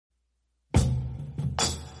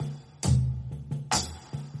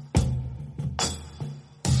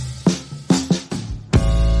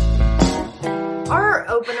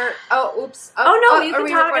opener. Oh, oops. Oh no, you are can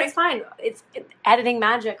we talk. recording? It's fine. It's editing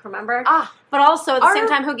magic. Remember? Ah, but also at the same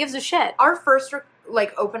time, who gives a shit? our first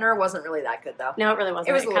opener wasn't really that good though. No, it really wasn't.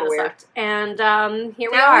 It was a little weird. Sucked. And here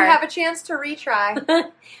we Now are. we have a chance to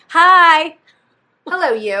retry. Hi.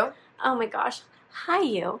 Hello, you. Oh my gosh. Hi,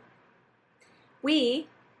 you. We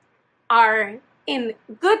are in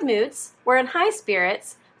good moods. We're in high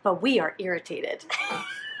spirits, but we are irritated.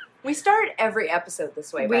 We start every episode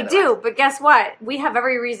this way. We do, but guess what? We have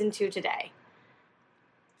every reason to today.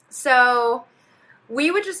 So,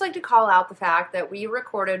 we would just like to call out the fact that we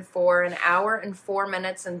recorded for an hour and 4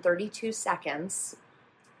 minutes and 32 seconds.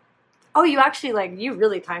 Oh, you actually, you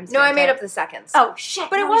really timestamped No, I made it. up the seconds. Oh, shit.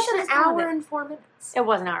 But No, it we was should've an done hour it. and 4 minutes. It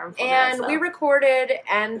was an hour and 4 minutes. And we recorded,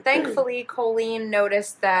 and thankfully Colleen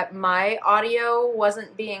noticed that my audio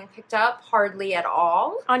wasn't being picked up hardly at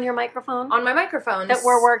all on your microphone? on my microphones. That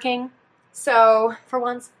we're working So, for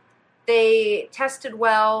once? they tested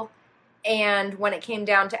well, and when it came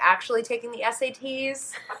down to actually taking the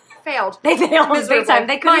SATs, failed. They failed big Miserably. time.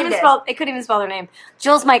 They couldn't even spell their name.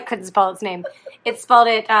 Jill's mic couldn't spell its name. It spelled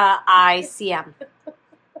it ICM.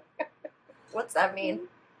 What's that mean?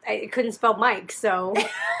 It couldn't spell Mike, so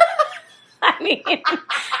I mean,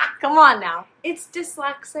 come on now. It's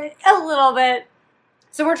dyslexic. A little bit.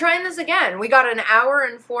 So we're trying this again. We got an hour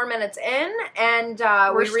and 4 minutes in, and we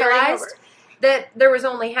starting realized over. that there was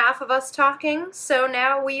only half of us talking, so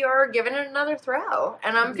now we are giving it another throw.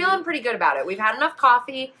 And I'm feeling pretty good about it. We've had enough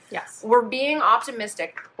coffee. Yes. We're being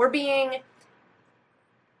optimistic. We're being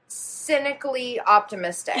cynically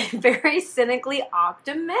optimistic. Very cynically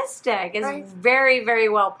optimistic is Right. very, very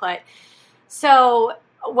well put. So,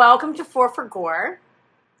 welcome to Four for Gore,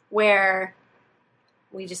 where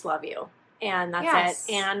we just love you. And that's Yes.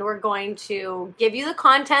 it. And we're going to give you the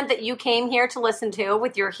content that you came here to listen to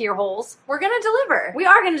with your ear holes. We're going to deliver. We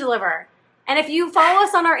are going to deliver. And if you follow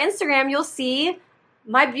us on our Instagram, you'll see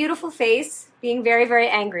my beautiful face being very, very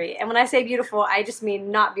angry. And when I say beautiful, I just mean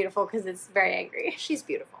not beautiful because it's very angry. She's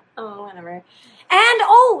beautiful. Oh, whatever. And,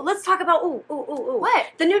 let's talk about, What?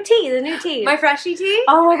 The new tea. My freshie tea?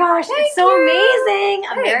 Oh my gosh, Thank it's so you. amazing.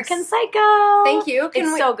 Thanks. American Psycho. Thank you.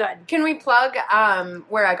 It's so good. Can we plug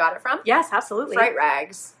where I got it from? Yes, absolutely.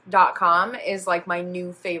 Frightrags.com is like my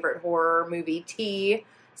new favorite horror movie tea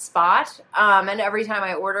spot. And every time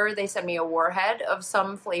I order, they send me a warhead of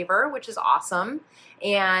some flavor, which is awesome.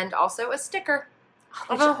 And also a sticker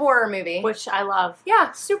of a horror movie. Which I love.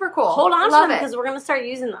 Yeah, super cool. Hold on to Love them it. because we're going to start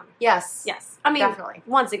using them. Yes. Yes. I mean, Definitely.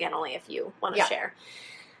 once again, only if you want to Yeah. share.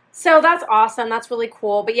 So that's awesome. That's really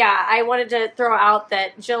cool. But yeah, I wanted to throw out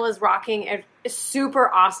that Jill is rocking a super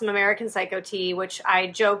awesome American Psycho tee, which I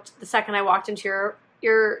joked the second I walked into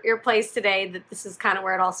your place today that this is kind of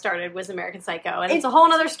where it all started, was American Psycho. And it's a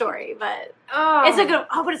whole other story, but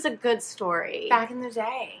it's a good story. Back in the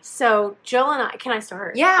day. So Jill and I, can I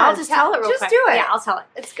start? Yeah, I'll just tell it real quick. just do it. Yeah, I'll tell it.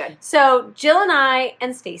 It's good. So Jill and I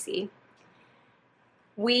and Stacy,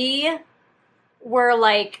 we were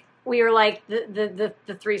like the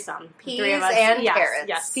threesome. Peas the three of us. and Yes, carrots.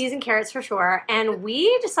 Yes, peas and carrots for sure. And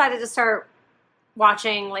we decided to start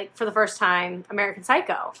watching, for the first time, American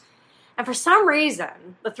Psycho. And for some reason,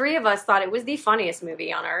 the three of us thought it was the funniest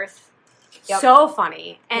movie on earth. Yep. So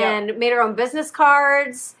funny. And made our own business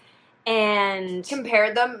cards and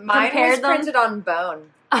Compared them. Mine was printed on bone.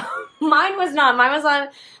 Mine was not. Mine was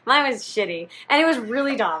shitty, and it was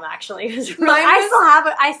really dumb. Actually, it was really, Mine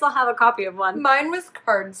I still have a copy of one. Mine was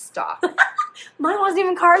cardstock. Mine wasn't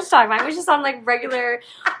even cardstock. Mine was just on regular,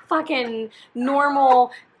 fucking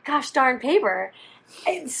normal, gosh darn paper.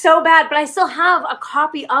 It's so bad, but I still have a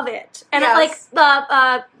copy of it. And Yes.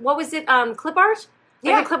 what was it? Clip art.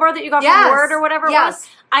 Yeah. The clip art that you got Yes. from Word or whatever it Yes.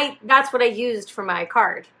 was. That's what I used for my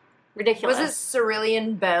card. Ridiculous. Was it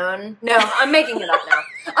cerulean bone? No, I'm making it up now.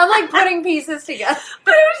 I'm putting pieces together.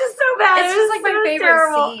 But it was just so bad. It's It was just, my so favorite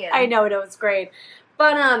terrible. scene. I know, it's great.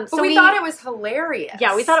 But But we thought it was hilarious.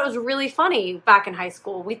 Yeah, we thought it was really funny back in high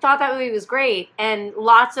school. We thought that movie was great, and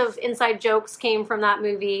lots of inside jokes came from that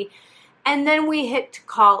movie. And then we hit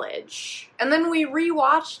college, And then we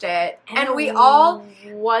rewatched it, and we it all...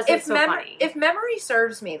 wasn't so funny. If memory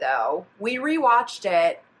serves me, though, we rewatched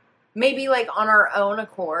it maybe on our own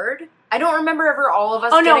accord. I don't remember ever all of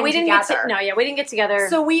us getting we didn't together. we didn't get together.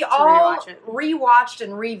 So we all rewatch it. rewatched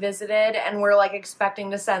and revisited, and we're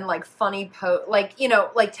expecting to send funny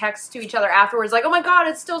texts to each other afterwards, oh my god,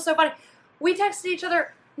 it's still so funny. We texted each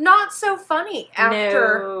other, not so funny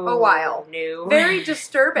after a while. No. Very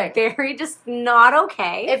disturbing. Very just not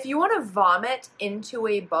okay. If you want to vomit into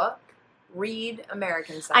a book, read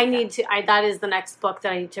American Psycho. that is the next book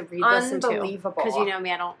that I need to listen to. Unbelievable. Because you know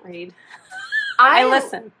me, I don't read. I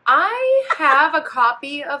listen. I have a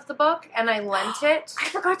copy of the book, and I lent it. I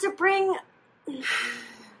forgot to bring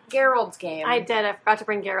Gerald's Game. I did. I forgot to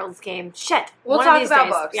bring Gerald's Game. Shit. We'll One talk of these about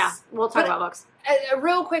days. books. Yeah, we'll talk about books. A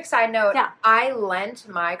real quick side note. Yeah. I lent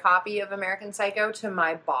my copy of American Psycho to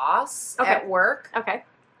my boss at work. Okay.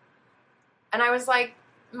 And I was like,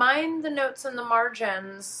 mind the notes and the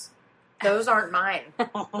margins. Those aren't mine.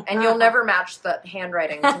 And you'll never match the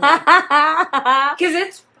handwriting to me. Because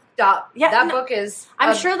it's fucked up. Yeah, that book is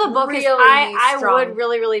I'm sure the book really is... I strong. would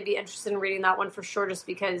really, really be interested in reading that one for sure, just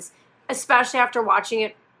because, especially after watching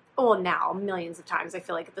it, well, now, millions of times. I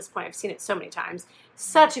feel like at this point I've seen it so many times.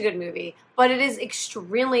 Such a good movie. But it is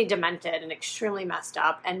extremely demented and extremely messed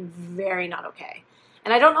up and very not okay.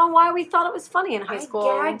 And I don't know why we thought it was funny in high school.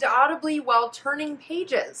 I gagged audibly while turning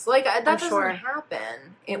pages. Like, that doesn't sure.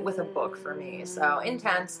 happen with a book for me. So,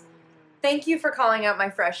 intense. Thank you for calling out my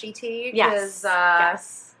freshie tea. Yes.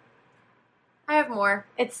 Yes. I have more.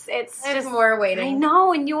 It's I have just more waiting. I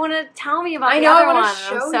know, and you want to tell me about I the know, I other wanna one.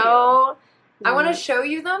 show I'm so... I want to show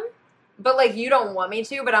you them, but, like, you don't want me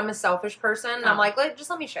to, but I'm a selfish person. Oh. I'm like, just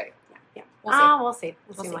let me show you. Yeah. We'll see. We'll see.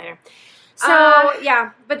 We'll see see. later. So,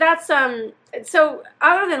 yeah, but that's, so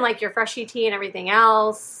other than, like, your freshie tea and everything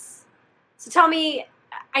else, so tell me,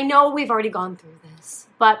 I know we've already gone through this,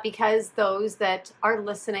 but because those that are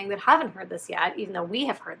listening that haven't heard this yet, even though we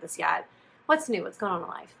have heard this yet, what's new? What's going on in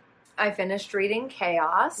life? I finished reading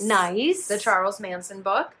Chaos. Nice. The Charles Manson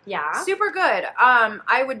book. Yeah. Super good.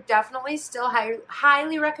 I would definitely still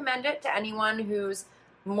highly recommend it to anyone who's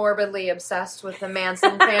morbidly obsessed with the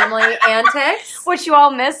Manson family antics. What you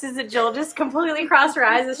all missed is that Jill just completely crossed her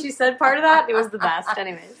eyes as she said part of that. It was the best.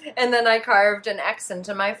 Anyways. And then I carved an X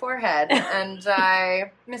into my forehead, and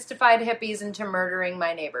I mystified hippies into murdering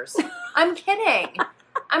my neighbors. I'm kidding.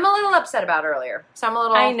 I'm a little upset about earlier. So I'm a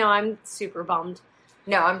little... I know, I'm super bummed.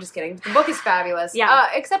 No, I'm just kidding. The book is fabulous. Yeah.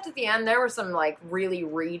 Except at the end, there were some, like, really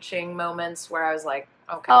reaching moments where I was like,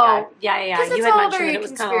 okay, oh, yeah. 'Cause You it's had all mentioned very that it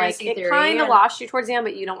was kind of like, conspiracy it theory, kind of and- lost you towards the end,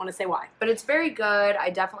 but you don't want to say why. But it's very good. I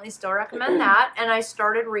definitely still recommend that. And I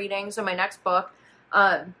started reading, so my next book,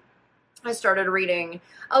 I started reading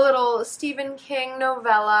a little Stephen King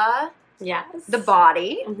novella, Yes. The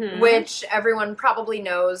Body, Mhm. which everyone probably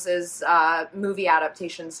knows is movie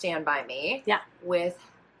adaptation Stand By Me. Yeah. With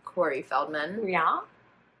Corey Feldman. Yeah.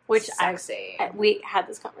 Which Sexy. we had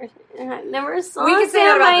this conversation. I never saw We could say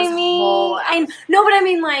that Stand about By this Me. whole No, but I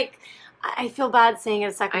mean, like, I feel bad saying it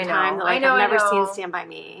a second I know. time. That, like, I know, I've never I know. seen Stand By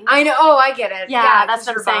Me. I know. Oh, I get it. Yeah, that's 'cause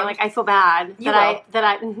what I'm you're saying. bummed. Like, I feel bad You that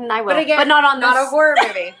I will. But again, but not on not this. a horror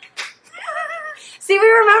movie. See, we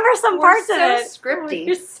remember some We're parts so of it. scripty.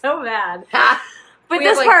 You're so bad. But We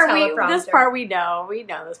this have, like, part, this teleprompter. part we know. We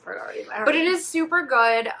know this part already. But it is super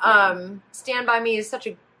good. Stand By Me is such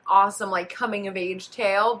an awesome, like, coming of age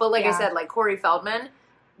tale. But like I Yeah. said, like Corey Feldman,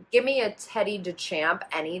 give me a Teddy DeChamp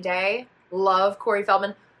any day. Love Corey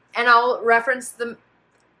Feldman. And I'll reference the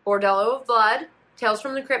Bordello of Blood, Tales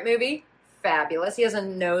from the Crypt movie. Fabulous. He has a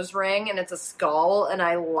nose ring and it's a skull, and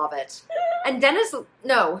I love it. And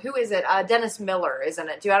who is it? Dennis Miller is in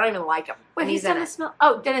it. Dude, I don't even like him. Wait, and he's in Dennis Miller.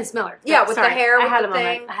 Oh, Dennis Miller. Yeah, with the hair, I with had the a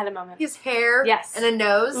moment. thing. I had a moment. His hair, Yes. and a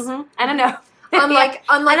nose, Mm-hmm. And a nose. unlike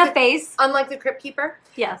and a the, face. unlike the Crypt Keeper.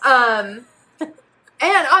 Yes. And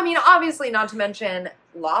I mean, obviously, not to mention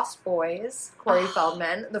Lost Boys, Corey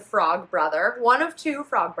Feldman, the Frog Brother, one of two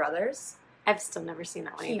Frog Brothers, I've still never seen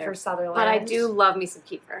that one either. Kiefer Sutherland, But I do love me some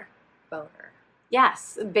Kiefer. Boner,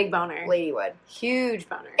 Yes, big boner. Ladywood, Huge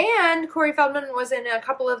boner. and Corey Feldman was in a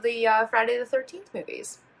couple of the Friday the 13th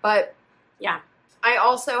movies. But Yeah. I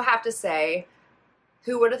also have to say,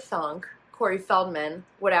 who would have thunk Corey Feldman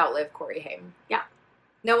would outlive Corey Haim? Yeah.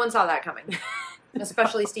 No one saw that coming,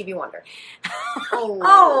 especially Stevie Wonder.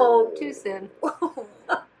 Oh, too soon.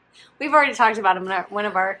 We've already talked about him in one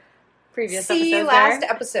of our previous See episodes. last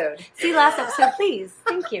there. episode. See last episode, please.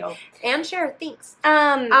 Thank you. And share, thanks.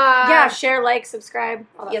 Yeah, share, like, subscribe,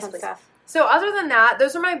 all that yes, fun please. stuff. So other than that,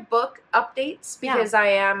 those are my book updates Yeah. because I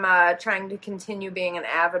am trying to continue being an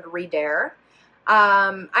avid reader.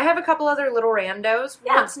 I have a couple other little randos.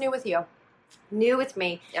 Yeah. What's new with you? New with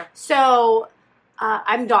me. Yeah. So,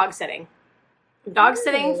 I'm dog sitting. I'm dog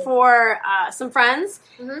sitting Ooh. for some friends,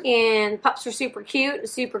 Mhm. and pups are super cute and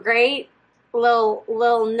super great. Little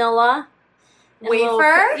Nilla. And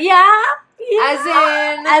Wafer? Yeah.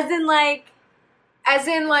 As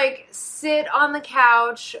in like, sit on the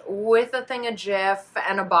couch with a thing of Jif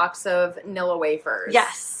and a box of Nilla wafers.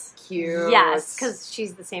 yes. Cute. Yes, because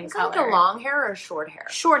she's the same Is that color. like a long hair or a short hair?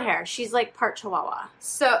 Short hair. She's like part Chihuahua.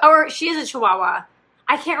 So Or she is a Chihuahua.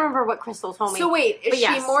 I can't remember what Crystal told me. So wait, is But she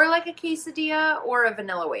yes. more like a quesadilla or a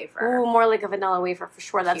vanilla wafer? Ooh, more like a vanilla wafer for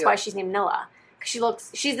sure. That's Cute. why she's named Nilla.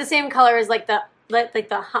 She's the same color as like the I say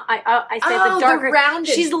the darker, the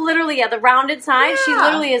rounded. She's literally the rounded side. She Yeah.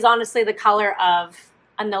 literally is honestly the color of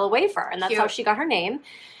a Nilla wafer, and that's Cute. how she got her name.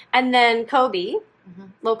 And then Kobe,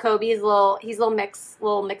 little Kobe is he's a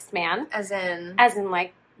little mixed man, As in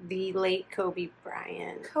like the late Kobe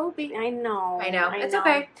Bryant. Kobe. I know. It's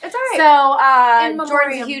okay. It's all right. So In Jordan's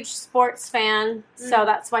memoriam. a huge sports fan, so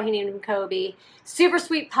that's why he named him Kobe. Super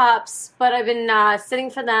sweet pups, but I've been sitting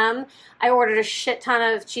for them. I ordered a shit ton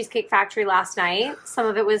of Cheesecake Factory last night. Some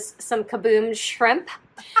of it was some Kaboom shrimp,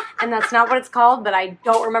 and that's not what it's called, but I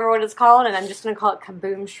don't remember what it's called, and I'm just going to call it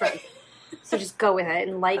Kaboom shrimp. So just go with it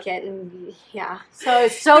and like it, and yeah. So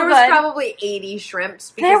it's so there good. was probably 80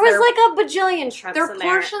 shrimps. Because There was like a bajillion shrimps their in there.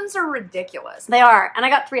 portions are ridiculous. They are, and I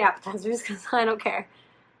got 3 appetizers because I don't care.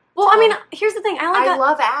 Well, I mean, here's the thing. I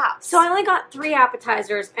love apps. So I only got 3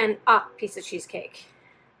 appetizers and a piece of cheesecake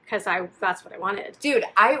because that's what I wanted. Dude,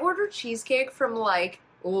 I ordered cheesecake from like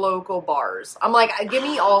local bars. I'm like, give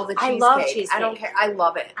me all the cheesecake. I love cheesecake. I don't care. I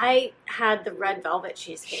love it. I had the red velvet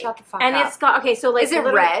cheesecake. Shut the fuck and up. it's got so like Is it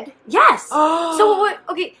literally- red? Yes. Oh. So what?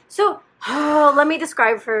 Okay. So let me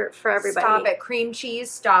describe for everybody. Stop it. Cream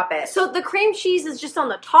cheese. Stop it. So the cream cheese is just on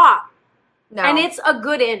the top. no. And it's a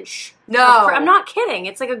good inch. No. I'm not kidding.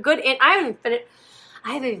 It's like a good inch. I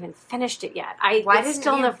haven't even finished it yet. Why it's didn't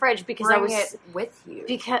still in you the fridge because bring I was it with you.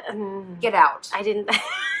 because Get out. I didn't.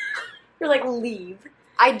 You're like leave.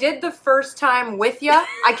 I did the first time with ya.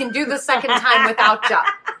 I can do the second time without ya.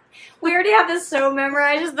 We already have this so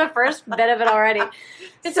memorized. Just the first bit of it already.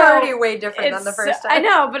 It's So, already way different than the first time. I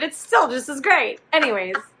know, but it's still just as great.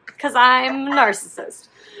 Anyways, because I'm a narcissist.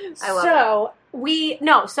 I love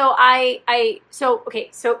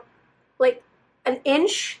So like an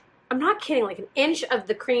inch. I'm not kidding. Like an inch of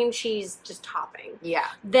the cream cheese just topping. Yeah.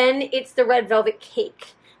 Then it's the red velvet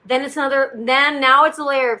cake. Then it's another. Then now it's a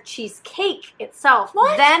layer of cheesecake itself.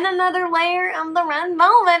 What? Then another layer of the red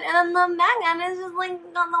velvet, and then the back end is just like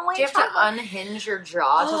on the white Do you have chocolate. to unhinge your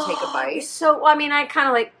jaw to take a bite? So I mean, I kind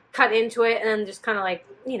of like cut into it, and then just kind of like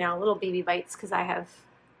little baby bites because I have.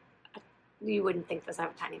 You wouldn't think this. I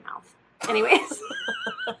have a tiny mouth. Anyways,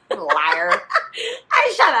 Liar.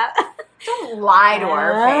 I shut up. Don't lie to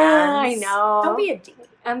our fans. I know. Don't be a d.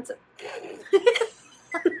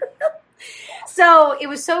 So it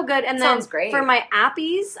was so good, and then Sounds great. for my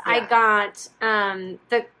appies, I Yeah. got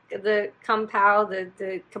the Kung Pao,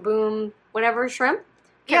 the Kaboom, whatever shrimp.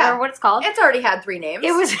 Can't Yeah. remember what it's called. It's already had 3 names.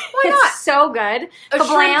 It was Why it's not? so good. A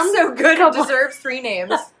Kablam. shrimp so good it Kablam. deserves 3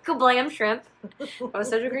 names. Kablam shrimp. That was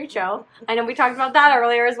such a great show. I know we talked about that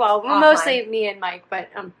earlier as well. Offline. Mostly me and Mike, but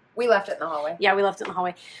We left it in the hallway. yeah, we left it in the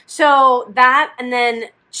hallway. So that, and then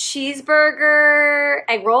cheeseburger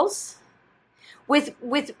egg rolls. With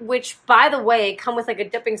which, by the way, come with like a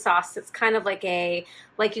dipping sauce that's kind of like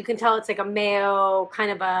you can tell it's like a mayo,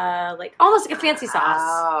 kind of a like almost like a fancy sauce,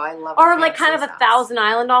 Oh, I love or a like kind of fancy a sauce. Thousand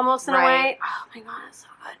Island almost in a Right. way. Oh my god, it's so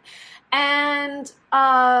good. And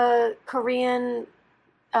Korean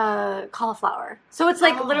cauliflower. So it's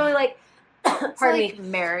like Oh. literally like It's pardon like me.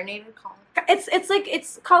 marinated cauliflower.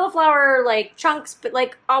 It's cauliflower like chunks, but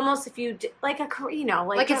like almost if you like a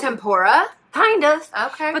Like a tempura? kind of.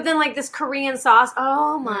 Okay. But then like this Korean sauce.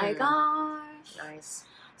 Oh my Mm. gosh. Nice.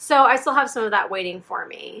 So I still have some of that waiting for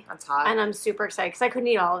me. That's hot. And I'm super excited because I couldn't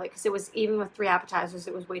eat all of it because it was, even with 3 appetizers,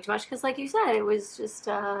 it was way too much. Because like you said, it was just,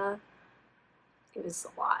 it was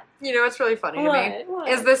a lot. You know what's really funny to me? What?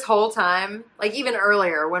 Is this whole time, like even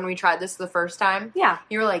earlier when we tried this the first time, Yeah.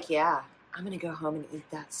 you were like, yeah, I'm going to go home and eat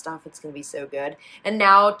that stuff. It's going to be so good. And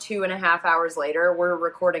now 2.5 hours later, we're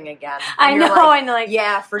recording again. And I you're know. like, I know. Like,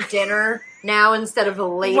 yeah, for dinner now instead of a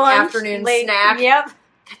late lunch, afternoon late- snack. Yep.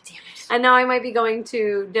 God damn it. And now I might be going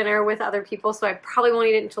to dinner with other people, so I probably won't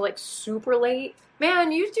eat it until like super late.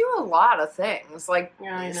 Man, you do a lot of things, like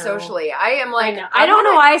Yeah, I know. socially. I am like, I know. I don't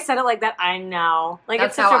know why I said it like that. I know. Like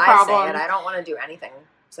That's it's such how a problem. I say it. I don't want to do anything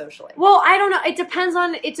socially. Well, I don't know. It depends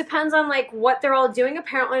on like what they're all doing.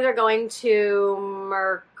 Apparently, they're going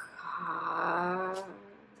to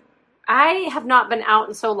I have not been out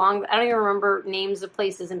in so long. I don't even remember names of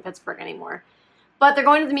places in Pittsburgh anymore. But they're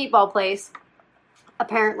going to the meatball place.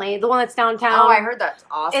 Apparently, the one that's downtown. Oh, I heard that's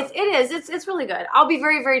awesome. It's really good. I'll be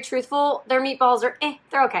very, very truthful. Their meatballs are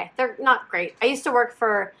they're okay. They're not great. I used to work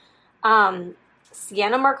for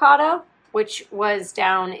Siena Mercado, which was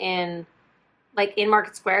down in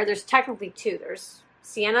Market Square. There's technically 2. There's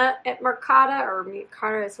Siena at Mercado or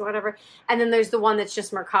Mercado is whatever, and then there's the one that's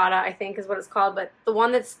just Mercado, I think is what it's called. But the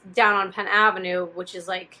one that's down on Penn Avenue, which is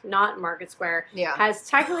like not Market Square, Yeah. has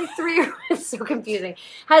technically 3. It's so confusing.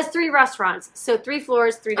 Has 3 restaurants, so 3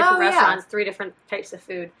 floors, 3 different Oh, yeah. restaurants, 3 different types of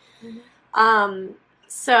food. Mhm.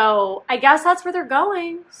 So I guess that's where they're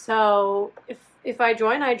going. So if I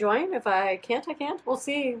join, I join. If I can't, I can't. We'll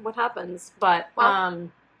see what happens. But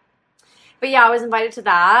yeah, I was invited to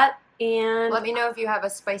that, and let me know if you have a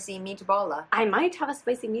spicy meatball. I might have a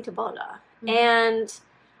spicy meatball. Mm-hmm. And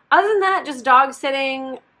other than that, just dog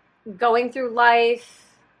sitting, going through life.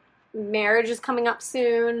 Marriage is coming up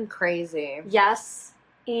soon. Crazy. Yes.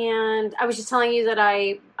 And I was just telling you that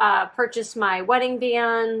I purchased my wedding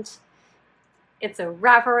band. It's a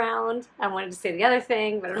wraparound. I wanted to say the other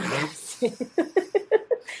thing, but I don't know what to say.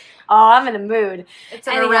 Oh, I'm in a mood. It's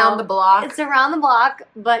around the block. It's around the block.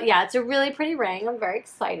 But yeah, it's a really pretty ring. I'm very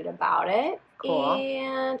excited about it. Cool.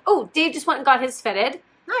 And, Dave just went and got his fitted.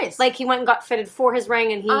 Nice. Like, he went and got fitted for his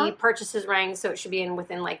ring, and he purchased his ring, so it should be in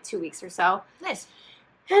within, 2 weeks or so. Nice.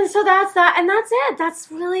 And so that's that. And that's it. That's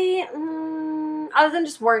really, other than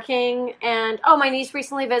just working. And, my niece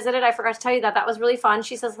recently visited. I forgot to tell you that. That was really fun.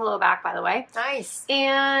 She says hello back, by the way. Nice.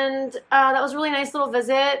 And that was a really nice little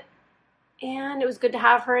visit. And it was good to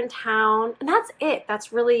have her in town. And that's it.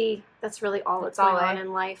 That's really all that's going on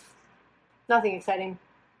in life. Nothing exciting.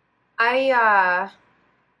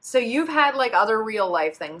 So you've had, other real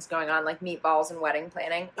life things going on, like meatballs and wedding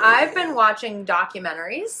planning. I've been watching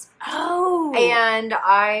documentaries. Oh. And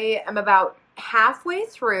I am about halfway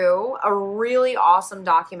through a really awesome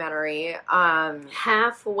documentary.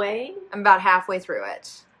 Halfway? I'm about halfway through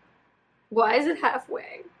it. Why is it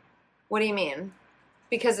halfway? What do you mean?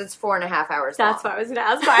 Because it's 4.5 hours long. That's what I was going to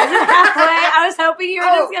ask. Why is it halfway? I was hoping you were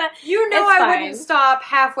just going to... You know I wouldn't stop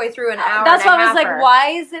halfway through an hour That's and a why I was half. like, why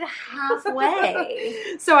is it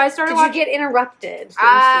halfway? So I started watching... Did you get interrupted?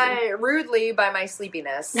 Rudely by my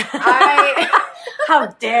sleepiness. How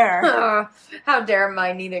dare. How dare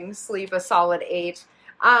my needing sleep a solid 8.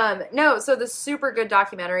 No, so the super good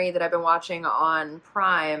documentary that I've been watching on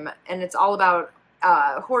Prime, and it's all about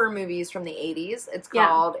horror movies from the 80s. It's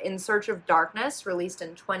called In Search of Darkness, released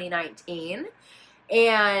in 2019.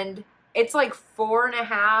 And it's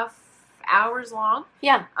 4.5 hours long.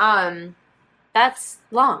 Yeah. That's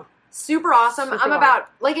long. Super awesome. Super I'm long. about,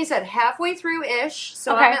 like I said, halfway through-ish.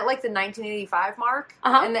 So Okay. I'm at the 1985 mark.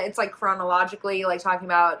 Uh-huh. And it's chronologically, talking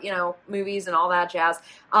about, movies and all that jazz.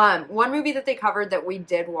 One movie that they covered that we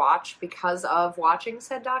did watch because of watching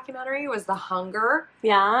said documentary was The Hunger.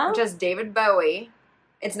 Yeah. Which has David Bowie.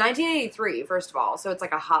 It's 1983, first of all. So it's a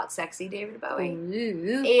hot, sexy David Bowie.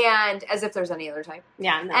 Ooh. And as if there's any other type.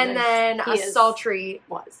 Yeah. No, And then a sultry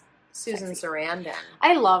was Susan sexy. Sarandon.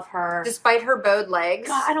 I love her. Despite her bowed legs.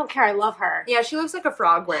 God, I don't care. I love her. Yeah, she looks like a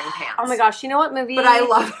frog wearing pants. Oh my gosh. You know what movie? But I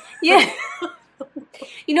love her. Yeah.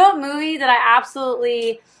 You know what movie that I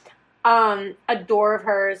absolutely adore of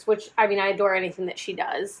hers, which, I adore anything that she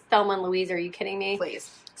does. Thelma and Louise, are you kidding me?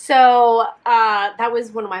 Please. So, that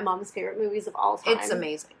was one of my mom's favorite movies of all time. It's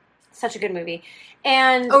amazing. Such a good movie.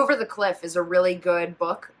 And Over the Cliff is a really good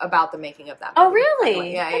book about the making of that movie. oh,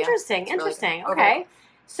 really? Yeah, Interesting. It's really Interesting. good. Okay.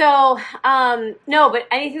 So, no, but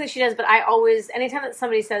anything that she does, but I always, anytime that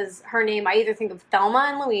somebody says her name, I either think of Thelma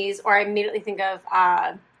and Louise, or I immediately think of,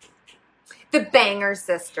 The Banger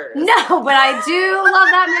Sisters. no, but I do love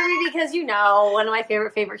that movie because, one of my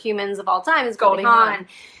favorite humans of all time is Goldie Hawn.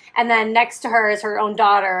 And then next to her is her own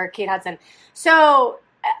daughter, Kate Hudson. So,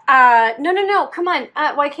 no, come on.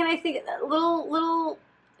 Why can't I think, no,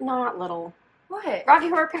 not little. What? Rocky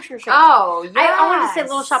Horror Picture Show. Oh, yes. I wanted to say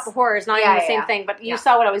Little Shop of Horrors, not even the same thing, but you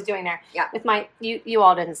saw what I was doing there. Yeah. With my, you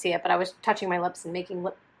all didn't see it, but I was touching my lips and making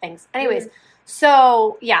lip things. Anyways,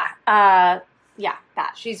 so, yeah, that.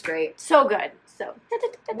 She's great. So good. So,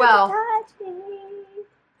 Well. touch me.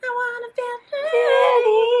 I want to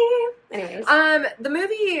feel Anyways. The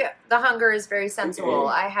movie The Hunger is very sensual.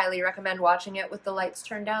 I highly recommend watching it with the lights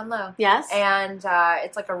turned down low. Yes. And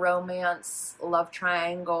it's a romance, love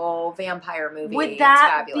triangle, vampire movie. Would It's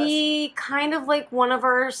that fabulous. be kind of like one of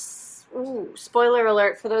our, spoiler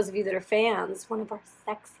alert for those of you that are fans, one of our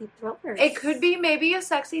sexy thrillers? It could be maybe a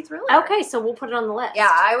sexy thriller. Okay, so we'll put it on the list.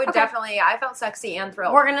 Yeah, I would Okay. definitely. I felt sexy and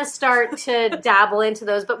thrilled. We're going to start to dabble into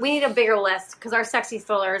those, but we need a bigger list because our sexy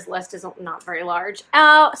thrillers list is not very large.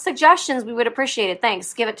 Suggestions, we would appreciate it.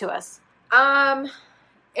 Thanks. Give it to us.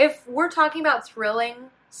 If we're talking about thrilling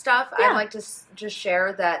stuff, Yeah. I'd like to just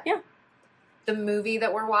share that Yeah. the movie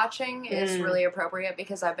that we're watching is really appropriate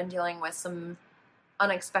because I've been dealing with some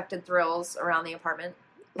unexpected thrills around the apartment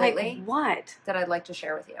lately Like what? that I'd like to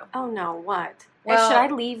share with you. Oh, no. What? Well- Should I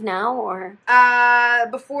leave now or?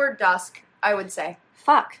 Before dusk, I would say.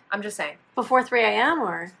 Fuck. I'm just saying. Before 3 a.m.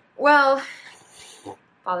 or? Well,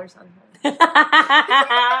 father, son.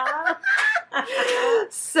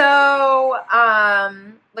 So,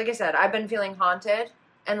 like I said, I've been feeling haunted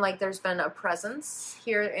and like there's been a presence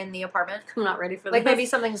here in the apartment. I'm not ready for Like this. maybe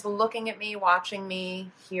something's looking at me, watching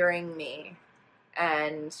me, hearing me,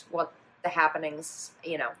 and what the happenings,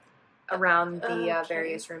 around the Okay.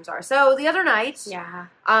 various rooms are. So the other night, Yeah.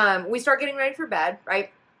 we start getting ready for bed,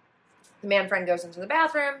 right? The man friend goes into the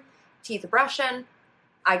bathroom, teeth are brushing.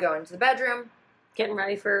 I go into the bedroom, Getting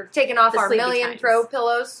ready for... taking off The our sleepy million times. throw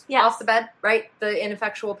pillows Yes. off the bed, right? The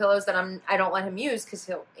ineffectual pillows that I don't let him use because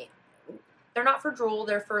they're not for drool,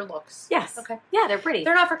 they're for looks. Yes. Okay. Yeah, they're pretty.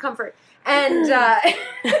 They're not for comfort. And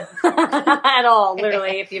At all,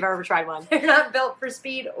 literally, if you've ever tried one. they're not built for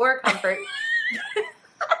speed or comfort.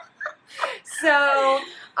 So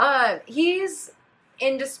he's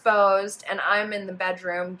indisposed and I'm in the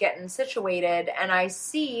bedroom getting situated and I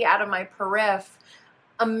see out of my periph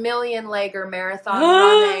a million-legger marathon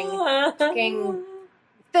running fucking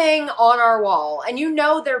thing on our wall. And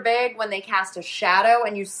they're big when they cast a shadow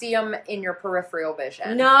and you see them in your peripheral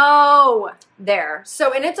vision. No! There.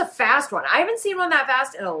 So, and it's a fast one. I haven't seen one that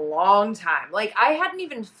fast in a long time. Like, I hadn't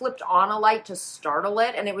even flipped on a light to startle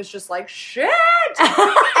it, and it was just like, shit!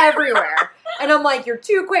 Everywhere. And I'm like, you're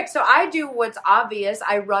too quick. So I do what's obvious.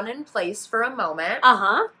 I run in place for a moment.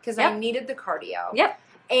 Uh-huh. Because Yep. I needed the cardio. Yep.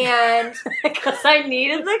 And Because I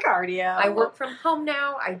needed the cardio. I work from home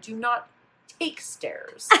now. I do not take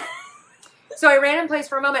stairs. So I ran in place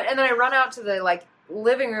for a moment, and then I run out to the, like,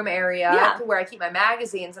 living room area Yeah. where I keep my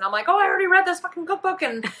magazines, and I'm like, oh, I already read this fucking cookbook,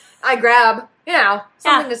 and I grab,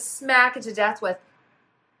 something to smack it to death with.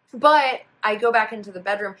 But I go back into the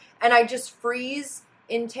bedroom, and I just freeze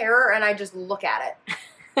in terror, and I just look at it.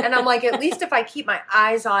 And I'm like, at least if I keep my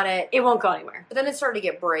eyes on it, It won't go anywhere. but then it started to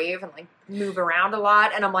get brave and, like, move around a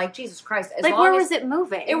lot, and I'm like, Jesus Christ. As Like, long where as was it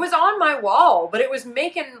moving? it was on my wall, but it was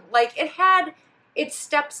making, like, it had its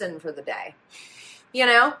steps in for the day.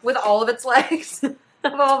 With all of its legs.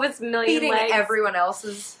 Of all of its million Beating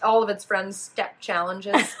legs. all of its friends' step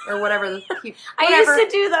challenges, or whatever. I used to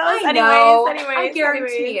do those. I know. Anyways, I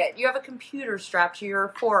guarantee it. You have a computer strapped to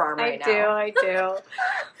your forearm right now. I do.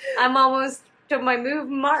 I'm almost to my move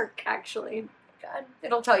mark, actually. God,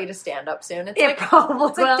 it'll tell you to stand up soon. It's It like, probably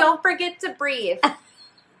it's like, will. don't forget to breathe. It does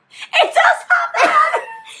have that.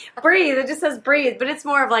 Breathe. It just says breathe, but it's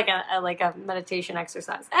more of like a meditation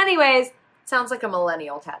exercise. Anyways, Sounds like a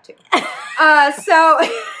millennial tattoo.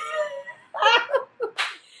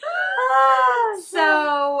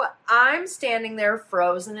 So I'm standing there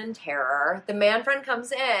frozen in terror. The man friend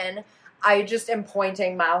comes in. I just am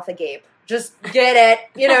pointing, mouth agape. Just get it.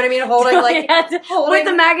 You know what I mean? Holding with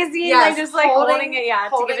the magazine, yes, just like holding it,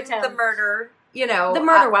 to give it to him. the murder, The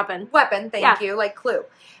murder weapon. Thank you, like Clue.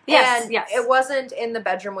 Yes, And yes. it wasn't in the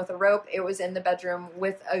bedroom with a rope. It was in the bedroom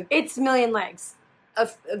with It's million legs.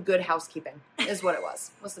 a good housekeeping is what it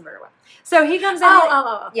was the murder weapon. So he comes in.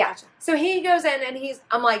 Yeah. Gotcha. So he goes in and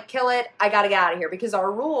I'm like, kill it. I got to get out of here because our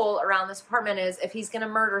rule around this apartment is if he's going to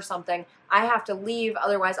murder something, I have to leave.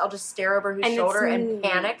 Otherwise, I'll just stare over his shoulder and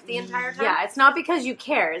panic the entire time. Yeah, it's not because you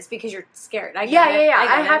care. It's because you're scared. I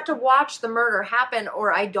have to watch the murder happen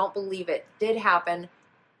or I don't believe it did happen.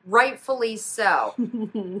 Rightfully so.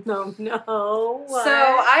 No. So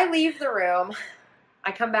I leave the room.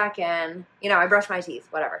 I come back in. I brush my teeth,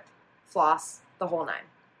 whatever. Floss, the whole nine.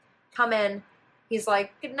 Come in. He's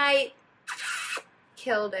like, good night.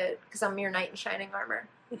 Killed it because I'm your knight in shining armor.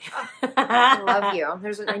 I love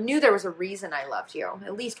you. I knew there was a reason I loved you.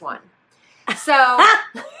 At least one. So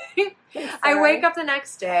I wake up the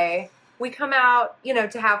next day. We come out,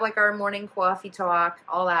 to have like our morning coffee talk,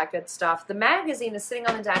 all that good stuff. The magazine is sitting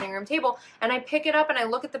on the dining room table, and I pick it up and I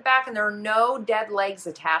look at the back, and there are no dead legs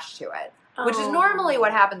attached to it, which is normally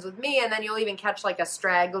what happens with me. And then you'll even catch like a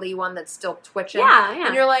straggly one that's still twitching. Yeah.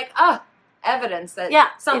 And you're like, oh, evidence that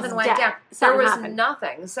something went down. There was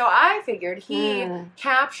nothing. So I figured he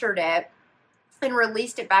captured it and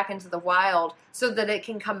released it back into the wild so that it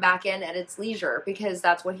can come back in at its leisure because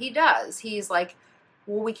that's what he does. He's like,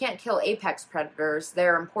 well, we can't kill apex predators.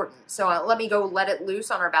 They're important. So let me go let it loose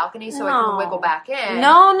on our balcony so it can wiggle back in.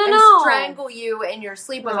 No. And strangle you in your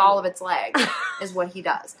sleep with all of its legs is what he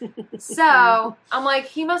does. So I'm like,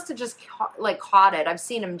 he must have just caught it. I've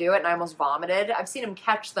seen him do it and I almost vomited. I've seen him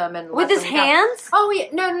catch them and with his hands? Oh, yeah.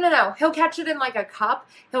 No. He'll catch it in like a cup.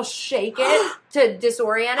 He'll shake it to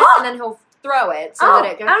disorient it and then he'll throw it so that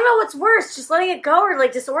it goes. I don't know what's worse, just letting it go or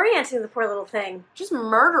like disorienting the poor little thing. Just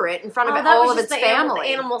murder it in front of all of its family.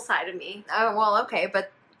 The animal side of me. Oh, well, okay,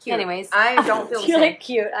 but cute. Anyways. I don't feel the You're same. like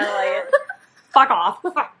cute. I don't like it. Fuck off.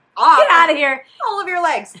 Fuck off. Get out of here. All of your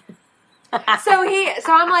legs. So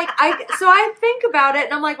I'm like, I think about it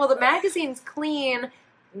and I'm like, well, the magazine's clean.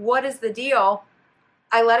 What is the deal?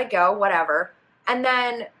 I let it go, whatever. And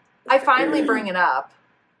then I finally bring it up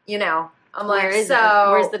You know, I'm Where like, is so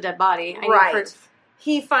it? Where's the dead body? I need right. proof.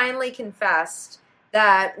 He finally confessed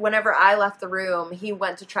that whenever I left the room, he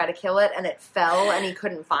went to try to kill it and it fell and he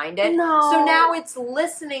couldn't find it. No. So now it's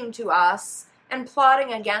listening to us and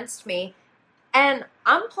plotting against me. And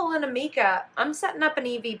I'm pulling a Mika. I'm setting up an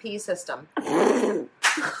EVP system. I'm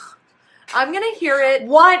going to hear it.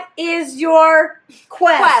 What is your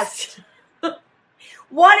quest?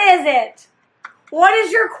 What is it? What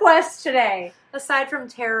is your quest today? Aside from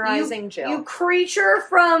terrorizing Jill. You creature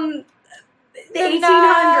from the 1800s.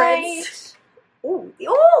 Night. Ooh,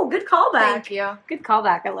 good callback. Thank you. Good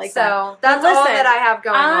callback. I like that. So that's all that I have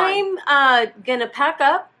going on. I'm gonna pack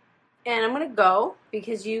up and I'm gonna go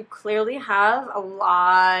because you clearly have a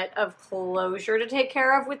lot of closure to take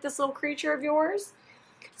care of with this little creature of yours.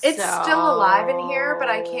 It's still alive in here, but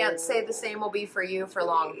I can't say the same will be for you for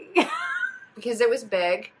long. Because it was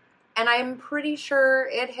big, and I'm pretty sure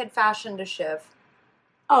it had fashioned a shiv.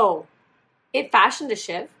 Oh, it fashioned a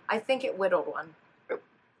shiv? I think it whittled one.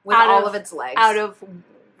 With all of its legs. Out of,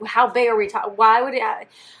 how big are we talking? Why would it?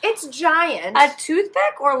 It's giant. A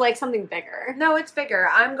toothpick or like something bigger? No, it's bigger.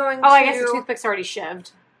 I'm going to... Oh, I guess the toothpick's already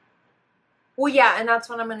shivved. Well, yeah, and that's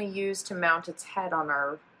what I'm going to use to mount its head on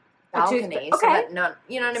our balcony. Okay. So that none,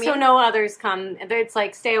 you know what I mean? So no others come. It's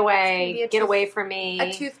like, stay away, get away from me.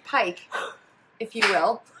 A toothpike, if you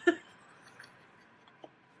will.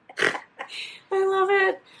 I love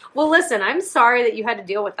it. Well, listen, I'm sorry that you had to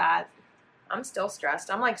deal with that. I'm still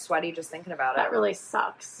stressed. I'm like sweaty just thinking about it. That really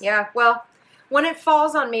sucks. Yeah, well, when it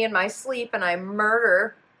falls on me in my sleep and I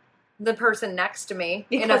murder the person next to me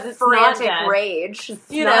in a frantic rage,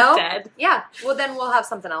 you know? Dead. Yeah, well then we'll have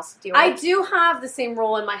something else to deal with. I do have the same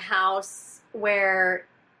rule in my house where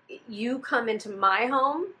you come into my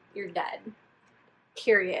home, you're dead.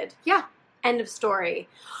 Period. Yeah. End of story.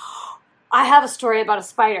 I have a story about a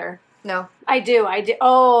spider. No. I do.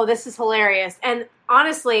 Oh, this is hilarious. And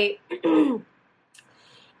honestly,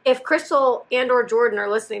 if Crystal and or Jordan are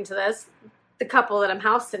listening to this, the couple that I'm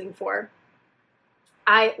house sitting for,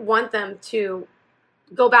 I want them to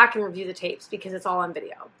go back and review the tapes because it's all on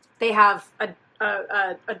video. They have a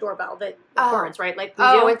doorbell that records, right? Like we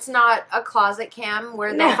do. It's not a closet cam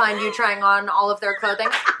where they'll find you trying on all of their clothing?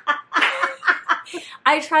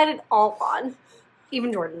 I tried it all on.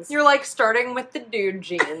 Even Jordan's. You're like starting with the dude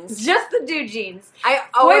jeans. Just the dude jeans. I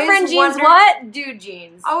always Boyfriend jeans, wondered, what? Dude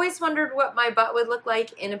jeans. Always wondered what my butt would look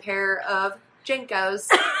like in a pair of Jinkos.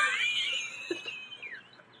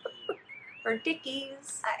 Or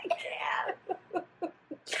Dickies. I can't.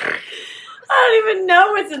 I don't even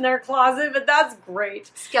know what's in their closet, but that's great.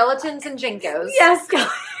 Skeletons and Jinkos. Yes.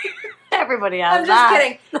 Everybody has I'm just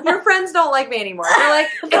kidding. Your friends don't like me anymore. They're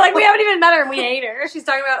like, we haven't even met her and we hate her. She's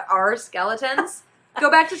talking about our skeletons. Go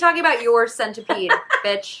back to talking about your centipede,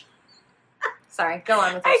 bitch. Sorry, go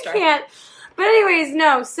on with your story. I can't. But anyways,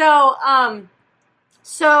 no. So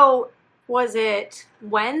was it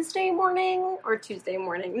Wednesday morning or Tuesday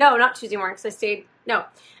morning? No, not Tuesday morning because I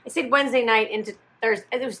stayed Wednesday night into Thursday.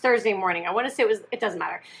 It was Thursday morning. I want to say it doesn't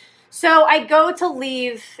matter. So I go to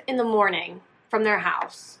leave in the morning from their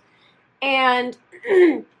house. And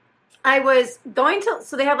I was going to,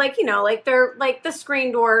 so they have they're like the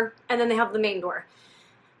screen door and then they have the main door.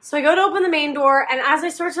 So I go to open the main door and as I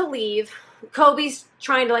start to leave, Kobe's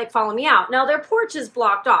trying to follow me out. Now their porch is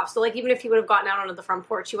blocked off. So even if he would have gotten out onto the front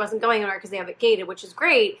porch, he wasn't going anywhere because they have it gated, which is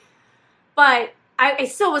great. But I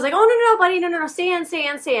still was like, oh, no, buddy, no, stay in,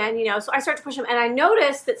 So I start to push him and I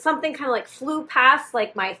noticed that something kind of flew past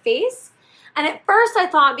my face. And at first I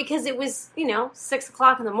thought because it was, 6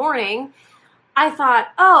 o'clock in the morning, I thought,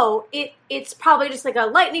 oh, it's probably just a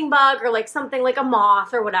lightning bug or something like a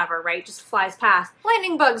moth or whatever, right? Just flies past.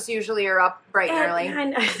 Lightning bugs usually are up bright and early.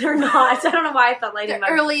 They're not. I don't know why I thought lightning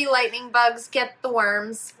bugs. Early lightning bugs get the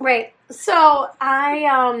worms. Right. So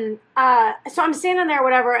I'm standing there,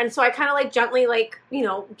 whatever, and so I kind of gently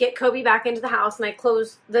get Kobe back into the house and I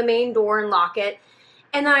close the main door and lock it.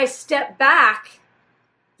 And then I step back.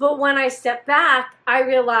 But when I stepped back, I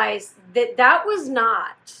realized that was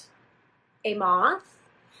not a moth.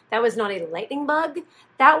 That was not a lightning bug.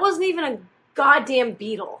 That wasn't even a goddamn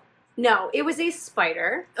beetle. No, it was a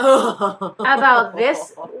spider about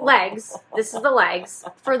this legs. This is the legs.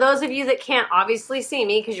 For those of you that can't obviously see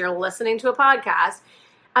me because you're listening to a podcast,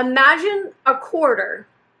 imagine a quarter.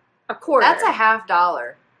 A quarter. That's a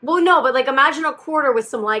 $50. Well, no, but imagine a quarter with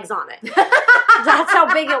some legs on it. That's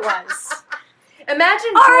how big it was.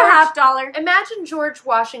 Imagine $50. Imagine George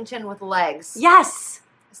Washington with legs. Yes.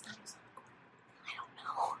 Is that his I don't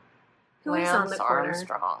know. Who Lance is on the corner?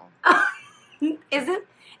 Armstrong. Is it?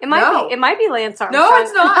 It might be. It might be Lance Armstrong. No,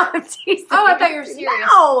 it's not. Oh, I thought you were serious.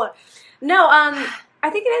 No. I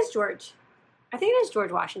think it is George. I think it is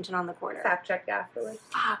George Washington on the corner. Fact check afterwards.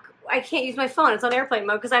 Fuck. I can't use my phone. It's on airplane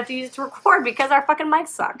mode because I have to use it to record because our fucking mics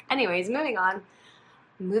suck. Anyways, moving on.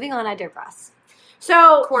 I digress.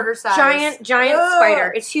 So, Quarter size. giant Ugh.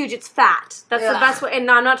 spider. It's huge. It's fat. That's the Ugh. best way. And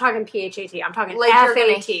no, I'm not talking PHAT. I'm talking Like, you're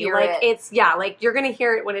gonna FAT. hear Like, it. it's, yeah, like, you're going to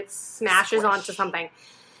hear it when it smashes Squish. onto something.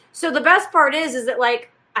 So, the best part is that,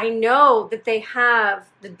 like, I know that they have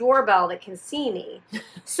the doorbell that can see me.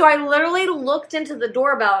 So, I literally looked into the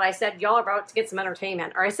doorbell and I said, y'all are about to get some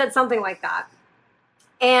entertainment. Or I said something like that.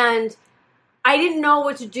 And I didn't know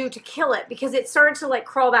what to do to kill it because it started to, like,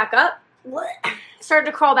 crawl back up. Started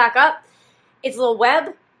to crawl back up. Its little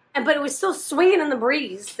web. But it was still swinging in the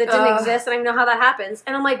breeze that didn't exist, and I know how that happens.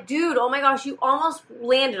 And I'm like, dude, oh my gosh, you almost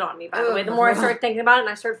landed on me, by the way. The more I started thinking about it, and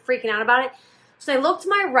I started freaking out about it. So I look to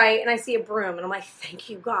my right, and I see a broom, and I'm like, thank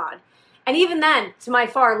you, God. And even then, to my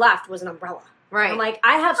far left was an umbrella. Right. I'm like,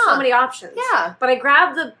 I have so many options. Yeah. But I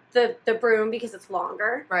grabbed the broom because it's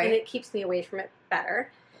longer, Right. and it keeps me away from it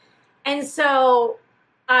better. And so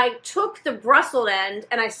I took the bristled end,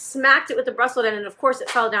 and I smacked it with the bristled end, and of course it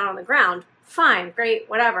fell down on the ground. Fine, great,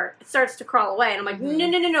 whatever. It starts to crawl away. And I'm like,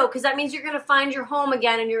 no, because that means you're going to find your home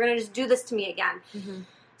again and you're going to just do this to me again. Mm-hmm.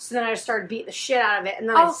 So then I just started beating the shit out of it. And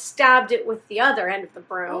then I stabbed it with the other end of the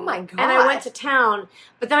broom. Oh, my God. And I went to town.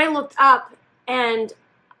 But then I looked up and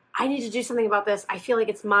I need to do something about this. I feel like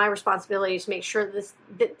it's my responsibility to make sure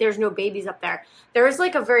that there's no babies up there. There is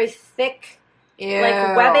like a very thick,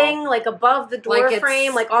 like webbing, like above the door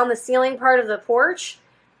frame, like on the ceiling part of the porch.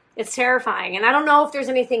 It's terrifying. And I don't know if there's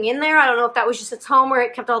anything in there. I don't know if that was just its home where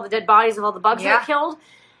it kept all the dead bodies of all the bugs that it killed.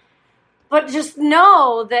 But just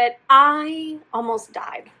know that I almost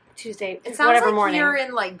died Tuesday, It sounds whatever like morning. you're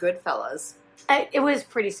in, like, Goodfellas. It was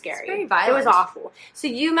pretty scary. It's very violent. It was awful. So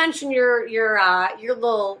you mentioned your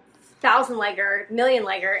little 1,000-legger,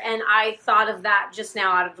 million-legger, and I thought of that just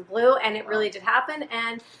now out of the blue, and it really did happen.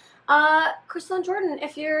 And Crystal and Jordan,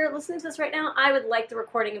 if you're listening to this right now, I would like the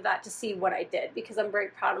recording of that to see what I did because I'm very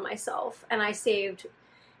proud of myself and I saved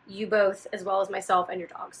you both as well as myself and your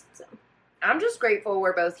dogs. So I'm just grateful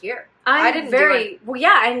we're both here. I didn't do it. Well,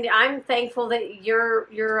 yeah, and I'm thankful that your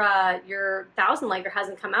 1,000-legger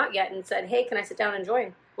hasn't come out yet and said, "Hey, can I sit down and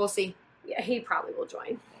join?" We'll see. Yeah, he probably will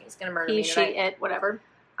join. He's gonna murder me tonight. She, it, whatever.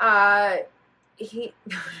 He.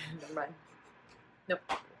 Never mind. Nope.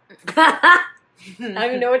 I don't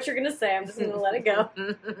even know what you're gonna say. I'm just gonna let it go.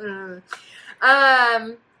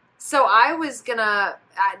 So I was gonna.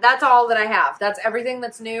 That's all that I have. That's everything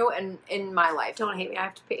that's new and in my life. Don't hate me. I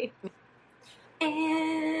have to pee. And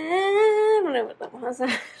I don't know what that was.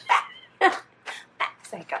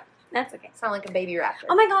 Hiccup. That's okay. Sound like a baby raptor.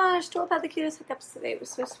 Oh my gosh, Tulip had the cutest hiccups today. It was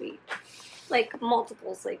so sweet. Like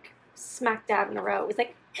multiples, like smack dab in a row. It was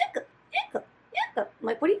like hiccup, hiccup, hiccup. I'm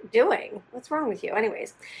like, what are you doing? What's wrong with you?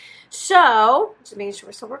 Anyways. So, just making sure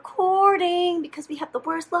we're still recording because we have the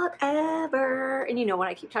worst luck ever. And you know when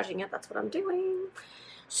I keep touching it, that's what I'm doing.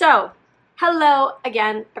 So, hello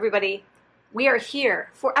again, everybody. We are here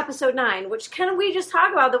for episode 9, which can we just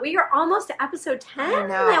talk about that we are almost to episode 10? I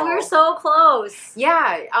know. And we were so close.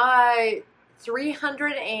 Yeah,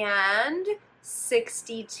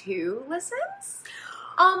 362 listens?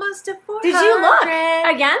 Almost to 400. Did you look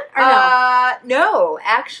again or no? No,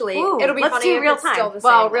 actually. Ooh, it'll be let's funny do if real it's time. still the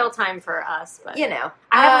Well, same. real time for us, but You know.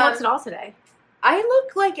 I haven't looked at all today. I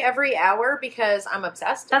look like every hour because I'm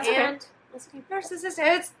obsessed. That's okay. And That's okay.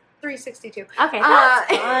 narcissistic. It's 362. Okay,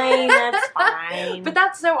 that's fine. That's fine. But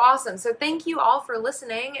that's so awesome. So thank you all for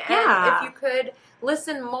listening. And Yeah. if you could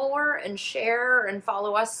listen more and share and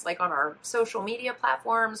follow us like on our social media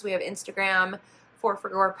platforms. We have Instagram,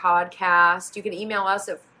 For4Gore Podcast. You can email us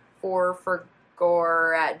at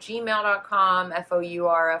forforgore@gmail.com,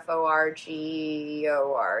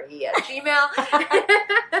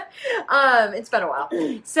 FOURFORGORE@gmail. It's been a while.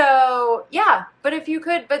 So, yeah. But if you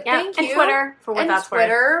could, thank you. And Twitter, for what that's worth.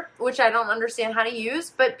 Twitter, which I don't understand how to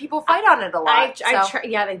use, but people fight on it a lot.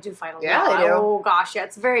 Yeah, they do fight a lot. Yeah, they do. Oh, gosh, yeah,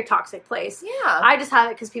 it's a very toxic place. Yeah. I just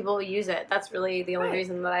have it because people use it. That's really the only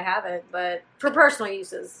reason that I have it. But for personal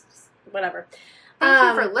uses, whatever.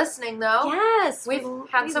 Thank you for listening, though. Yes. We've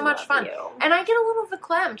had so much fun. And I get a little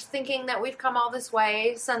verklempt thinking that we've come all this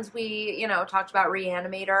way since we, talked about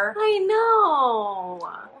Reanimator. I know.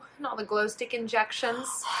 And all the glow stick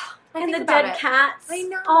injections. And the dead cats. I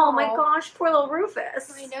know. Oh my gosh, poor little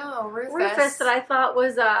Rufus. I know, Rufus. Rufus that I thought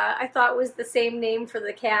was the same name for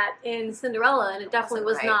the cat in Cinderella, and it definitely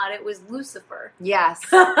was not. It was Lucifer. Yes.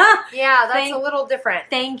 Yeah, that's a little different.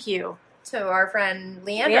 Thank you. To our friend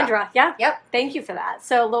Leandra. Yeah. Yep. Thank you for that.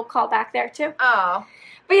 So a little call back there too. Oh.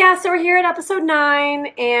 But yeah, so we're here at episode 9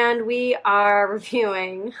 and we are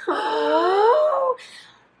reviewing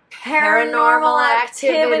Paranormal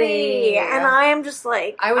Activity. And I am just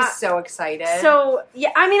like... I was so excited. So,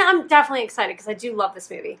 yeah, I mean, I'm definitely excited because I do love this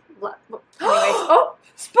movie. Anyways,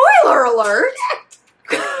 spoiler alert!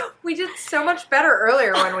 We did so much better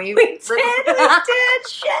earlier when we did. Shit.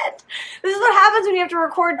 This is what happens when you have to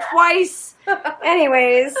record twice.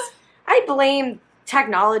 Anyways, I blame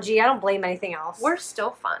technology. I don't blame anything else. We're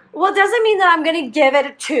still fun. Well, it doesn't mean that I'm going to give it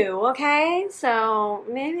a 2, okay? So,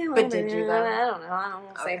 maybe But did you, though? I don't know. I don't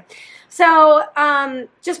want to Okay. say. So,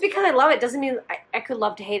 just because I love it doesn't mean I could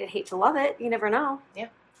love to hate it, hate to love it. You never know. Yeah.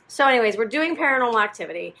 So, anyways, we're doing Paranormal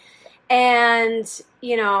Activity. And,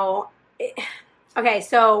 okay,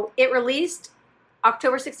 so it released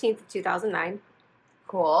October 16th of 2009.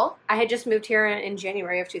 Cool. I had just moved here in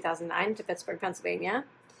January of 2009 to Pittsburgh, Pennsylvania.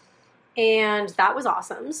 And that was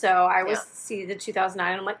awesome. So I was see the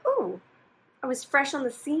 2009 and I'm like, ooh, I was fresh on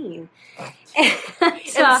the scene. And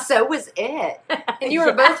so was it. And you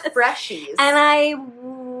were both freshies. And I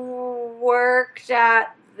worked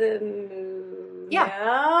at the movie. Yeah.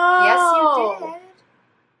 No. Yes, you did.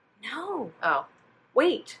 No. Oh.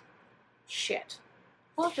 Wait. Shit.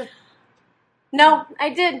 Well, just... No, I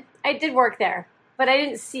did work there, but I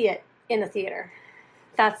didn't see it in the theater.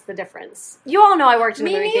 That's the difference. You all know I worked in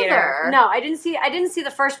the movie theater. No, I didn't see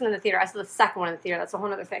the first one in the theater. I saw the second one in the theater. That's a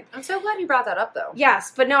whole other thing. I'm so glad you brought that up, though.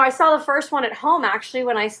 Yes, but no, I saw the first one at home, actually,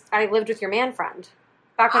 when I lived with your man friend.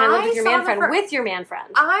 Back when I lived with your man friend. With your man friend.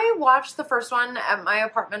 I watched the first one at my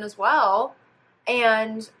apartment as well,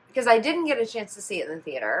 and... because I didn't get a chance to see it in the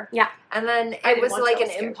theater. Yeah. And then it was like an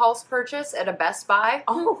impulse purchase at a Best Buy.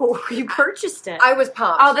 Oh, you purchased it. I was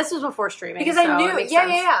pumped. Oh, this was before streaming. Because I knew,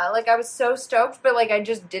 yeah. Like, I was so stoked, but, like, I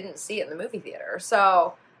just didn't see it in the movie theater.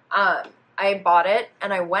 So, I bought it,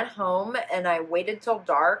 and I went home, and I waited till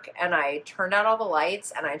dark, and I turned out all the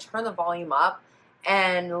lights, and I turned the volume up,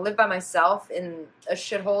 and lived by myself in a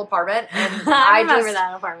shithole apartment, and I remember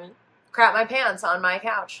that apartment. Crap my pants on my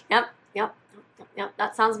couch. Yep,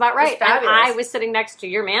 that sounds about right. And I was sitting next to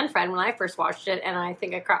your man friend when I first watched it, and I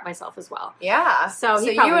think I crapped myself as well. Yeah. So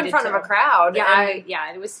you in front of a crowd.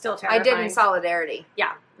 Yeah, it was still terrifying. I did in solidarity.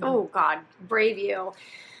 Yeah. Oh, God. Brave you.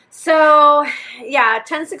 So, yeah,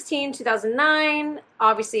 10/16/2009.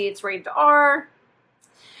 Obviously, it's rated R.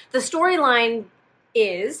 The storyline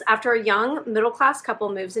is, after a young, middle-class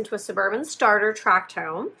couple moves into a suburban starter tract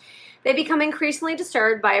home, they become increasingly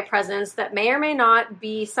disturbed by a presence that may or may not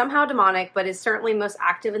be somehow demonic, but is certainly most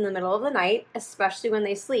active in the middle of the night, especially when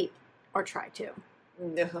they sleep, or try to.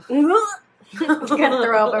 You're gonna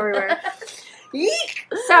throw up everywhere. Eek!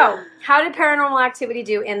 So, how did Paranormal Activity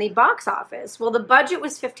do in the box office? Well, the budget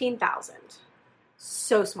was $15,000.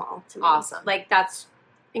 So small to me. Awesome. Like, that's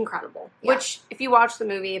incredible. Yeah. Which, if you watch the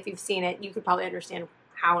movie, if you've seen it, you could probably understand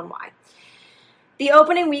how and why. The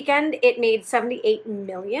opening weekend, it made $78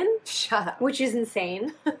 million. Shut up. Which is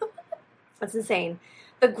insane. That's insane.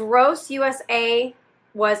 The gross USA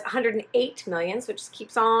was $108 million, so it just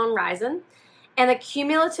keeps on rising. And the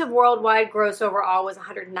cumulative worldwide gross overall was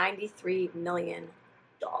 $193 million.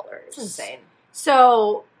 That's insane.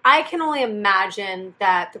 So I can only imagine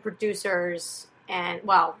that the producers and,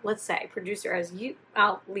 well, let's say producer as you,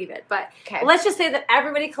 I'll leave it. But let's just say that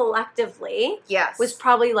everybody collectively was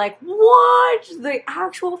probably like, what the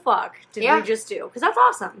actual fuck did we just do? Because that's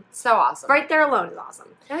awesome. So awesome. Right there alone is awesome.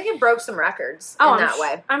 I think it broke some records in that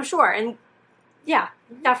way. I'm sure. And yeah,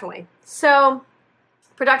 definitely. So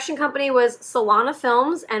production company was Solana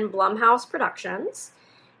Films and Blumhouse Productions.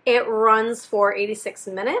 It runs for 86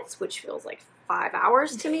 minutes, which feels like 5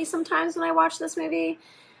 hours to me sometimes when I watch this movie.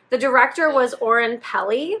 The director was Oren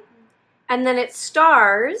Peli, and then it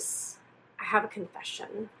stars... I have a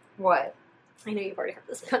confession. What? I know you've already heard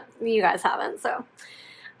this, but you guys haven't, so...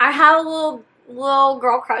 I have a little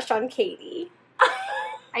girl crush on Katie.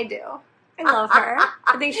 I do. I love her.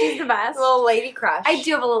 I think she's the best. A little lady crush. I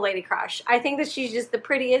do have a little lady crush. I think that she's just the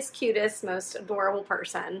prettiest, cutest, most adorable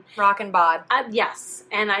person. Rockin' bod. Yes,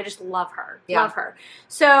 and I just love her. Yeah. Love her.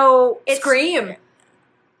 So... Scream!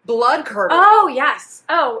 Blood curdle. Oh, yes.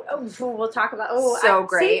 Oh, we'll talk about... So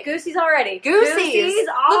great. See, Goosey's already. Goosey's already.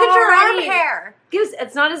 Look at your arm hair. Goose.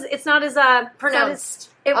 It's not as pronounced.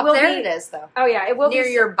 It Up will there be, it is, though. Oh, yeah. It will near be...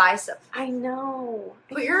 your bicep. I know.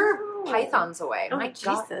 Put your pythons away. Oh, my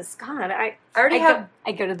Jesus. God. I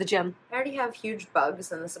go to the gym. I already have huge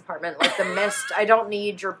bugs in this apartment, like the mist. I don't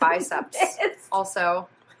need your biceps. Also.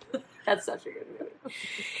 That's such a good movie.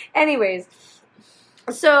 Anyways...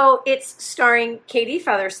 So it's starring Katie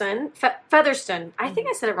Featherston. I think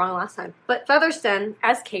I said it wrong last time. But Featherston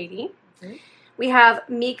as Katie. Mm-hmm. We have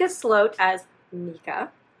Mika Sloat as Mika.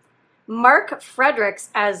 Mark Fredericks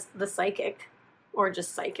as the psychic. or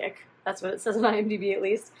just psychic. That's what it says on IMDb, at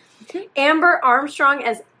least. Amber Armstrong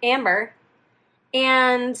as Amber,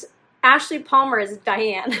 and Ashley Palmer as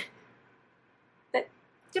Diane.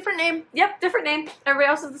 Different name. Yep, different name. Everybody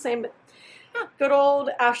else is the same, but good old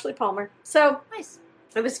Ashley Palmer. So Nice.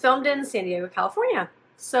 it was filmed in San Diego, California.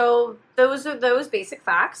 So those are those basic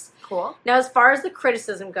facts. Cool. Now, as far as the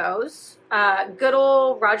criticism goes, good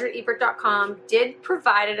old RogerEbert.com did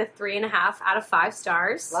provide it a 3.5 out of 5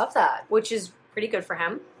 stars. Love that. Which is pretty good for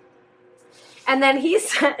him. And then he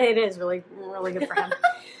said, it is really, really good for him.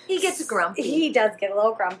 He gets grumpy. He does get a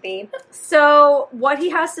little grumpy. So what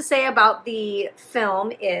he has to say about the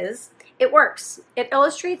film is, it works. It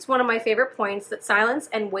illustrates one of my favorite points, that silence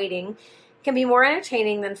and waiting can be more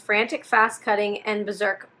entertaining than frantic, fast-cutting, and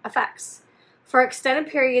berserk effects. For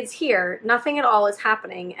extended periods here, nothing at all is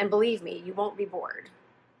happening, and believe me, you won't be bored.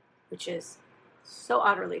 Which is so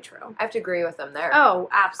utterly true. I have to agree with them there. Oh,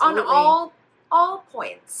 absolutely. On all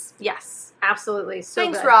points. Yes, absolutely. So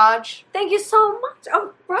Thanks, good. Raj. Thank you so much.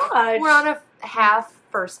 Oh, Raj. We're on a half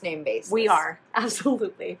first name basis. We are.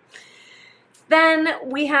 Absolutely. Then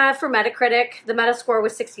we have for Metacritic, the Metascore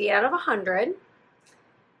was 68 out of 100.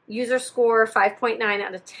 User score 5.9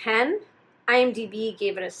 out of 10. IMDb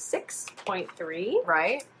gave it a 6.3.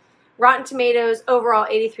 Right. Rotten Tomatoes overall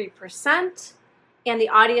 83%. And the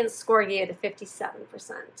audience score gave it a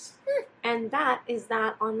 57%. And that is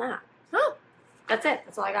that on that. Oh. That's it.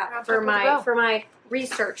 That's all I got Wrapped for up with my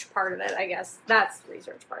research part of it, I guess. That's the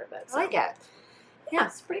research part of it. I like it. Yeah,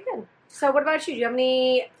 it's pretty good. So what about you? Do you have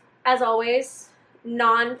any, as always,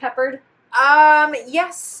 non-peppered?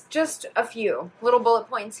 Yes, just a few little bullet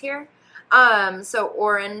points here. So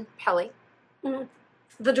Oren Peli.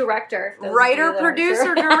 The director. Writer,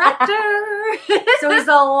 producer, director. So he's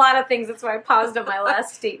a lot of things. That's why I paused on my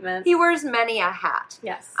last statement. He wears many a hat.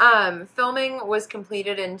 Yes. Filming was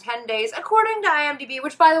completed in 10 days, according to IMDb,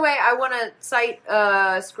 which, by the way, I want to cite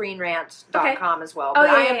screenrant.com as well. Oh,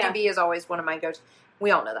 But yeah, IMDb is always one of my go-to.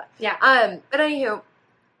 We all know that. Yeah. But anywho,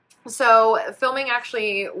 so filming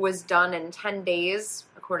actually was done in 10 days,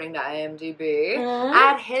 according to IMDb,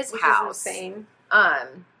 at his house. Is insane.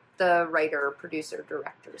 The writer, producer,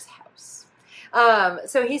 director's house.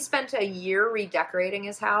 So he spent a year redecorating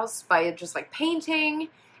his house by just like painting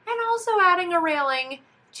and also adding a railing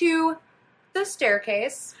to the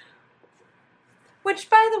staircase. Which,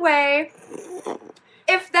 by the way,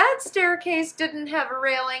 if that staircase didn't have a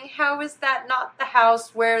railing, how is that not the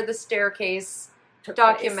house where the staircase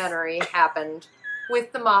documentary happened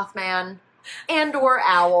with the Mothman and or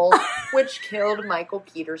owl, which killed Michael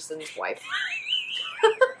Peterson's wife?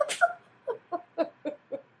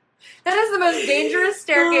 That is the most dangerous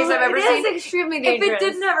staircase I've ever seen. It is extremely dangerous. If it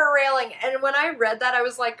didn't have a railing, and when I read that, I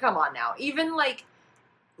was like, come on now. Even, like,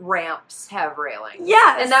 ramps have railings.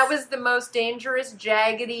 Yes. And that was the most dangerous,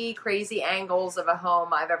 jaggedy, crazy angles of a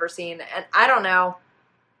home I've ever seen. And I don't know.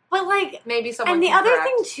 But, like, maybe someone and the can other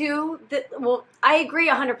correct. thing, too, I agree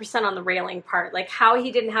 100% on the railing part. Like, how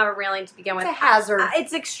he didn't have a railing to begin with. It's a hazard.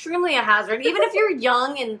 It's extremely a hazard. Even if you're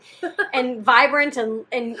young and vibrant and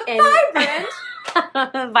Vibrant?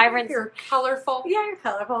 vibrant. You're colorful. Yeah, you're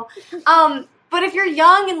colorful. But if you're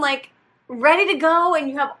young and, like, ready to go and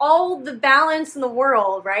you have all the balance in the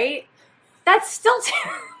world, right? That's still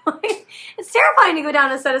terrifying. It's terrifying to go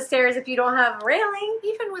down a set of stairs if you don't have a railing.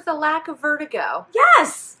 Even with a lack of vertigo.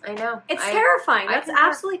 Yes. I know. It's terrifying. That's concur.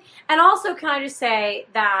 absolutely... And also, can I just say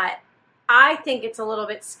that I think it's a little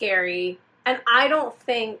bit scary, and I don't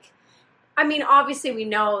think... I mean, obviously we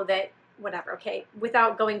know that, whatever, okay,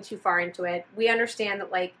 without going too far into it, we understand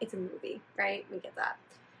that, like, it's a movie, right? We get that.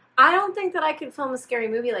 I don't think that I could film a scary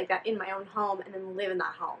movie like that in my own home and then live in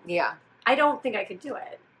that home. Yeah. I don't think I could do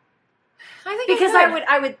it. I think Because could.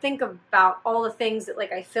 I would think about all the things that,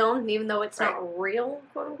 like, I filmed, and even though it's Right. not real,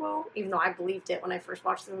 quote unquote, even though I believed it when I first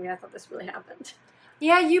watched the movie, I thought this really happened.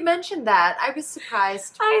 Yeah, you mentioned that. I was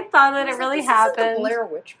surprised. I thought that I was it really like, this isn't happened. the Blair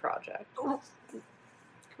Witch Project. Well,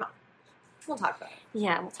 Come on. We'll talk about it.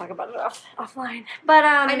 yeah, we'll talk about it offline. But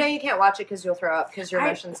I know you can't watch it because you'll throw up because you're I-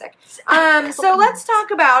 motion sick. So let's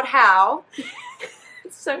talk about how...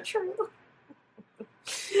 it's so true.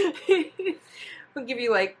 We'll give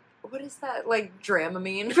you, like, what is that? Like,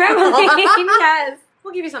 Dramamine? Dramamine, yes.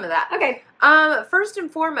 We'll give you some of that. Okay. First and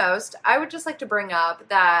foremost, I would just like to bring up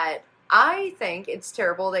that I think it's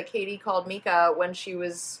terrible that Katie called Mika when she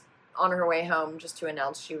was on her way home just to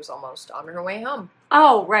announce she was almost on her way home.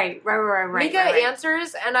 Oh, right. Mika right.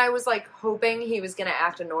 answers, and I was, like, hoping he was going to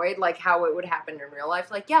act annoyed, like how it would happen in real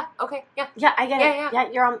life. Like, yeah, okay, yeah. Yeah, I get Yeah, it. Yeah,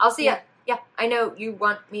 you're on. I'll see ya. Yeah, I know you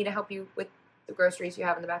want me to help you with the groceries you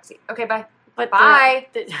have in the backseat. Okay, bye. But Bye.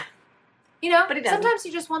 You know, But he doesn't. sometimes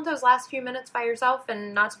you just want those last few minutes by yourself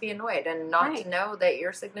and not to be annoyed and not Right. to know that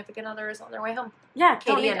your significant other is on their way home. Yeah,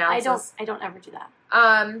 Katie announces. I don't ever do that.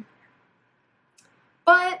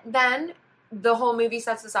 But then the whole movie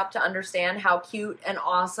sets us up to understand how cute and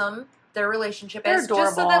awesome their relationship They're is.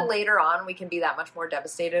 Just so adorable. that later on we can be that much more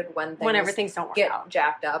devastated when Things don't work get out.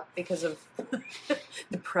 jacked up because of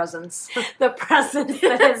the presence. The presence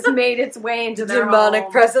that has made its way into their Demonic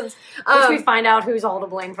home, presence. which we find out who's all to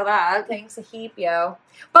blame for that. Thanks a heap, yo.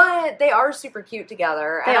 But they are super cute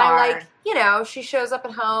together. They and are. I like, you know, she shows up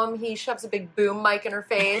at home, he shoves a big boom mic in her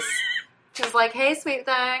face. She's like, hey, sweet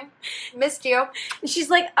thing, missed you. And she's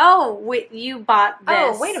like, "Oh, wait, you bought this?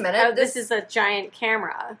 Oh, wait a minute, Oh, this this- is a giant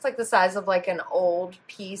camera." It's like the size of like an old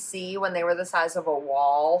PC when they were the size of a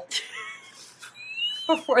wall.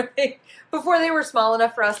 before they were small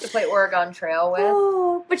enough for us to play Oregon Trail with.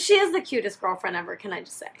 Oh, but she is the cutest girlfriend ever. Can I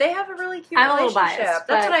just say? They have a really cute I'm a little relationship. biased,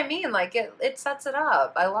 That's but- what I mean. Like it sets it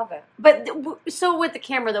up. I love it. But so with the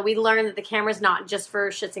camera, though, we learned that the camera's not just for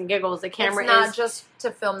shits and giggles. The camera it's not is just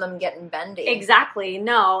to film them getting bendy. exactly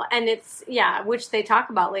no, and it's which they talk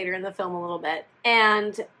about later in the film a little bit,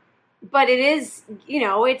 but it is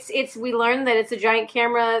it's we learned that it's a giant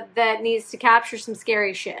camera that needs to capture some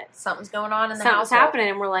scary shit. Something's going on in the Something's house. happening,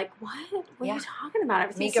 and we're like, what? What Yeah. are you talking about?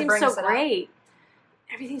 Everything Mika seems brings so it up. great.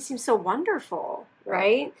 Everything seems so wonderful,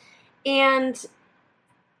 right? And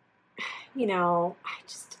I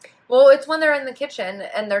just Well, it's when they're in the kitchen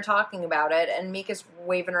and they're talking about it, and Mika's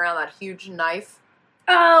waving around that huge knife.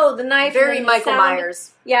 the knife, Very and then the Michael sound-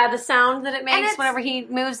 Myers. Yeah, the sound that it makes it's- whenever he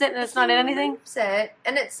moves it, and it's not in anything. Moves it,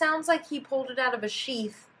 and it sounds like he pulled it out of a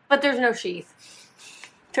sheath. But there's no sheath.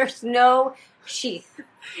 There's no sheath.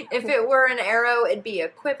 If it were an arrow, it'd be a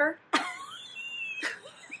quiver.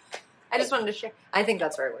 I just wanted to share. I think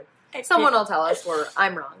that's the right word. Someone will tell us where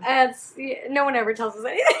I'm wrong. No one ever tells us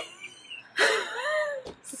anything.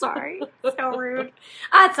 Sorry, so rude.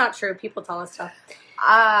 It's not true. People tell us stuff.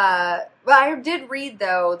 But I did read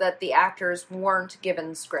though that the actors weren't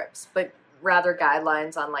given scripts, but rather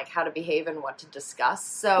guidelines on like how to behave and what to discuss.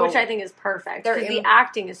 So, Which I think is perfect They're because the in-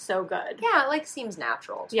 acting is so good. yeah, it like seems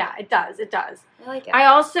natural. Yeah, it does. It does. I like it. I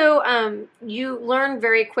also, you learn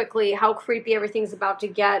very quickly how creepy everything's about to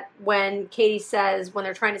get when Katie says, when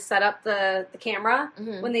they're trying to set up the camera,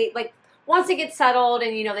 Mhm. when they, like, once it gets settled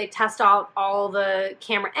and, they test out all the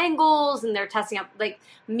camera angles and they're testing out, like,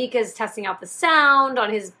 Mika's testing out the sound on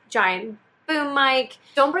his giant boom mic.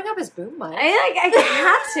 Don't bring up his boom mic.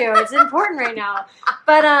 I have to. It's important right now.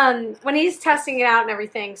 But when he's testing it out and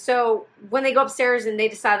everything, so when they go upstairs and they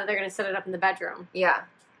decide that they're going to set it up in the bedroom, Yeah.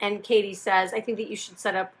 and Katie says, "I think that you should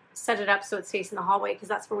set it up so it's facing the hallway because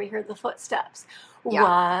that's where we heard the footsteps." Yeah.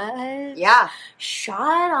 What? Yeah. Shut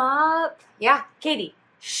up, Yeah. Katie.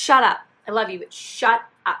 Shut up. I love you, but shut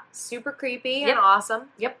up. Super creepy Yep. and awesome.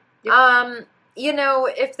 Yep.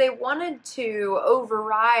 If they wanted to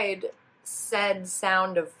override said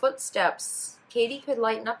sound of footsteps, Katie could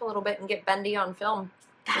lighten up a little bit and get bendy on film.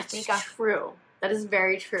 That's Mika. true. That is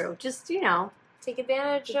very true. Just Take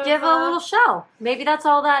advantage of give a little show. Maybe that's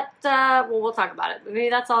all that. We'll talk about it. But maybe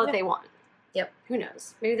that's all that Yep. they want. Yep. Who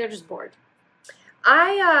knows? Maybe they're just bored.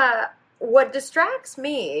 What distracts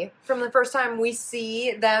me from the first time we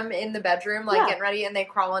see them in the bedroom, like Yeah. getting ready and they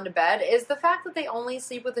crawl into bed, is the fact that they only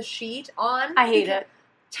sleep with a sheet on. I hate it.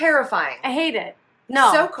 Terrifying. I hate it.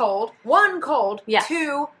 No. So cold. One, cold. Yes.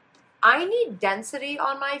 Two, I need density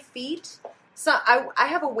on my feet. So I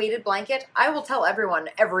have a weighted blanket. I will tell everyone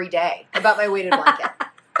every day about my weighted blanket.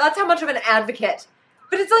 That's how much of an advocate.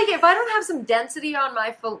 But it's like, if I don't have some density on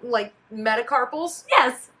my metacarpals,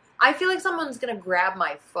 Yes. I feel like someone's going to grab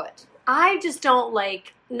my foot. I just don't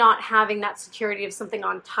like not having that security of something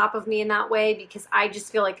on top of me in that way because I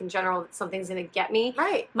just feel like in general that something's going to get me.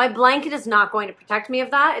 Right. My blanket is not going to protect me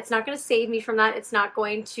of that. It's not going to save me from that. It's not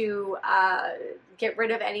going to get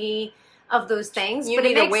rid of any of those things. You but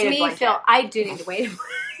need it a makes weighted me blanket. feel I do need to wait.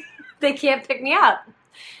 They can't pick me up.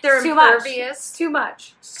 They're It's too much. impervious It's too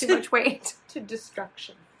much. It's too much weight. to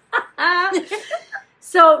destruction.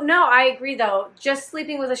 So, no, I agree, though. Just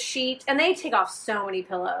sleeping with a sheet, and they take off so many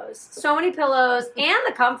pillows. So many pillows, and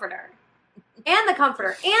the comforter. And the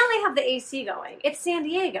comforter. And they have the AC going. It's San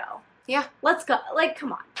Diego. Yeah. Let's go. Like,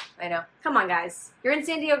 come on. I know. Come on, guys. You're in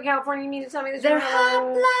San Diego, California. You mean to tell me this? They're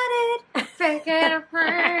hot-blooded, freaking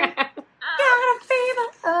afraid, got a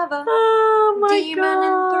fever of a Oh, my demon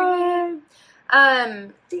in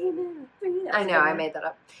God. Demon in three. That I was a know, good I one. made that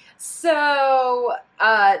up. So,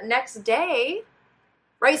 next day,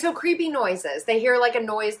 right, so creepy noises. They hear like a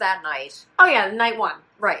noise that night. Oh, yeah, night one.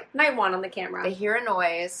 Right. Night one on the camera. They hear a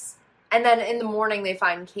noise, and then in the morning they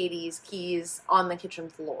find Katie's keys on the kitchen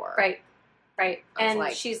floor. Right. Right. I was And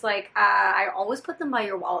like- she's like, I always put them by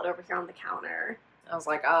your wallet over here on the counter. I was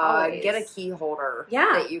like, Always. get a key holder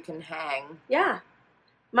Yeah. that you can hang. Yeah.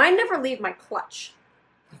 Mine never leave my clutch.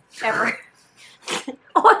 Ever.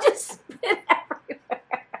 I'll just spit everywhere.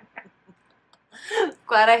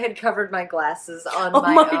 Glad I had covered my glasses on Oh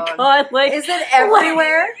my my own. god, like Is it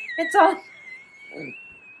everywhere? It's on.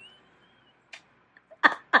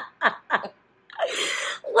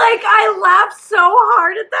 Like I laughed so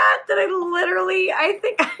hard at that I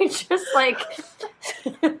think I just like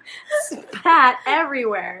spat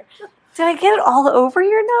everywhere. Did I get it all over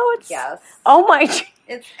your notes? Yes. Oh my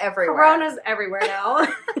It's everywhere. Corona's everywhere now.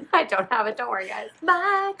 I don't have it, don't worry guys.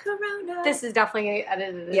 My Corona. This is definitely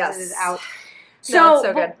edited Yes. out. No, it's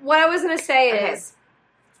so good. What I was gonna say Okay. is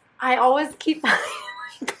I always keep my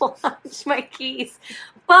clutch, my keys.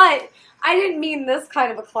 But I didn't mean this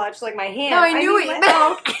kind of a clutch, like my hand. No, I knew mean what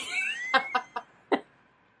my- you meant.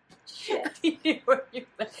 Shit. You knew what you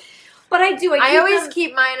meant. But I do. I always them-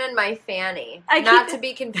 keep mine in my fanny. I Not keep- to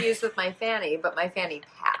be confused with my fanny, but my fanny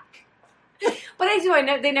pack. But I do. I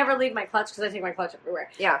know they never leave my clutch because I take my clutch everywhere.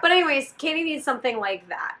 Yeah. But anyways, Katie needs something like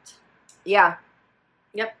that. Yeah.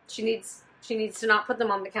 Yep. She needs to not put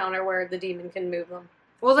them on the counter where the demon can move them.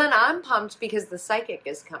 Well, then I'm pumped because the psychic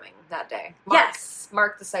is coming that day. Yes.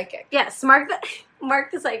 Mark the psychic. Yes. Mark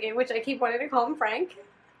the psychic, which I keep wanting to call him Frank.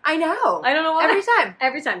 I know. I don't know why. Every time.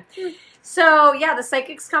 Every time. So yeah, the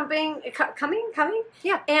psychic's coming.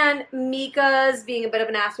 Yeah. And Mika's being a bit of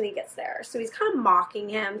an ass when he gets there, so he's kind of mocking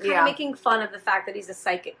him, kind Yeah. of making fun of the fact that he's a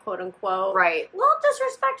psychic, quote unquote. Right. A little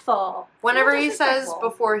disrespectful. Whenever A little he says disrespectful.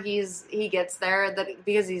 before he gets there that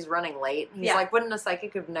because he's running late, he's Yeah. like, wouldn't a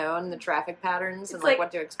psychic have known the traffic patterns and It's like like-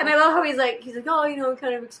 what to expect? And I love how he's like, oh, I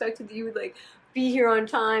kind of expected that you would like be here on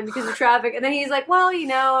time because of traffic. And then he's like, well,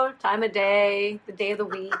 time of day, the day of the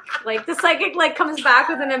week. Like the psychic like comes back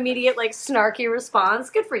with an immediate like snarky response.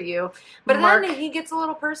 Good for you. But Mark. then he gets a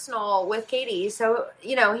little personal with Katie. So,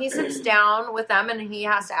 he sits down with them and he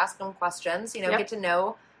has to ask them questions, Yep. get to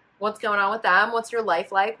know what's going on with them. What's your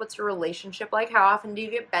life like? What's your relationship like? How often do you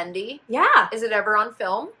get bendy? Yeah. Is it ever on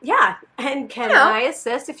film? Yeah. And can You know. I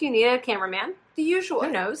assist if you need a cameraman? The usual. Who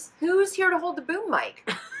knows? Who's here to hold the boom mic?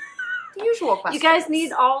 The usual You questions. guys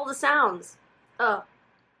need all the sounds. Oh.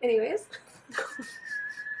 Anyways.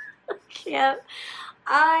 I can't.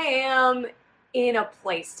 I am in a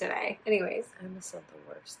place today. Anyways. I almost said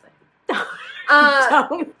the worst thing.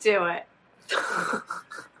 Don't do it.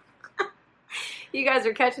 You guys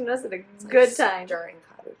are catching us at a good time. During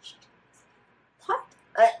cottage. What?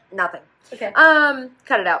 Nothing. Okay.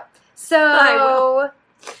 Cut it out. I So,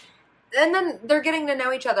 and then they're getting to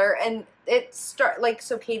know each other, and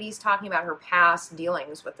so Katie's talking about her past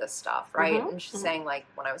dealings with this stuff, right? Mhm, And she's mhm. saying, like,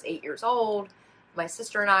 when I was 8 years old, my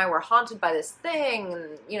sister and I were haunted by this thing,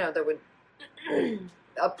 and, there would,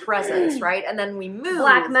 a presence, right? And then we moved.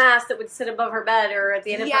 Black mass that would sit above her bed or at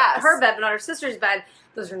the end Yes. of her bed, but not her sister's bed.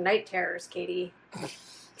 Those are night terrors, Katie.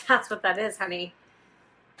 That's what that is, honey.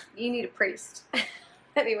 You need a priest.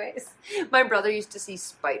 Anyways. My brother used to see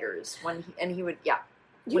spiders and he would, You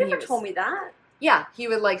when he never was- told me that. Yeah, he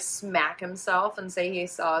would like smack himself and say he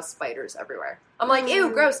saw spiders everywhere. I'm like, ew,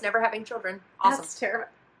 Mm. gross, never having children. Awesome. That's terrible.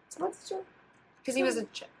 What's true? Because he was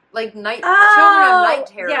children of night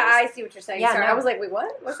terrors. Yeah, I see what you're saying. Yeah, Sorry, no. I was like, wait,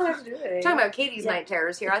 what? What's that have to do with it? Talking about Katie's Yeah. night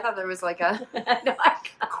terrors here. I thought there was like a No,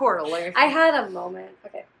 corollary. I had a moment.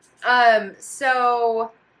 Okay.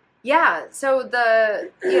 So the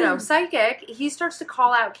psychic, he starts to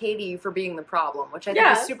call out Katie for being the problem, which I think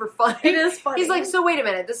Yeah. is super funny. It is funny. He's like, so wait a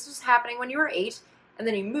minute, this was happening when you were 8, and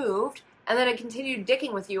then you moved, and then it continued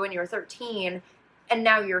dicking with you when you were 13, and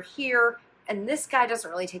now you're here, and this guy doesn't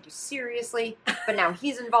really take you seriously, but now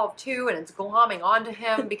he's involved too, and it's glomming onto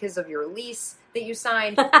him because of your lease that you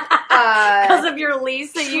signed. Because of your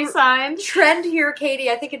lease that you signed. Trend here, Katie.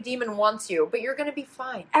 I think a demon wants you, but you're going to be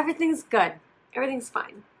fine. Everything's good. Everything's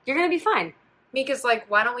fine. You're gonna be fine. Mika's like,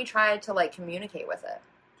 why don't we try to like communicate with it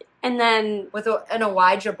And then, with an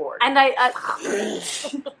Ouija board? and I.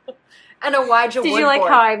 An Ouija Did wood you like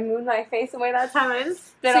board. how I moved my face away that time? I just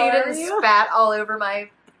spit So all you over didn't you? spat all over my.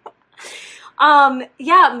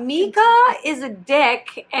 Yeah, Mika is a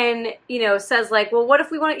dick and, says like, well, what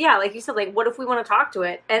if we want to, like you said, like, what if we want to talk to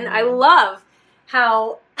it? And I Mhm. love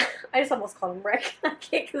how, I just almost called him Rick. I can't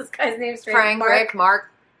get this guy's name straight. Frank, Mark, Rick,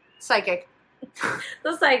 Mark, psychic.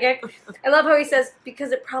 the psychic. I love how he says,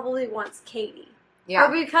 because it probably wants Katie. Yeah,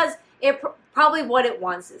 Or because probably what it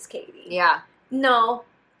wants is Katie. yeah. No,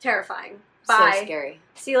 terrifying. Bye. So scary.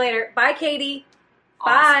 See you later. Bye, Katie.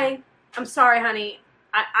 Awesome. Bye. I'm sorry, honey.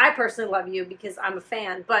 I personally love you because I'm a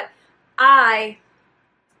fan, but I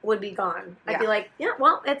would be gone. I'd Yeah. be like, yeah,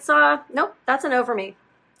 well, it's nope, that's a no for me.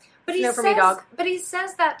 But No for me, dog. But he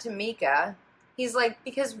says that to Mika. He's like,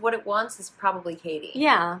 because what it wants is probably Katie.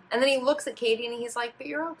 Yeah, And then he looks at Katie and he's like, but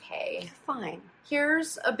you're okay. you're fine.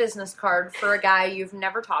 Here's a business card for a guy you've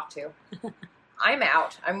never talked to. I'm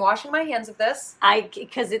out. I'm washing my hands of this.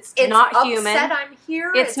 Because it's not upset human. I'm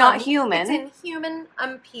here. It's not human. It's inhuman.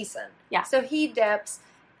 I'm peacing. Yeah. So he dips,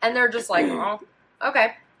 and they're just like, oh,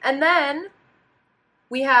 okay. And then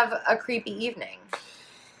we have a creepy evening.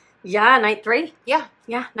 Yeah, night 3. Yeah.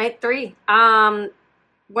 Yeah, night 3.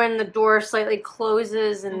 When the door slightly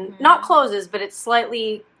closes and Mhm. not closes, but it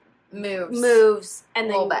slightly moves and A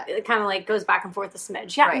little then bit. it kind of like goes back and forth a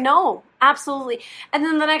smidge. Yeah, Right. no, absolutely. And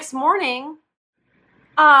then the next morning,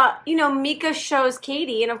 Mika shows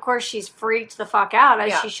Katie, and of course she's freaked the fuck out as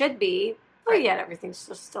Yeah. she should be. But Right. yet everything's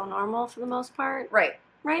just still normal for the most part, Right.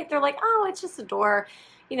 right? They're like, oh, it's just a door.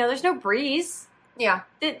 There's no breeze. Yeah.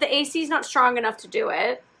 The AC is not strong enough to do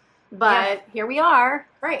it. But here we are.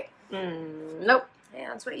 Right. Nope. Yeah,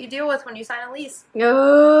 that's what you deal with when you sign a lease.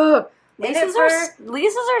 Ugh. In Leases it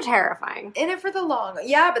leases are terrifying. In it for the long.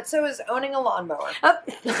 Yeah, but so is owning a lawnmower. Oh.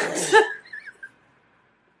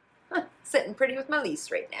 Sitting pretty with my lease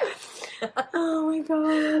right now. Oh my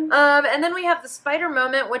god. And then we have the spider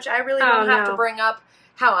moment, which I really Oh, don't have no. to bring up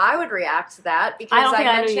how I would react to that because I don't think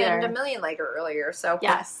I do mentioned either. A Million Lager earlier. So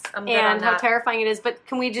Yes. I'm good And on how that. terrifying it is. But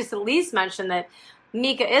can we just at least mention that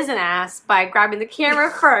Mika is an ass by grabbing the camera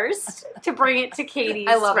first to bring it to Katie's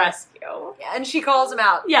I love it. rescue. Yeah, and she calls him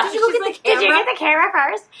out. Yeah, Did you go she's get like, the camera? Did you get the camera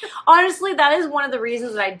first? Honestly, that is one of the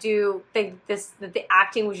reasons that I do think that the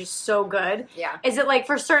acting was just so good. Yeah. Is it like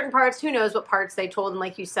for certain parts, who knows what parts they told, and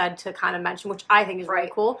like you said, to kind of mention, which I think is really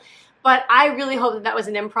Right. cool. But I really hope that was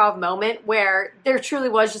an improv moment where there truly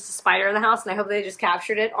was just a spider in the house, and I hope they just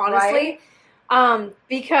captured it, honestly.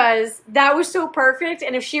 Because that was so perfect,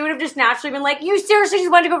 and if she would have just naturally been like, you seriously just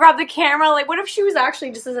wanted to go grab the camera, like what if she was actually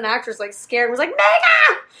just as an actress like scared and was like,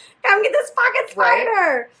 Mega, come get this fucking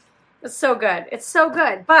spider. It's so good. It's so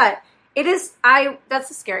good. But it is that's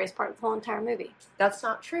the scariest part of the whole entire movie. That's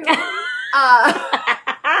not true.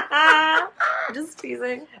 Just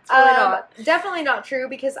teasing. It's really not. Definitely not true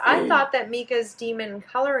because I thought that Mika's demon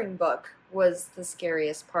coloring book was the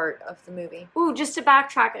scariest part of the movie. Ooh, just to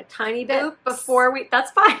backtrack a tiny bit Oops. before that's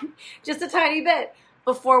fine. Just a tiny bit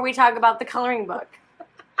before we talk about the coloring book.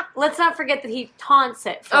 Let's not forget that he taunts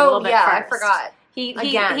it for a little bit first. I forgot.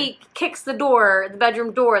 He kicks the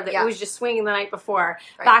bedroom door that Yeah. was just swinging the night before,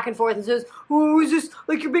 Right. back and forth, and says, "Oh, is this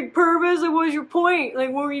like your big purpose? Like, what was your point? Like,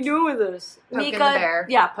 what were you doing with this?" Poking the bear.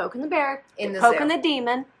 Yeah, poking the bear, In the poking zoo. the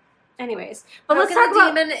demon. Anyways, but let's Poking talk the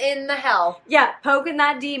about demon in the hell. yeah, poking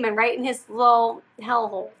that demon right in his little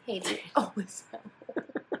hellhole. Hate Oh, it's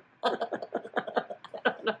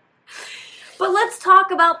But let's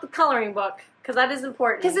talk about the coloring book because that is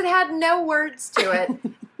important. because it had no words to it.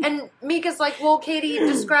 And Mika's like, well, Katie,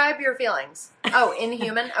 describe your feelings. Oh,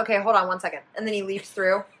 inhuman? Okay, hold on one second. And then he leaps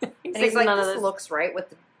through. And he's like, none of this this. looks right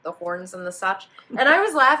with the horns and the such. And I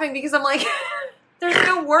was laughing because I'm like, there's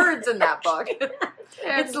no words in that book.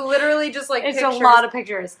 It's literally just like It's pictures. a lot of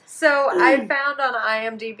pictures. So I found on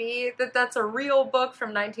IMDb that that's a real book from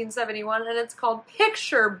 1971, and it's called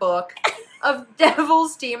Picture Book of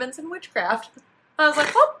Devils, Demons, and Witchcraft. I was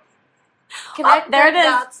like, oh, connect there it the is.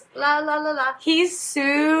 dots. La la la la. He's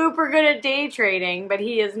super good at day trading, but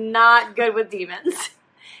he is not good with demons.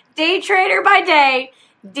 Day trader by day,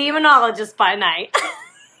 demonologist by night.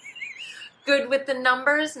 Good with the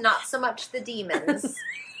numbers, not so much the demons.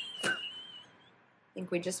 I think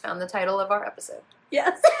we just found the title of our episode.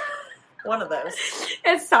 Yes. One of those.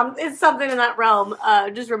 It's something in that realm.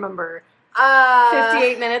 Just remember,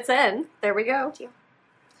 58 minutes in. There we go.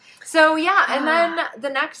 So yeah, and then the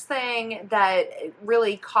next thing that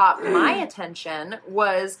really caught my attention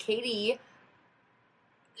was Katie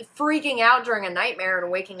freaking out during a nightmare and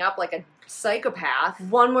waking up like a psychopath.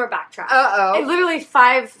 One more backtrack. Uh-oh. Literally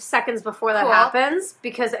 5 seconds before that Cool. happens,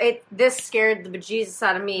 because this scared the bejesus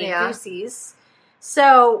out of me, Yeah. goosies.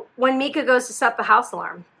 So when Mika goes to set the house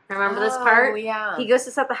alarm, remember this part? Oh, yeah. He goes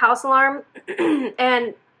to set the house alarm,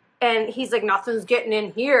 and he's like, nothing's getting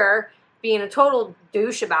in here, being a total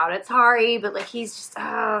douche about it. Sorry, but like he's just,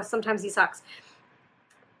 sometimes he sucks.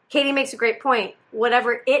 Katie makes a great point.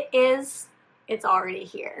 Whatever it is, it's already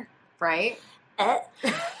here. Right?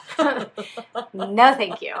 No,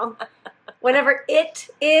 thank you. Whatever it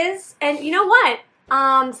is, and you know what?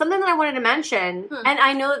 Something that I wanted to mention, and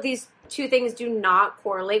I know that these two things do not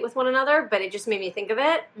correlate with one another, but it just made me think of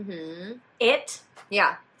it. Mm-hmm. It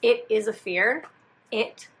Yeah. is a fear.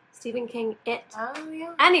 It Stephen King, It. Oh,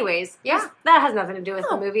 yeah. Anyways, Yeah. that has nothing to do with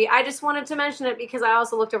the No. movie. I just wanted to mention it because I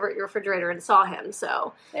also looked over at your refrigerator and saw him.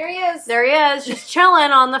 So There he is. there he is, just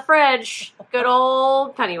chilling on the fridge. Good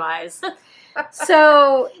old Pennywise.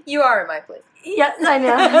 So You are in my place. yes, I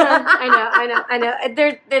know, I know.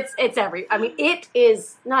 It's every. I mean, it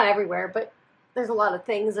is not everywhere, but there's a lot of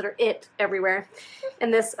things that are it everywhere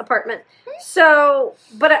in this apartment. So,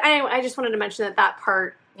 but I just wanted to mention that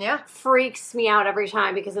part Yeah. freaks me out every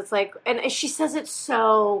time because it's like, and she says it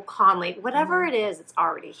so calmly. Whatever it is, it's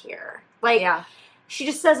already here. Like, Yeah. she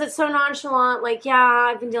just says it so nonchalant. Like, yeah,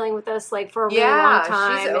 I've been dealing with this like for a really Yeah, long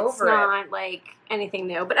time. she's It's over not like anything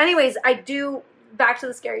new. But anyways, I do. Back to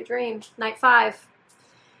the scary dream, night 5.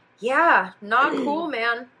 Yeah. Not cool,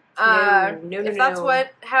 man. No, if that's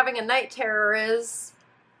what having a night terror is,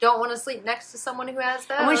 don't want to sleep next to someone who has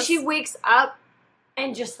those. And when she wakes up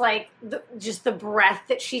and just like the breath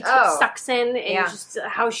that she Oh. sucks in and Yeah. just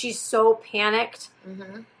how she's so panicked.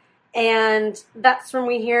 Mhm. And that's when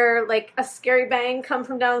we hear like a scary bang come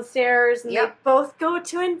from downstairs and Yep. they both go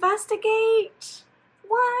to investigate.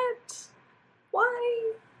 What?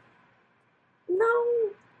 Why?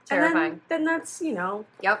 No. Terrifying. And then that's,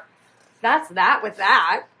 Yep. that's that with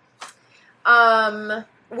that.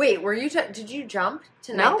 Wait, were you? Did you jump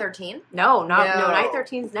to No. night 13? No, No. night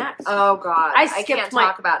 13's next. Oh God, I I skipped can't my-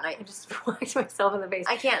 talk about night. I just whacked myself in the face.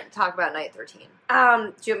 I can't talk about night 13.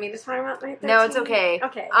 Do you want me to talk about night 13? No, it's okay.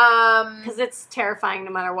 Okay. Um, Because it's terrifying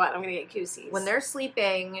no matter what. I'm going to get QCs. when they're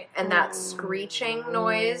sleeping and that screeching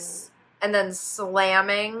noise and then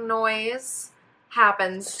slamming noise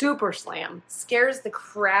happens, super slam. scares the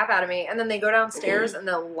crap out of me. And then they go downstairs and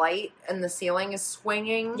the light and the ceiling is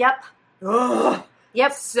swinging. Yep. Ugh.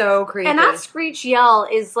 Yep. So creepy. And that screech yell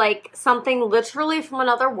is like something literally from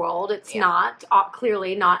another world. It's Yeah. not,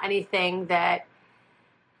 clearly not anything that...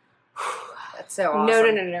 That's so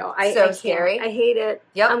awesome. No. I So can't. scary. I hate it.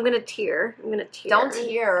 Yep. I'm going to tear. Don't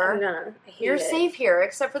tear. I hate You're it. safe here,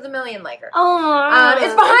 except for the Million Laker. Oh,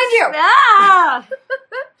 It's behind you. Ah!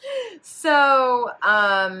 So,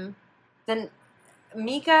 then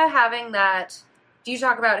Mika having that. Do you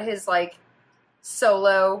talk about his like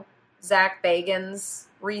solo Zach Bagans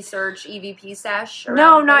research EVP sesh? No,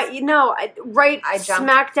 around not this? no. Right, I jumped.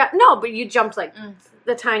 smack down. No, but you jumped like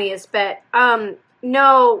the tiniest bit.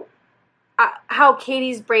 No, how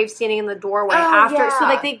Katie's brave standing in the doorway after. yeah. So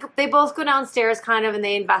like they both go downstairs kind of and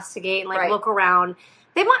they investigate and like Right. look around.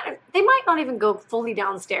 They might not even go fully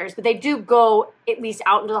downstairs, but they do go at least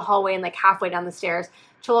out into the hallway and like halfway down the stairs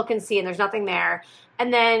to look and see, and there's nothing there.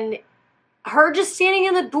 And then her just standing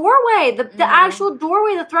in the doorway, the actual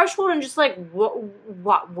doorway, the threshold, and just like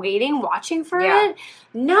what waiting, watching for Yeah. it.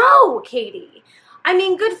 No, Katie. I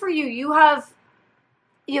mean, good for you. You have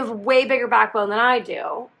way bigger backbone than I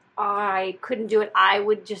do. I couldn't do it. I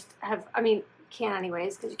would just have. I mean, can't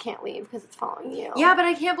anyways because you can't leave because it's following you. Yeah, but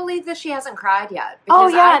I can't believe that she hasn't cried yet. Oh,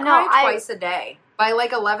 Because yeah, I no, cry twice a day. By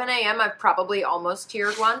like 11 a.m., I've probably almost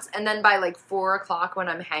teared once, and then by like 4 o'clock when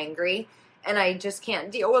I'm hangry and I just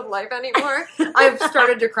can't deal with life anymore, I've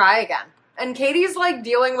started to cry again. And Katie's like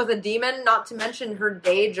dealing with a demon, not to mention her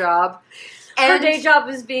day job. Her And day job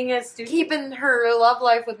is being a student. keeping her love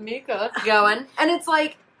life with Mika going. And it's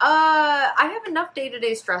like, I have enough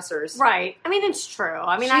day-to-day stressors. Right. I mean, it's true.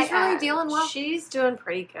 I mean, She's really dealing well. She's doing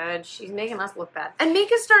pretty good. She's making us look bad. And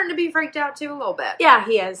Mika's starting to be freaked out too a little bit. Yeah,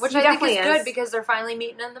 he is. Which He I think definitely is good because they're finally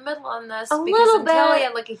meeting in the middle on this. A because little until bit. he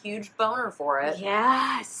had like a huge boner for it.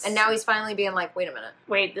 Yes. And now he's finally being like, wait a minute.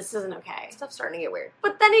 Wait, this isn't okay. Stuff's starting to get weird.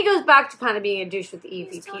 But then he goes back to kind of being a douche with the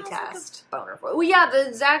He still EVP has, like, a test. boner for it. Well, yeah,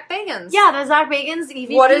 the Zach Bagans. Yeah, the Zach Bagans EVP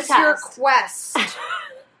test. What is your quest?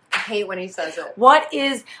 I hate when he says it. But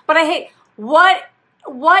I hate,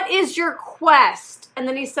 what is your quest? And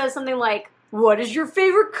then he says something like, what is your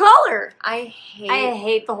favorite color? I I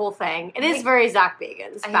hate the whole thing. It is very Zach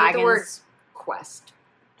Bagans. I hate the Baggins. word quest.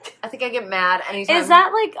 I think I get mad anytime. Is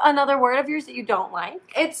that like another word of yours that you don't like?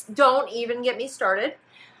 It's don't even get me started.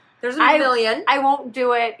 There's a I- million. I won't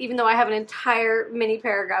do it, even though I have an entire mini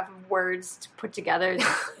paragraph of words to put together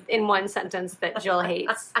in one sentence that Jill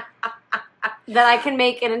hates. That I can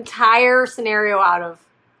make an entire scenario out of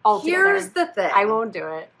altogether. Here's the thing. I won't do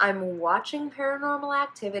it. I'm watching Paranormal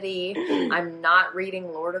Activity. I'm not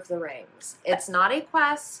reading Lord of the Rings. It's not a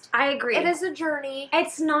quest. I agree. It is a journey.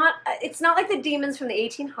 It's not like the demons from the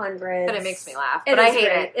 1800s. But it makes me laugh. It But I is hate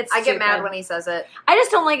great. it. It's I get mad stupid. when he says it. I just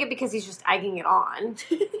don't like it because he's just egging it on.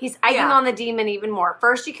 He's egging Yeah. on the demon even more.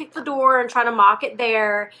 First you kick the door and try to mock it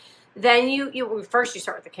there. Then you first you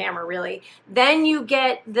start with the camera, really. Then you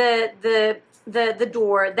get the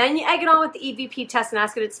door. Then you egg it on with the EVP test and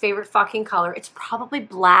ask it its favorite fucking color. It's probably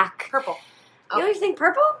black. Purple. You don't think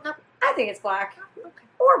purple? No. I think it's black. Okay.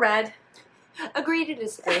 Or red. Agree to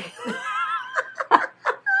disagree.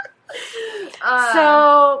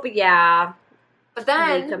 But yeah. But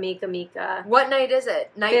then, Mika. what night is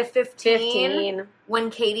it? Night 15? 15.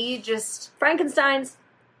 When Katie just Frankenstein's.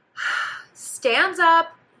 stands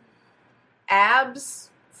up, abs,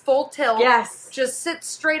 full tilt. Yes. Just sits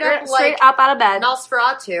straight up Straight like up out of bed.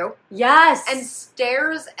 Nosferatu. Yes. And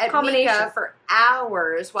stares at Combination. Mika for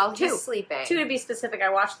hours while Two. he's sleeping. 2 to be specific. I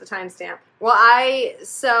watched the timestamp. Well, I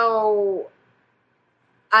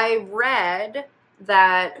read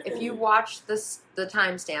that if you watch the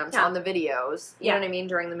timestamps on the videos, you know what I mean,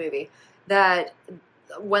 during the movie, that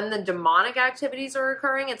when the demonic activities are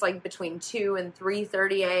occurring, it's like between 2 and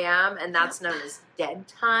 3:30 a.m., and that's known as dead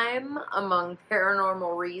time among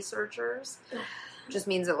paranormal researchers. Just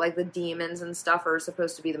means that like the demons and stuff are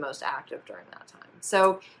supposed to be the most active during that time.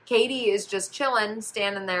 So Katie is just chilling,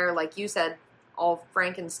 standing there, like you said, all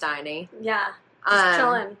Frankenstein-y. Yeah. Just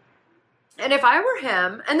chilling. And if I were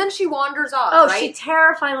him, and then she wanders off. Oh, right? she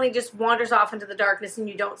terrifyingly just wanders off into the darkness, and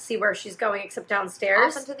you don't see where she's going except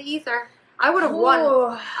downstairs. Off into the ether. I would have won.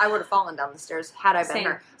 I would have fallen down the stairs had I been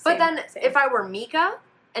her. But then, if I were Mika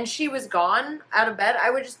and she was gone out of bed, I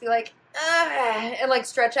would just be like, ugh, and like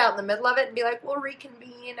stretch out in the middle of it and be like, we'll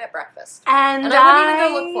reconvene at breakfast. And I wouldn't even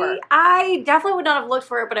go look for her. I definitely would not have looked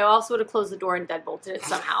for her, but I also would have closed the door and deadbolted it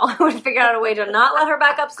somehow. I would have figured out a way to not let her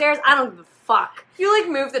back upstairs. I don't give a fuck. You like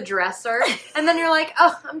move the dresser, and then you're like,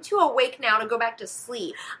 oh, I'm too awake now to go back to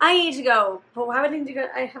sleep. I need to go. But why would I need to go?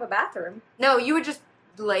 I have a bathroom. No, you would just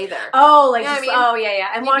lay there. Oh, like you know just, what I mean? Oh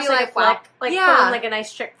yeah, and You'd watch be like a flick, like yeah. put on like a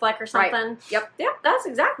nice chick flick or something. Right. Yep. That's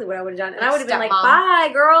exactly what I would have done, and Like I would have been like, stepmom. "Bye,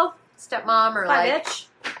 girl, Stepmom or bye, like bitch."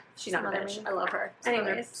 She's not a Some bitch. other I love her. some other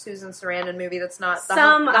Anyways, Susan Sarandon movie that's not the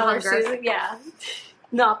some the other Hunger. Susan, yeah,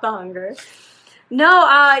 not the Hunger.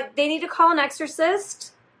 No, they need to call an exorcist.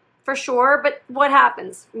 For sure, but what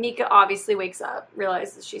happens? Mika obviously wakes up,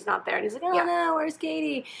 realizes she's not there, and he's like, oh no, where's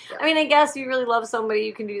Katie? Yeah. I mean, I guess if you really love somebody,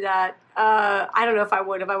 you can do that. I don't know if I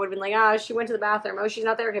would. If I would have been like, she went to the bathroom. Oh, she's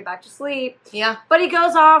not there. Get back to sleep. Yeah. But he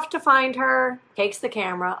goes off to find her, takes the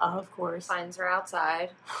camera, of course. Finds her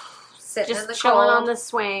outside. Sitting Just in the chilling cold, on the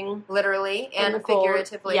swing. literally in and the cold.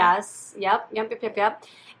 figuratively. Yes. Yep.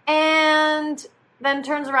 And then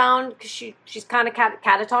turns around, because she's kind of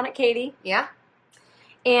catatonic Katie. Yeah.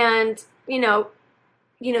 And,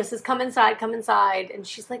 says, come inside. And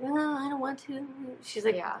she's like, no, I don't want to. She's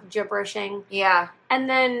like gibberishing. Yeah. And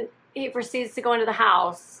then he proceeds to go into the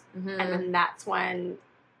house. Mm-hmm. And then that's when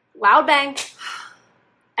loud bang.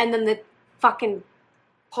 And then the fucking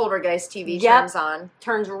Poltergeist TV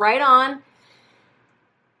turns right on.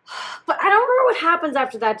 But I don't remember what happens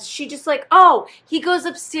after that. She just like, he goes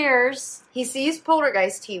upstairs. He sees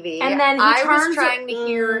Poltergeist TV. And then he I turns was trying to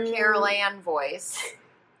hear Carol Ann voice.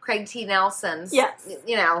 Craig T. Nelson's,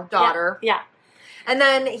 daughter. Yeah. And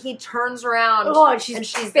then he turns around and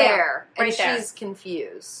she's there. And right there. she's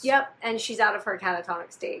confused. Yep. And she's out of her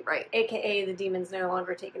catatonic state. Right. AKA the demon's no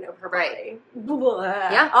longer taking over her Right. body.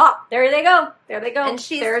 Yeah. Oh, there they go. And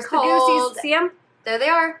she's There's cold. the goosies. See them? There they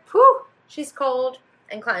are. Whew. She's cold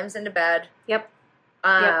and climbs into bed. Yep.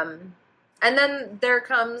 And then there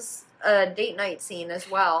comes a date night scene as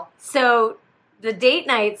well. So the date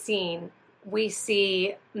night scene, we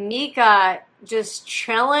see Mika just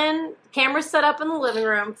chilling. Camera set up in the living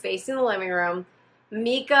room, facing the living room.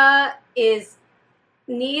 Mika is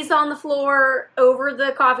knees on the floor over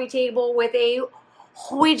the coffee table with a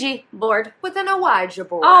Ouija board. With an Ouija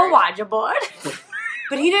board. A Ouija board.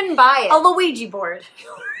 But he didn't buy it. A Luigi board.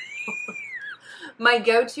 My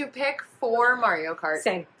go-to pick for Mario Kart.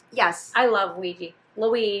 Same. Yes. I love Ouija.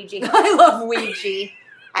 Luigi. I love Ouija.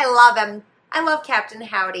 I love him. I love Captain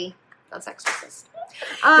Howdy. That's Exorcist.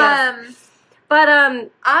 Yes. But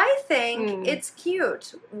I think it's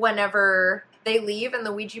cute whenever they leave and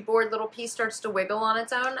the Ouija board little piece starts to wiggle on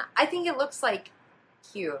its own. I think it looks like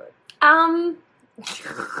cute.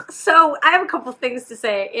 So I have a couple things to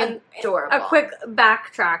say in Adorable. a quick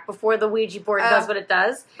backtrack before the Ouija board does what it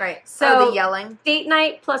does. Right. So the yelling. Date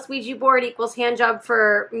night plus Ouija board equals handjob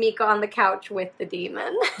for Mika on the couch with the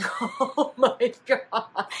demon. Oh my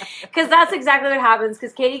god. Because that's exactly what happens.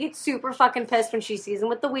 Because Katie gets super fucking pissed when she sees him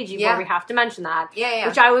with the Ouija board. We have to mention that. Yeah.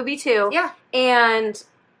 Which I would be too. Yeah. And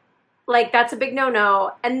that's a big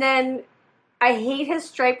no-no. And then I hate his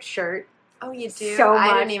striped shirt. Oh, you do? So much.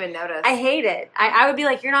 I didn't even notice. I hate it. I would be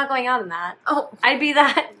like, you're not going out in that. Oh. I'd be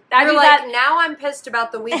that. You're like, now I'm pissed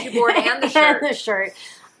about the Ouija board and the shirt. And the shirt.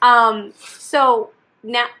 So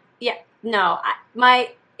now, no.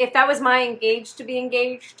 If that was my engaged to be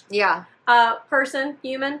engaged, yeah, person,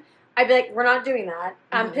 human, I'd be like, we're not doing that.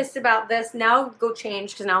 I'm Mhm. pissed about this. Now go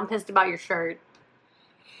change because now I'm pissed about your shirt.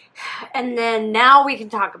 And then now we can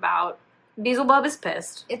talk about Beelzebub is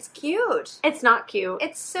pissed. It's cute. It's not cute.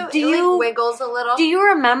 It's so Do it you- like wiggles a little. Do you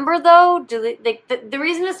remember though? The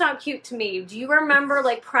reason it's not cute to me? Do you remember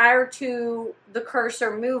like prior to the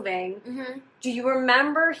cursor moving? Mm-hmm. Do you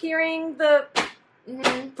remember hearing the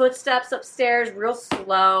Mm-hmm. footsteps upstairs real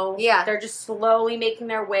slow? Yeah. They're just slowly making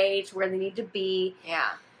their way to where they need to be.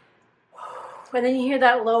 Yeah. And then you hear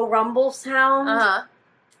that low rumble sound. Uh-huh.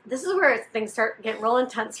 This is where things start getting real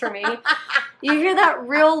intense for me. You hear that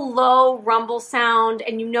real low rumble sound,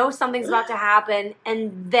 and you know something's about to happen,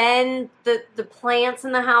 and then the plants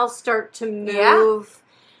in the house start to move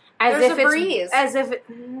as There's if a it's breeze. as if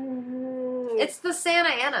It's the Santa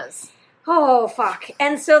Anas. oh fuck.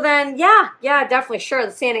 And so then yeah, definitely sure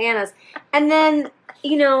the Santa Anas, and then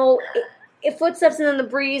you know. It footsteps and then the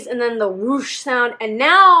breeze and then the whoosh sound and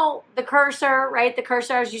now the cursor, right? The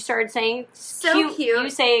cursor, as you started saying, So cute. You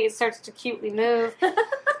say it starts to cutely move,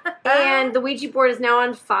 and the Ouija board is now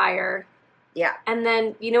on fire. Yeah. And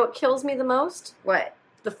then you know what kills me the most? What?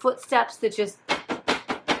 The footsteps that just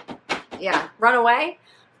Yeah. run away.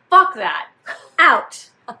 Fuck that. Out.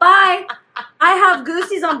 Bye. I have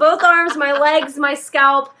goosies on both arms, my legs, my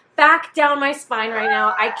scalp. Back down my spine right now.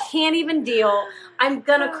 I can't even deal. I'm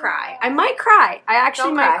gonna cry. I might cry. I actually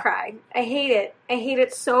Don't might cry. I hate it. I hate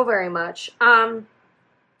it so very much. Yep.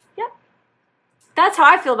 That's how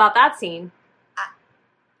I feel about that scene.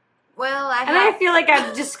 Well, And I feel like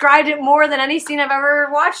I've described it more than any scene I've ever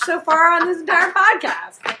watched so far on this entire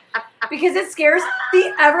podcast. Because it scares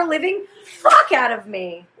the ever-living fuck out of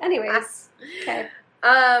me. Anyways. Okay.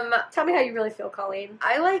 Tell me how you really feel, Colleen.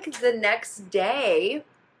 I like the next day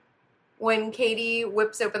when Katie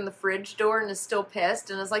whips open the fridge door and is still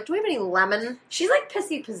pissed and is like, "Do we have any lemon?" She's like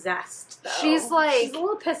pissy possessed, though. She's she's like a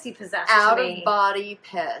little pissy possessed. Out to me. of body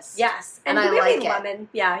pissed. Yes, And do I we have like any it. lemon?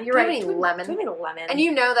 Yeah, you're Do we right. have any lemon? Do we have any lemon? And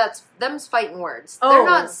you know that's them's fighting words. Oh. They're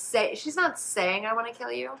not she's not saying I want to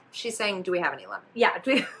kill you. She's saying, "Do we have any lemon?" yeah,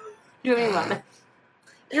 do we have any lemon?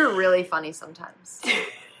 You're really funny sometimes.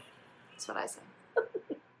 That's what I say.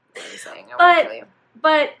 I'm saying I want But- to kill you.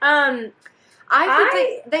 But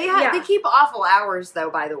I think they keep awful hours though.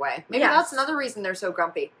 By the way, maybe Yes. that's another reason they're so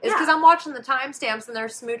grumpy. Is Yeah. because I'm watching the timestamps and they're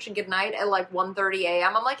smooching goodnight at like 1:30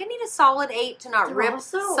 a.m. I'm like, I need a solid 8 to not They're rip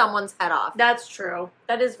also- someone's head off. that's true.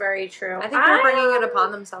 That is very true. I think they're bringing it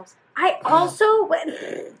upon themselves. I also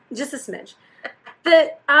just a smidge.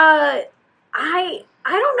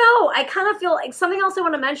 I don't know. I kind of feel like something else I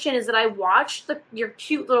want to mention is that I watched your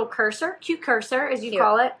cute little cursor, as you Cute.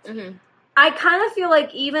 call it. Mm-hmm. I kind of feel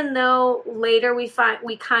like even though later we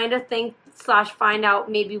kind of think / find out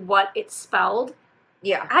maybe what it spelled.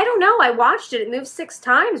 Yeah. I don't know. I watched it. It moved 6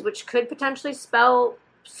 times, which could potentially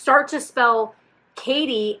start to spell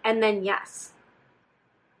Katie and then yes.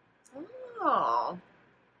 Oh.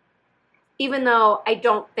 Even though I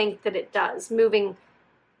don't think that it does. Moving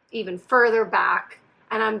even further back,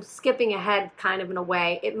 and I'm skipping ahead kind of in a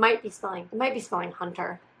way. It might be spelling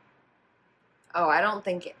Hunter. Oh, I don't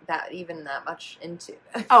think that even that much into.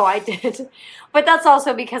 Oh, I did. But that's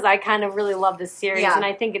also because I kind of really love this series, Yeah. and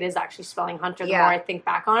I think it is actually spelling Hunter the Yeah. more I think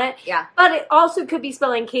back on it. Yeah. But it also could be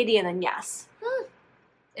spelling Katie and then yes.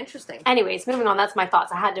 Interesting. Anyways, moving on. That's my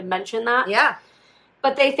thoughts. I had to mention that. Yeah.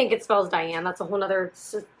 But they think it spells Diane. That's a whole other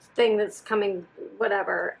thing that's coming,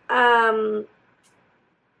 whatever.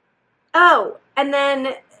 Oh, and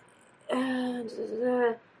then...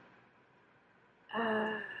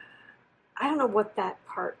 I don't know what that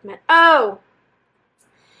part meant. Oh!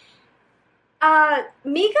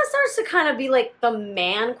 Mika starts to kind of be like the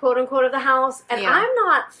man, quote unquote, of the house, and Yeah. I'm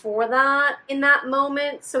not for that in that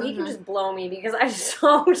moment, so he can Mhm. just blow me because I just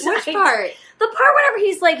so Which part? the part whenever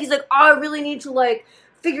he's like, oh, I really need to like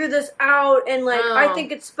figure this out, and like I Oh.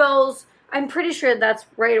 think it spells. I'm pretty sure that's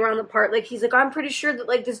right around the part. Like he's like, I'm pretty sure that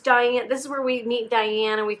like this Diane. This is where we meet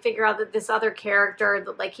Diane, and we figure out that this other character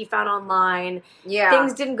that like he found online, Yeah.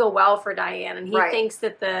 things didn't go well for Diane, and he Right. thinks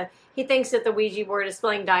that the Ouija board is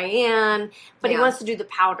spelling Diane, but he Yeah. wants to do the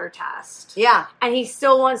powder test. Yeah. And he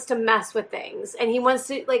still wants to mess with things, and he wants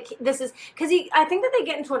to like this is because I think that they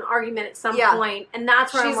get into an argument at some Yeah. point, and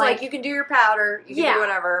that's where She's I'm like, you can do your powder. You can Yeah. do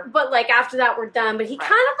whatever. but like after that we're done. But he Right.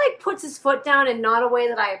 kind of like puts his foot down in not a way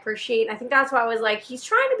that I appreciate. And I think that's why I was like, he's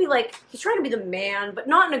trying to be the man, but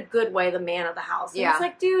not in a good way, the man of the house. And Yeah. it's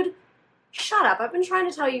like, dude, shut up. I've been trying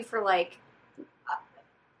to tell you for like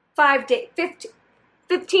 5 days,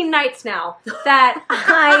 15 nights now that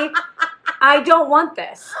I don't want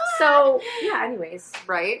this. So yeah, anyways,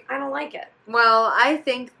 Right? I don't like it. Well, I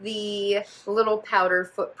think the little powder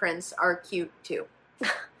footprints are cute too.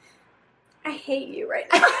 I hate you right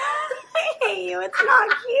now. I hate you. It's not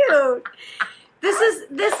cute.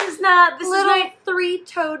 This is not Little night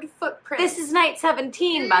 3-toed footprint. This is night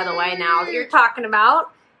 17, by the way. Now that you're talking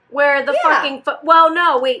about where the Yeah. fucking well,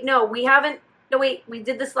 no, wait, no, we haven't. No, wait, we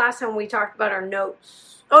did this last time when we talked about our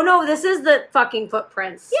notes. Oh no, this is the fucking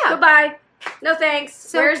footprints. Yeah. Goodbye. No thanks.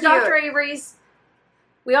 So Where's cute. Dr. Avery's?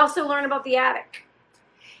 We also learn about the attic.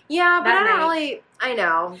 Yeah, but That I don't night. really. I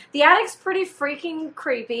know. The attic's pretty freaking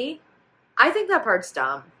creepy. I think that part's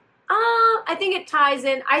dumb. I think it ties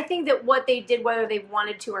in. I think that what they did, whether they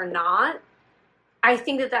wanted to or not, I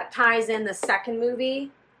think that ties in the second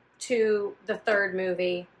movie to the third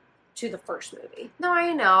movie to the first movie. No,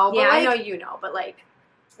 I know. But Yeah, I like, know you know, but like,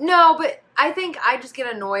 No, but I think I just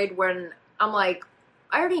get annoyed when I'm like,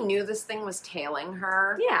 I already knew this thing was tailing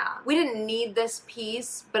her. yeah, We didn't need this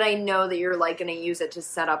piece, but I know that you're like going to use it to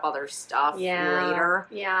set up other stuff later.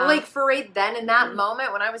 yeah. But like for right then in that Mhm.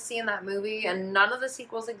 moment when I was seeing that movie and none of the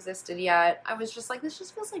sequels existed yet, I was just like, this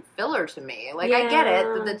just feels like filler to me. Like I get it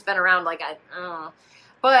that it's been around. Like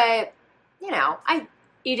but you know,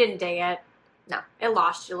 You didn't dig it. No. It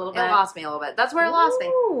lost you a little it bit. lost me a little bit. That's where it lost me.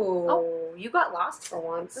 Oh, you got lost for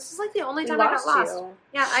once. This is like the only We time I got lost. you.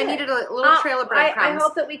 Yeah, I Shit. needed a little trail of I breadcrumbs.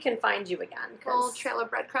 hope that we can find you again. Little trail of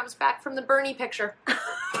breadcrumbs back from the Bernie picture.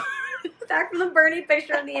 Back from the Bernie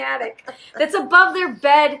picture in the attic. That's above their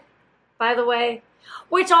bed, by the way.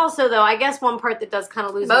 Which also, though, I guess one part that does kind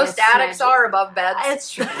of lose me Most is attics smidge. are above beds.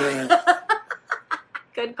 It's true.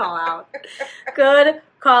 Good call out. Good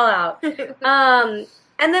call out.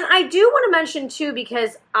 And then I do want to mention, too,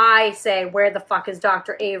 because I say, where the fuck is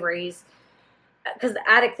Dr. Avery's? Because the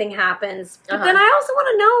attic thing happens. But then I also want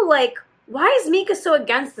to know, like, why is Mika so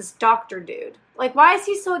against this doctor dude? Like, why is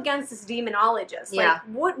he so against this demonologist? Yeah.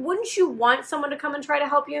 Like, wouldn't you want someone to come and try to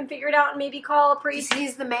help you and figure it out and maybe call a priest?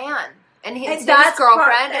 He's the man. And And it's his that's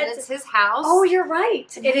girlfriend, part- and it's his house. Oh, you're right.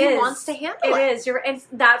 and It he is. wants to handle It it. is. And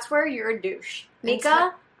that's where you're a douche. Mika,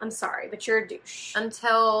 Until- I'm sorry, but you're a douche.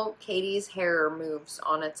 Until Katie's hair moves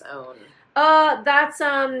on its own. That's,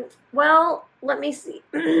 well, let me see.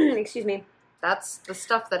 Excuse me. That's the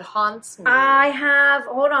stuff that haunts me.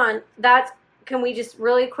 Hold on. Can we just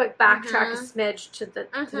really quick backtrack a smidge to the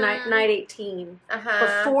to night 18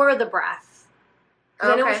 before the breath?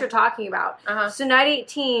 'Cause I know what you're talking about. So night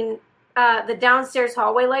 18, the downstairs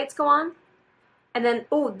hallway lights go on. And then,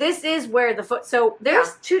 this is where so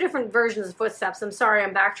there's two different versions of footsteps. I'm sorry,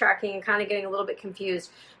 I'm backtracking and kind of getting a little bit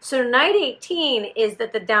confused. So night 18 is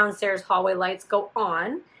that the downstairs hallway lights go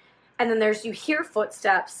on. And then you hear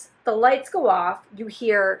footsteps. The lights go off. You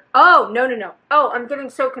hear, no. Oh, I'm getting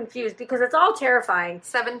so confused because it's all terrifying.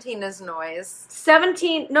 17 is noise.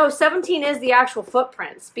 17 is the actual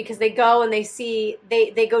footprints because they go and they see,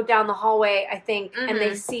 they go down the hallway, I think, and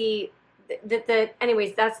they see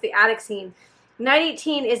anyways, that's the attic scene. Night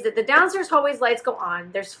 18 is that the downstairs hallway's lights go on.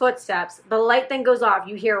 There's footsteps. The light then goes off.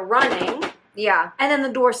 You hear running. Yeah. And then the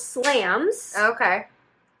door slams. Okay.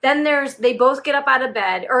 Then they both get up out of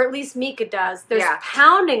bed, or at least Mika does. There's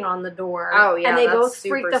pounding on the door. Oh, yeah, and they that's both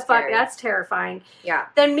freak super the fuck. scary. That's terrifying. Yeah.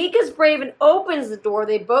 Then Mika's brave and opens the door.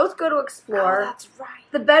 They both go to explore. Oh, that's right.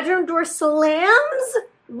 The bedroom door slams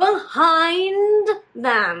behind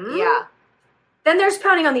them. Yeah. Then there's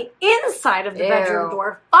pounding on the inside of the bedroom Ew.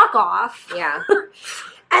 door. Fuck off. Yeah.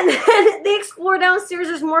 And then they explore downstairs.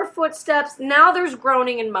 There's more footsteps. Now there's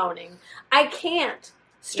groaning and moaning. I can't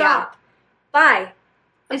stop. Bye.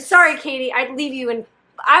 I'm sorry, Katie. I'd leave you in.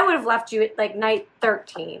 I would have left you at like night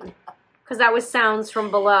 13 because that was sounds from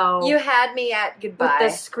below. You had me at goodbye.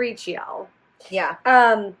 with the screech yell. Yeah.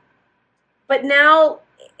 But now,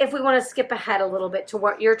 if we want to skip ahead a little bit to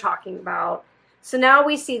what you're talking about, so now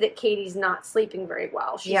we see that Katie's not sleeping very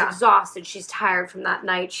well. She's exhausted. She's tired from that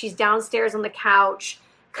night. She's downstairs on the couch,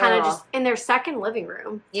 kind of just in their second living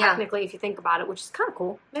room, technically, if you think about it, which is kind of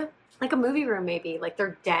cool. Yeah. Like a movie room, maybe. Like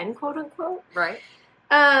their den, quote unquote. Right.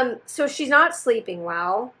 So she's not sleeping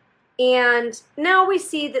well. And now we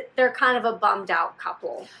see that they're kind of a bummed out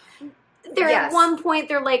couple. They're at one point,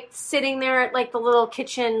 they're like sitting there at like the little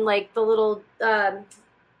kitchen, like the little,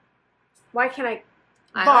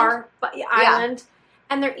 island.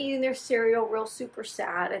 And they're eating their cereal real super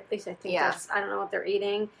sad. At least I think that's, I don't know what they're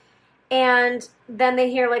eating. And then they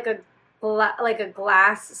hear like a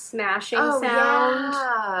glass smashing sound.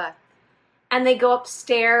 Yeah. And they go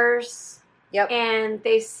upstairs. Yep. And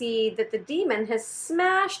they see that the demon has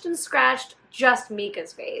smashed and scratched just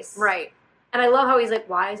Mika's face. Right. And I love how he's like,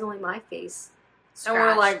 why is only my face scratched? And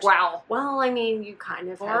we're like, wow. Well, I mean, you kind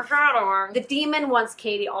of have. Foreshadowing. The demon wants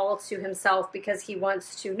Katie all to himself because he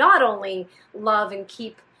wants to not only love and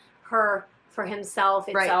keep her for himself,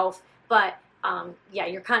 but,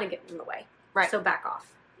 you're kind of getting in the way. Right. So back off.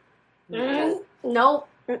 Okay. Nope.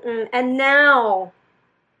 And now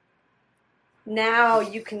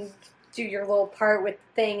you can do your little part with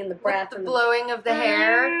the thing and the breath With the and blowing of the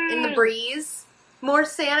hair in the breeze. More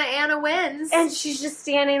Santa Ana wins. And she's just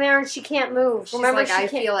standing there and she can't move. She's Remember, like, she I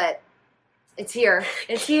can't. feel it. It's here.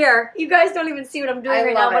 It's here. You guys don't even see what I'm doing I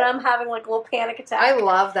right now, love but it. I'm having like a little panic attack. I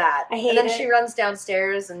love that. I hate And then it. she runs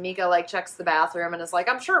downstairs and Mika like checks the bathroom and is like,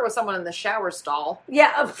 I'm sure it was someone in the shower stall.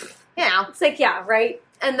 Yeah. Yeah. It's like, yeah, right?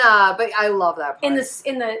 And but I love that part. In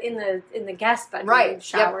the guest bedroom Right.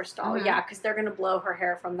 shower stall, Mhm. yeah, because they're gonna blow her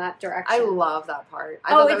hair from that direction. I love that part.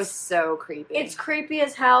 I thought that was so creepy. It's creepy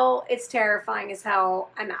as hell. It's terrifying as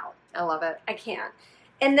hell. I'm out. I love it. I can't.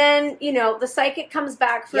 And then the psychic comes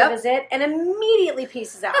back for a visit and immediately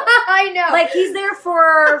pieces out. I know. Like he's there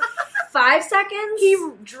for 5 seconds. He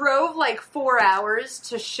drove like 4 hours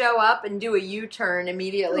to show up and do a U-turn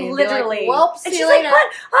immediately. And Literally. Be like, well, and she's like,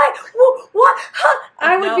 what? Huh?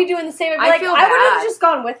 I would be doing the same. I'd be I like, feel I would bad. have just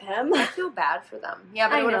gone with him. I feel bad for them. Yeah,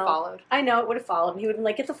 but I it would have know. followed. I know it would have followed. He would have been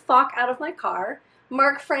like, get the fuck out of my car.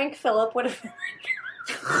 Mark Frank Phillip would have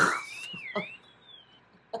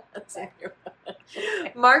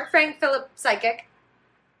Mark Frank Phillip Psychic.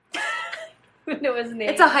 know his name.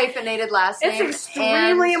 It's a hyphenated last name. It's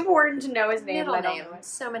extremely important to know his name. Middle But I don't name. know it.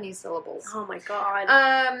 So many syllables. Oh my god.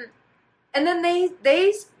 And then they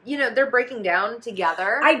they're breaking down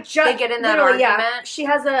together. They get in that literally, argument.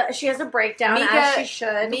 Yeah. She has a breakdown as she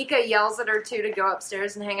should. Mika yells at her too to go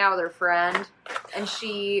upstairs and hang out with her friend, and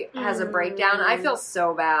she has a breakdown. I feel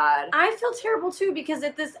so bad. I feel terrible too because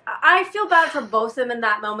I feel bad for both of them in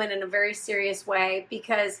that moment in a very serious way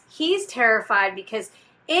because he's terrified because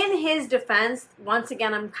in his defense, once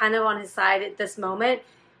again, I'm kind of on his side at this moment.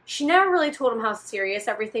 She never really told him how serious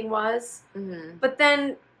everything was, but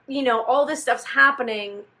then all this stuff's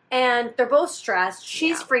happening and they're both stressed.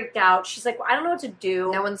 She's freaked out. She's like, well, I don't know what to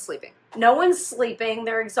do. No one's sleeping.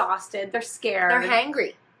 They're exhausted. They're scared. They're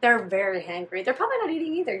hangry. They're very hangry. They're probably not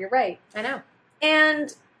eating either. You're right. I know.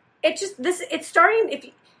 And it's starting, if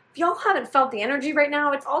y'all haven't felt the energy right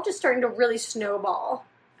now, it's all just starting to really snowball.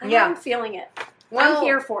 Yeah. I'm feeling it. Well, I'm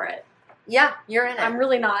here for it. Yeah, you're in it. I'm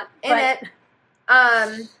really not. in it.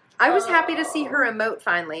 I was happy to see her emote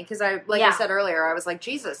finally because I said earlier, I was like,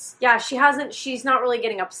 Jesus. Yeah, she's not really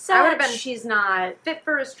getting upset. I would have been she's not fit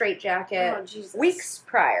for a straitjacket Oh, Jesus. weeks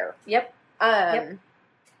prior. Yep. And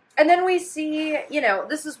then we see,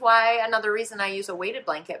 this is why another reason I use a weighted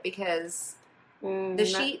blanket because the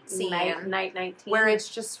sheet scene night 19 where it's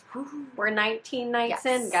just we're 19 nights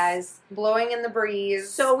in, guys, blowing in the breeze.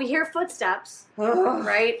 so we hear footsteps.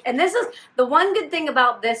 Right, and this is the one good thing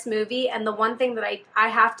about this movie, and the one thing that I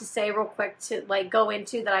have to say real quick to go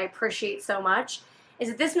into that I appreciate so much is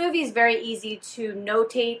that this movie is very easy to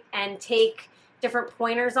notate and take different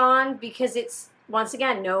pointers on because it's once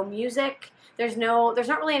again no music. There's not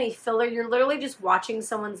really any filler. You're literally just watching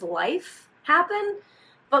someone's life happen.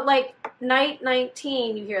 But night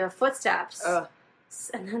 19, you hear the footsteps.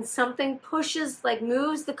 And then something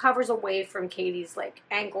moves the covers away from Katie's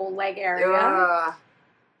ankle, leg area.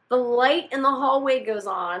 The light in the hallway goes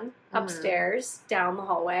on upstairs, down the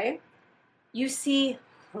hallway. You see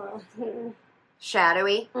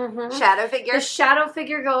shadowy shadow figure. The shadow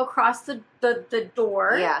figure go across the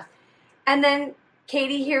door. Yeah. And then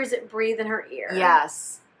Katie hears it breathe in her ear.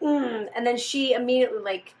 Yes. And then she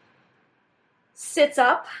immediately sits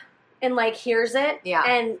up and hears it. Yeah.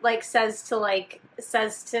 And says to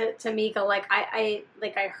Mika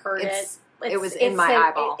I heard it. It was in my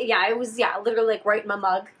eyeball. It was literally right in my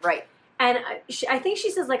mug. Right. And I think she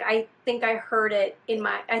says I think I heard it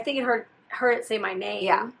heard it say my name.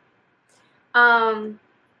 Yeah.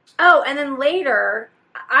 Oh, and then later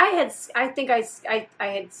I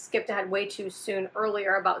had skipped ahead way too soon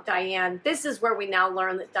earlier about Diane. This is where we now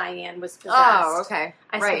learn that Diane was possessed. Oh, okay.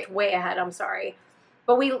 I skipped way ahead. I'm sorry.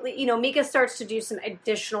 But Mika starts to do some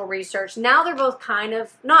additional research. Now they're both kind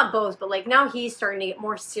of, not both, but now he's starting to get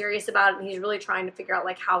more serious about it and he's really trying to figure out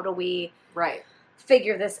how do we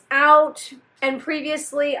figure this out. And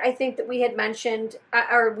previously, I think that we had mentioned,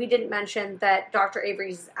 or we didn't mention that Dr.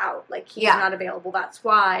 Avery's out. He's not available. That's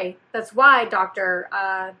why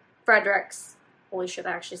Dr. Fredericks, holy shit,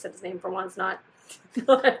 I actually said his name for once, not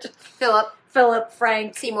Philip,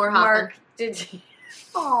 Frank, Seymour Hoffman. Mark,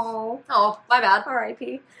 Oh, my bad.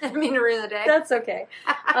 R.I.P. I didn't mean to ruin the day. That's okay.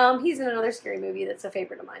 He's in another scary movie that's a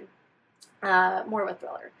favorite of mine. More of a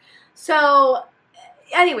thriller. So,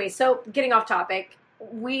 anyway, getting off topic,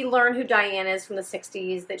 we learn who Diane is from the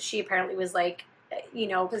 60s, that she apparently was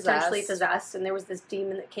potentially possessed, and there was this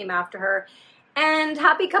demon that came after her. And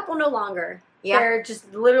happy couple no longer. Yeah. They're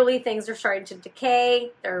just literally things are starting to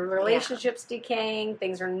decay. Their relationships decaying.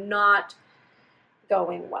 Things are not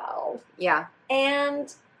going well. Yeah.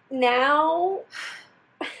 And now...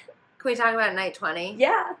 Can we talk about night 20?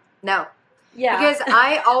 Yeah. No. Yeah. Because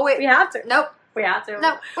I always... We have to. Nope. We have to.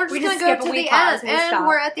 No, we're just going to go to the end. And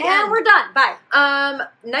we're at the end. And we're done. Bye.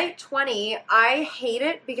 Night 20, I hate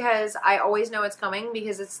it because I always know it's coming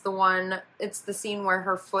because it's the scene where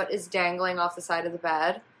her foot is dangling off the side of the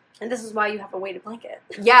bed. And this is why you have a weighted blanket.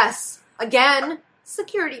 Yes. Again,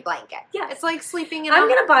 security blanket. Yeah. It's like sleeping in I'm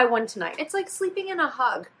going to buy one tonight. It's like sleeping in a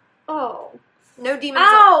hug. Oh. No demons.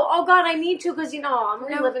 Oh God, I need to because, I'm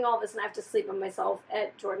reliving all this and I have to sleep on myself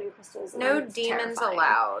at Jordan and Crystal's. No demons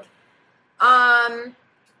allowed.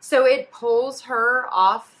 So it pulls her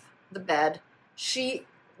off the bed.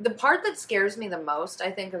 The part that scares me the most,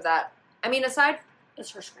 I think of that, I mean, aside...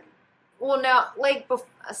 It's her scream. Well, no, like,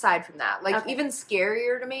 aside from that, like, okay. even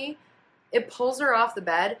scarier to me, it pulls her off the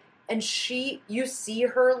bed, and you see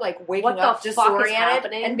her, like, waking up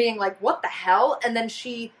disoriented and being like, what the hell? And then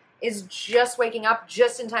she is just waking up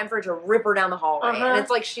just in time for it to rip her down the hallway. And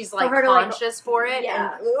it's like she's, like, conscious for it.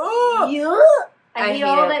 Yeah. And, I hate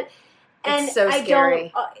all of it. And it's so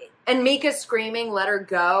scary. And Mika's screaming, let her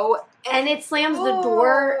go. And it slams the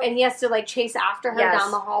door, and he has to, like, chase after her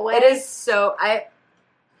down the hallway. It is so...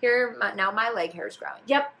 now my leg hair is growing.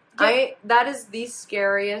 Yep. That is the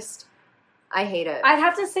scariest. I hate it. I'd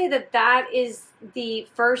have to say that is the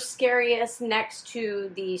first scariest next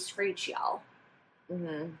to the screech yell.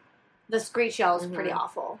 Mm-hmm. The screech yell is pretty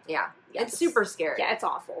awful. Yeah. Yes. It's super scary. Yeah, it's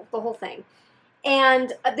awful. The whole thing.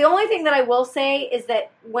 And the only thing that I will say is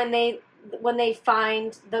that when they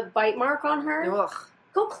find the bite mark on her, Ugh.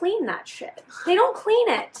 go clean that shit. They don't clean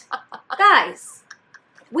it. Guys,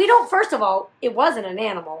 we don't, first of all, it wasn't an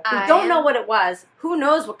animal. We don't know what it was. Who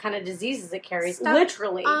knows what kind of diseases it carries,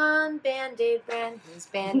 literally. On Band-Aid brand, his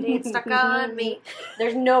Band-Aid stuck on me.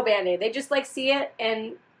 There's no Band-Aid. They just, like, see it,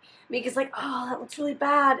 and Mika's like, oh, that looks really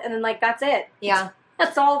bad. And then, like, that's it. Yeah.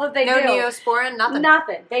 That's all that they do. No Neosporin, nothing.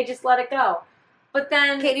 Nothing. They just let it go. But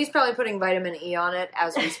then... Katie's probably putting vitamin E on it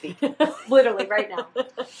as we speak. Literally, right now.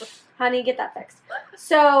 Honey, get that fixed.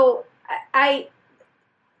 So,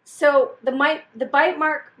 So, the bite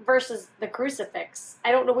mark versus the crucifix,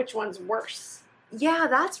 I don't know which one's worse. Yeah,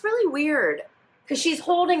 that's really weird. Because she's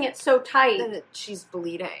holding it so tight. And she's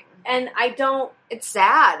bleeding. And I don't... It's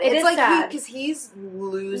sad. It's like sad. Because he's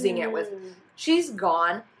losing it with... She's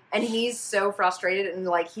gone. And he's so frustrated and,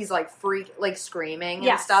 like, he's, like, screaming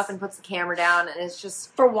and stuff and puts the camera down. And it's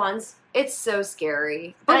just... For once. It's so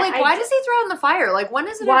scary. But, why does he throw it in the fire? Like, when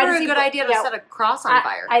is it ever a good idea to set a cross on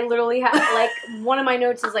fire? I literally have, like, one of my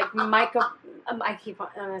notes is, like, Micah... I'm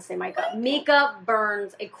going to say Micah. Mika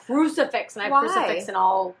burns a crucifix. And I have crucifix in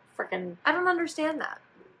all freaking... I don't understand that.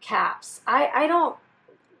 Caps. I don't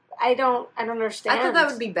understand. I thought that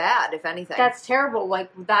would be bad, if anything. That's terrible.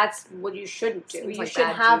 Like, that's what you shouldn't do. Seems you like should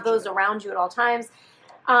bad have juju. those around you at all times.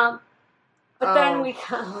 But then we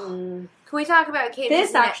Can we talk about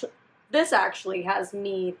Katie's This actually has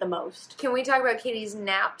me the most. Can we talk about Katie's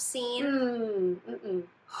nap scene?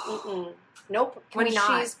 Nope. When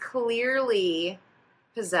she's clearly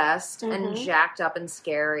possessed and jacked up and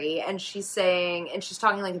scary, and she's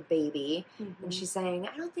talking like a baby, and she's saying,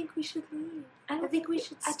 I don't think we should leave. I think we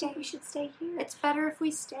should stay here. It's better if we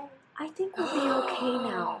stay. I think we'll be okay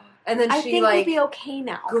now. And then I she, think like, we'll be okay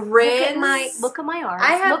now. grins. Look at my arms.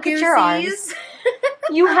 I have look at your arms.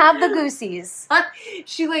 You have the goosies.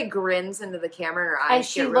 She, like, grins into the camera, and her eyes and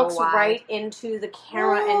she get real looks wide. right into the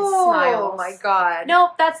camera and smiles. Oh my god!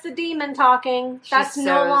 Nope, that's the demon talking. That's She's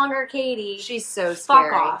no so- longer Katie. She's so Fuck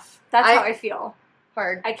scary. off. That's how I feel.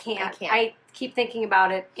 Hard. I can't. I keep thinking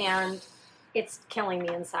about it, and it's killing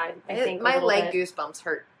me inside. I think my leg goosebumps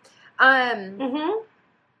hurt.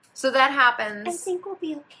 So that happens. I think we'll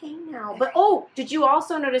be okay now. But did you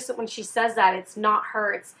also notice that when she says that, it's not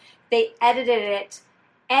her? They edited it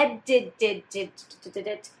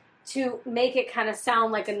to make it kind of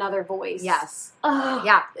sound like another voice. Yes. Ugh.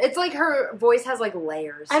 Yeah. It's like her voice has, like,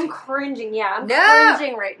 layers. I'm cringing. Yeah, I'm No.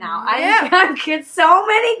 cringing right now. No. I get so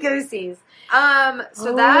many goosies.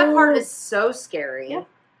 So that part is so scary. Yep.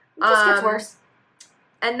 It just gets worse.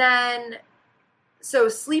 And then, so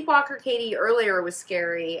Sleepwalker Katie earlier was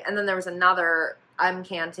scary, and then there was another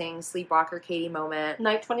uncanting Sleepwalker Katie moment.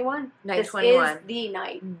 Night 21. Night 21. This is the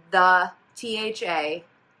night. The THA.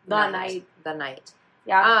 The night. The night.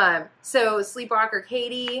 Yeah. So Sleepwalker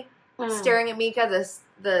Katie staring at Mika,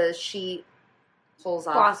 the sheet pulls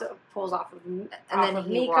off. Pulls off of And off then of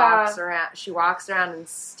he Mika. walks around. She walks around and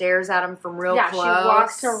stares at him from real close. She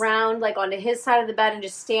walks around like onto his side of the bed and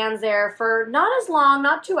just stands there for not as long,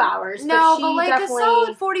 not 2 hours. No, but but like definitely... a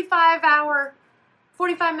solid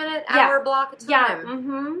 45-minute block of time. Yeah.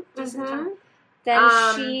 Mm-hmm. Decent Mm-hmm. time.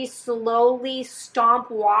 Then she slowly stomp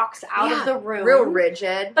walks out of the room. Real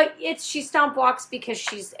rigid. But she stomp walks because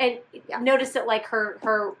she's notice that like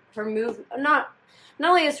her move not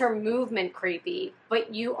only is her movement creepy,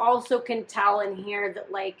 but you also can tell and hear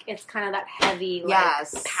that like it's kind of that heavy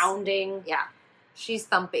pounding. Yeah. She's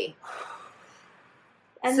thumpy.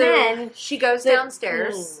 And so then she goes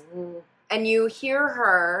downstairs and you hear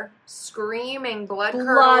her screaming blood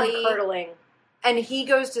curdling. And he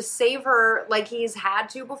goes to save her like he's had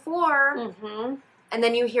to before. Mm-hmm. And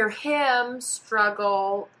then you hear him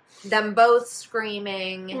struggle, them both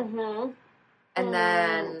screaming. Mm-hmm. And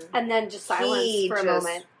then just silence for a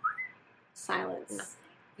moment. Silence. Nothing.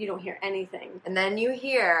 You don't hear anything. And then you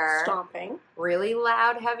hear stomping. Really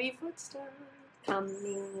loud, heavy footsteps.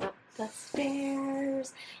 Coming up the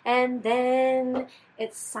stairs. And then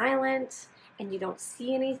it's silent. And you don't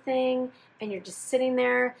see anything, and you're just sitting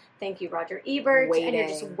there. Thank you, Roger Ebert. And you're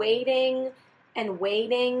just waiting and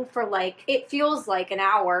waiting for like, it feels like an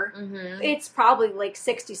hour. Mm-hmm. It's probably like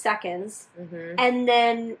 60 seconds. Mm-hmm. And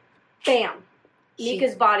then, bam,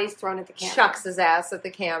 Mika's body's thrown at the camera. Chucks his ass at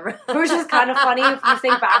the camera. Which is kind of funny if you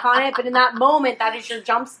think back on it, but in that moment, that is your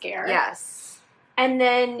jump scare. Yes. And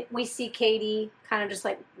then we see Katie kind of just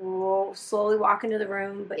like slowly walk into the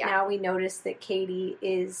room, but now we notice that Katie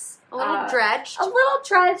is a little drenched. A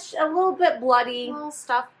little bit bloody. A little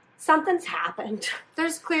stuff. Something's happened.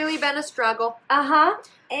 There's clearly been a struggle. Uh-huh.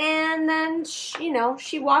 And then,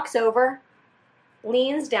 she walks over,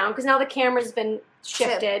 leans down, because now the camera's been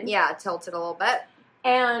shifted. Tilted a little bit.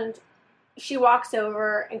 And she walks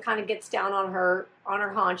over and kind of gets down on her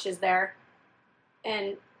haunches there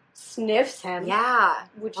and sniffs him. Yeah.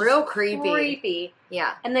 Which real is creepy.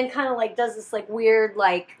 Yeah. And then kind of like does this like weird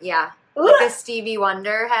like... Yeah. Like a Stevie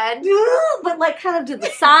Wonder head. But like kind of to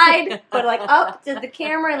the side, but like up to the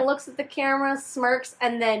camera and looks at the camera, smirks,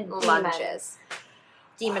 and then lunges.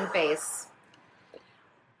 Demon face.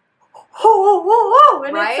 Whoa,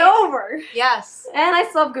 and it's over. Yes. And I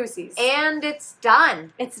still have goosies. And it's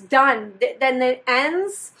done. It's done. Then it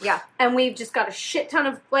ends. Yeah. And we've just got a shit ton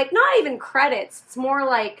of, like, not even credits. It's more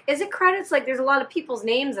like, is it credits? Like, there's a lot of people's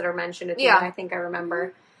names that are mentioned at the end, I think I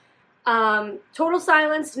remember. Total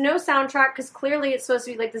silence, no soundtrack, because clearly it's supposed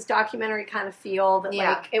to be, like, this documentary kind of feel that,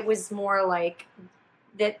 like, it was more like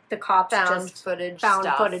that the cops found footage,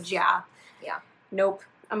 yeah. Yeah. Nope.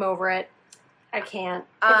 I'm over it. I can't.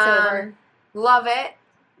 It's over. Love it.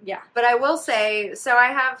 Yeah. But I will say, so I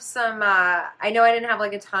have some, I know I didn't have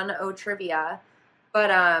like a ton of trivia,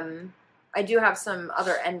 but I do have some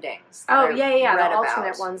other endings. Oh, yeah. The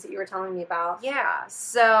alternate ones that you were telling me about. Yeah.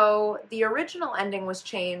 So the original ending was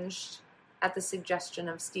changed at the suggestion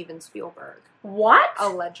of Steven Spielberg. What?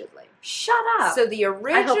 Allegedly. Shut up. So the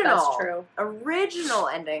original, I hope that's true. Original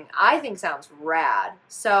ending, I think sounds rad.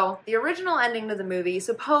 So the original ending to the movie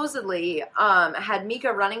supposedly had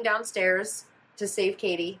Mika running downstairs to save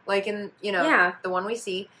Katie, like in the one we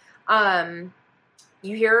see. You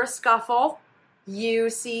hear a scuffle. You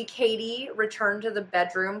see Katie return to the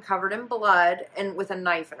bedroom covered in blood and with a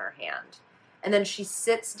knife in her hand, and then she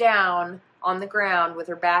sits down on the ground with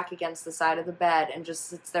her back against the side of the bed and just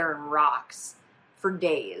sits there and rocks for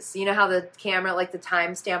days. You know how the camera, like the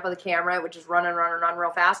timestamp of the camera, would just run real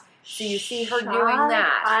fast? So you see her doing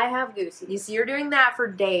that. I have goosies. You see her doing that for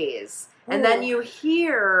days. Ooh. And then you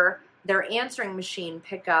hear their answering machine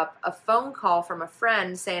pick up a phone call from a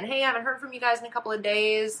friend saying, hey, I haven't heard from you guys in a couple of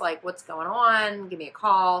days. Like, what's going on? Give me a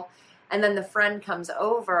call. And then the friend comes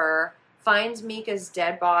over, finds Mika's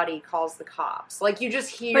dead body, calls the cops. Like, you just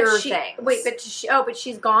hear things. Wait, but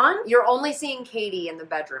she's gone? You're only seeing Katie in the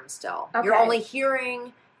bedroom still. Okay. You're only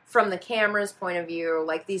hearing from the camera's point of view,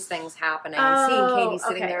 like, these things happening. And seeing Katie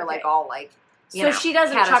sitting there, like, all, like, so she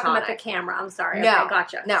doesn't chuck him at the camera. I'm sorry. No. Okay,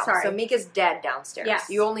 gotcha. No. Sorry. So Mika's dead downstairs. Yes.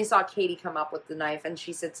 You only saw Katie come up with the knife, and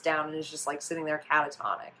she sits down and is just, like, sitting there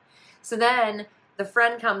catatonic. So then the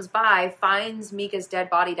friend comes by, finds Mika's dead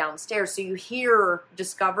body downstairs. So you hear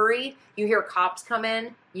discovery. You hear cops come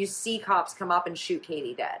in. You see cops come up and shoot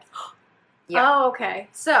Katie dead. Yeah. Oh, okay.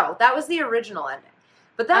 So that was the original ending.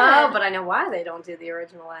 But then, but I know why they don't do the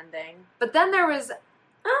original ending. But then there was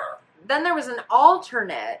an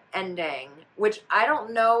alternate ending, which I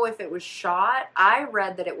don't know if it was shot. I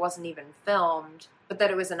read that it wasn't even filmed, but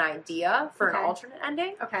that it was an idea for an alternate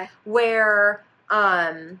ending. Okay. Where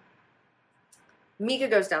Mika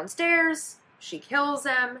goes downstairs. She kills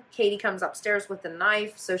him. Katie comes upstairs with the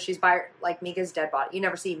knife, so she's by, like, Mika's dead body. You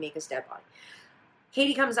never see Mika's dead body.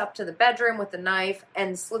 Katie comes up to the bedroom with the knife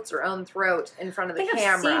and slits her own throat in front of the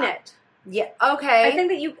camera. I've seen it. Yeah, okay. I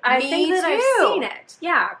think that I've seen it.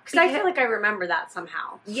 Yeah, because I feel like I remember that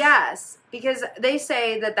somehow. Yes, because they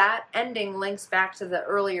say that ending links back to the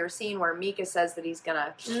earlier scene where Mika says that he's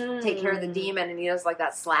gonna take care of the demon, and he does like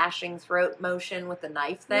that slashing throat motion with the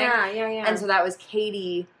knife thing. Yeah. And so that was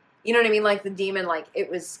Katie. You know what I mean? Like the demon, like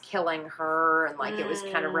it was killing her, and like it was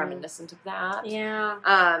kind of reminiscent of that.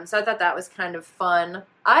 Yeah. So I thought that was kind of fun.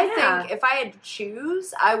 I think if I had to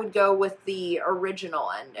choose, I would go with the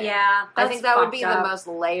original ending. Yeah, I think that would be the most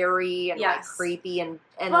layery and like creepy and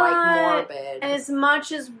like morbid. And as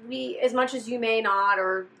much as you may not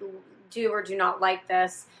or do not like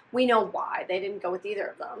this, we know why they didn't go with either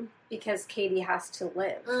of them, because Katie has to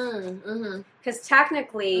live. Because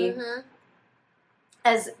technically.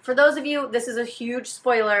 As for those of you, this is a huge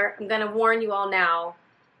spoiler. I'm going to warn you all now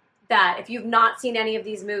that if you've not seen any of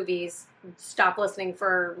these movies, stop listening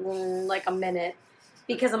for like a minute,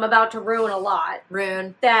 because I'm about to ruin a lot.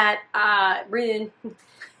 That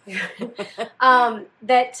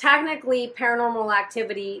technically Paranormal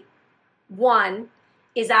Activity 1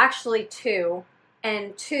 is actually 2,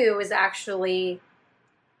 and 2 is actually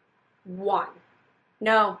 1.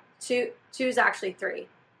 No, 2 is actually 3,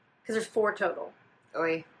 because there's 4 total.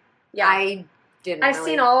 Oy. Yeah. I've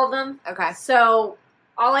seen all of them. Okay. So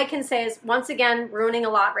all I can say is, once again, ruining a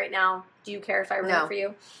lot right now. Do you care if I ruin it for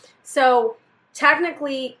you? So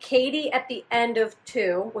technically, Katie at the end of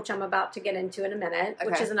 2, which I'm about to get into in a minute,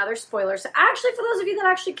 which is another spoiler. So actually, for those of you that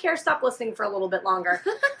actually care, stop listening for a little bit longer.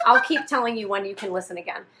 I'll keep telling you when you can listen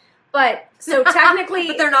again. But so technically,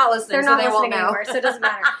 but they're not listening. They're not listening anymore, so it doesn't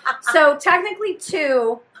matter. So technically,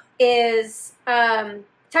 2 is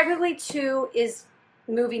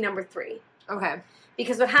movie number 3. Okay.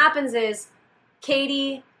 Because what happens is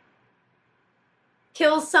Katie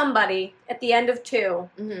kills somebody at the end of 2,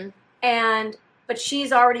 but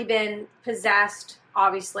she's already been possessed,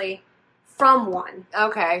 obviously, from 1.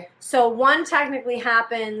 Okay. So 1 technically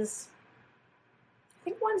happens. I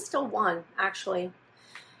think 1's still 1, actually.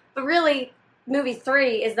 But really, movie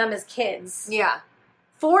 3 is them as kids. Yeah.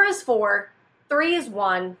 4 is 4. 3 is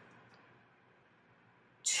 1.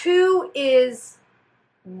 2 is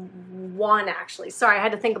 1, actually. Sorry, I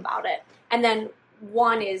had to think about it. And then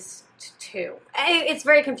 1 is 2. It's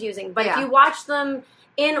very confusing, but if you watch them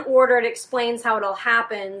in order, it explains how it all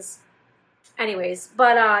happens. Anyways,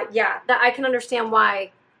 but I can understand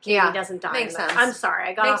why Katie doesn't die. Makes sense. I'm sorry,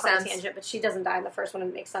 I got off on a tangent, but she doesn't die in the first one,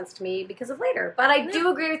 and it makes sense to me because of later. But I do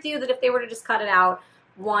agree with you that if they were to just cut it out,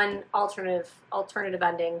 1 alternative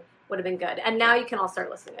ending would have been good. And now you can all start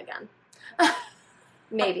listening again.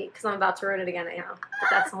 Maybe, because I'm about to ruin it again anyhow. But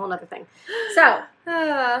that's a whole other thing. So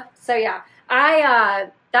yeah.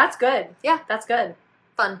 That's good. Yeah. That's good.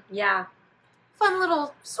 Fun. Yeah. Fun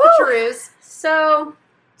little switcheroos.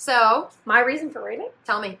 So, my reason for rating?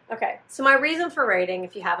 Tell me. Okay. So my reason for rating,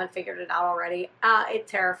 if you haven't figured it out already, it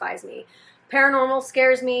terrifies me. Paranormal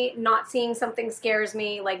scares me. Not seeing something scares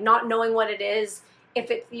me. Like, not knowing what it is.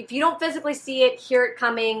 If you don't physically see it, hear it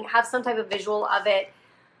coming, have some type of visual of it,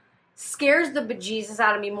 scares the bejesus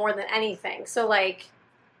out of me more than anything. So, like,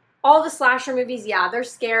 all the slasher movies, they're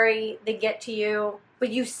scary. They get to you. But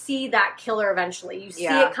you see that killer eventually. You see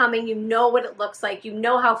it coming. You know what it looks like. You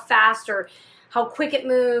know how fast or how quick it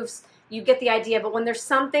moves. You get the idea. But when there's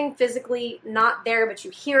something physically not there, but you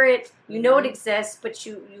hear it, you know it exists, but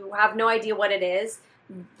you have no idea what it is,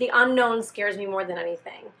 the unknown scares me more than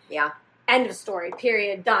anything. Yeah. End of story.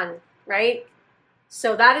 Period. Done. Right?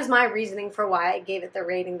 So that is my reasoning for why I gave it the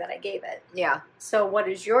rating that I gave it. Yeah. So what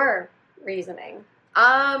is your reasoning?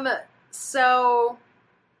 So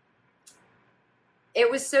it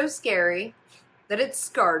was so scary that it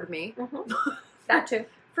scarred me. That too.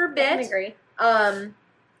 For a bit. I agree.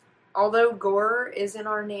 Although gore is in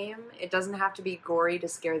our name, it doesn't have to be gory to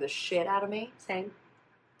scare the shit out of me. Same.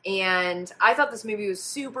 And I thought this movie was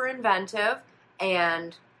super inventive,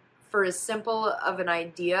 and for as simple of an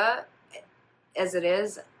idea as it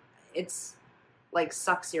is, it's like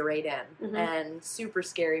sucks you right in. And super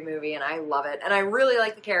scary movie, and I love it. And I really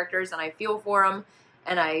like the characters, and I feel for them,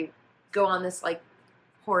 and I go on this like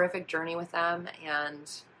horrific journey with them, and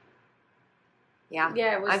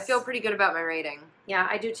I feel pretty good about my rating. Yeah,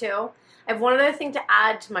 I do too. I have one other thing to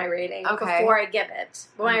add to my rating before I give it,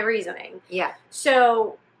 my reasoning. Yeah.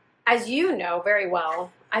 So, as you know very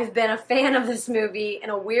well, I've been a fan of this movie in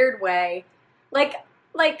a weird way. Like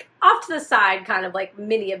off to the side, kind of like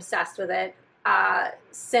mini obsessed with it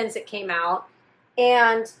since it came out.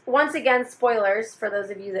 And once again, spoilers for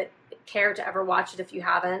those of you that care to ever watch it if you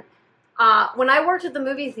haven't. When I worked at the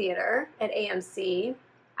movie theater at AMC,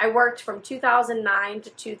 I worked from 2009 to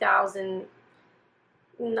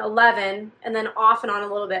 2011, and then off and on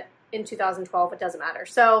a little bit in 2012. It doesn't matter.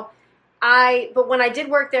 But when I did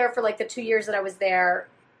work there for like the 2 years that I was there,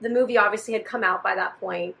 the movie obviously had come out by that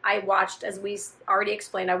point. I watched, as we already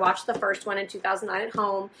explained, I watched the first one in 2009 at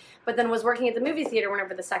home, but then was working at the movie theater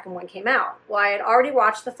whenever the second one came out. Well, I had already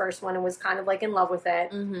watched the first one and was kind of like in love with it.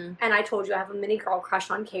 Mm-hmm. And I told you I have a mini girl crush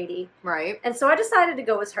on Katie. Right. And so I decided to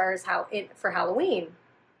go as her for Halloween.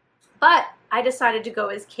 But I decided to go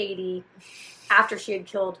as Katie after she had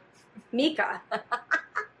killed Mika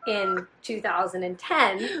in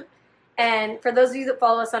 2010. And for those of you that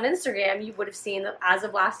follow us on Instagram, you would have seen that as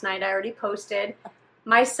of last night, I already posted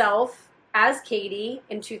myself as Katie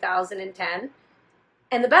in 2010.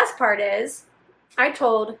 And the best part is, I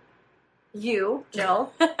told you,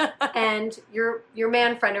 Jill, and your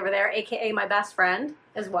man friend over there, aka my best friend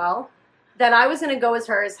as well, that I was going to go as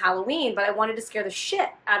her as Halloween, but I wanted to scare the shit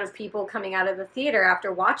out of people coming out of the theater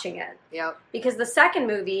after watching it. Yep. Because the second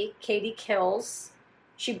movie, Katie kills,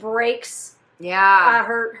 she breaks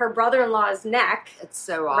her brother-in-law's neck. It's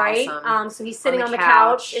so awesome. Right? So he's sitting on the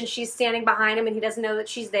couch, and she's standing behind him, and he doesn't know that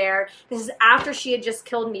she's there. This is after she had just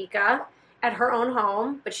killed Mika at her own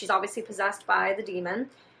home, but she's obviously possessed by the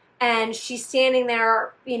demon. And she's standing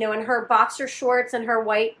there, in her boxer shorts and her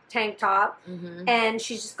white tank top, mm-hmm. and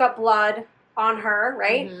she's just got blood on her,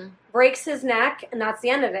 right? Mm-hmm. Breaks his neck, and that's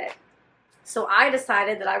the end of it. So I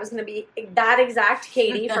decided that I was going to be that exact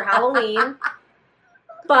Katie for Halloween.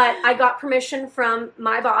 But I got permission from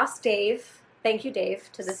my boss, Dave. Thank you,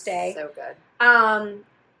 Dave, to this day. So good.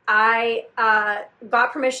 I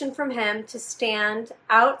got permission from him to stand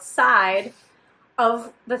outside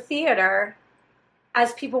of the theater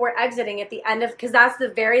as people were exiting at the end of, because that's the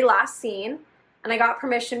very last scene. And I got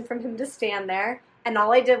permission from him to stand there. And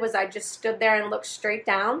all I did was I just stood there and looked straight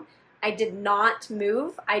down. I did not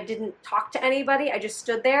move. I didn't talk to anybody. I just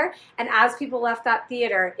stood there. And as people left that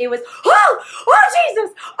theater, it was, oh Jesus,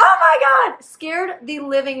 oh my God, scared the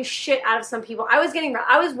living shit out of some people. I was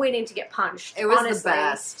waiting to get punched. It was honestly. the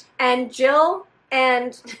best. And Jill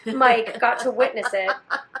and Mike got to witness it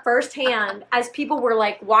firsthand as people were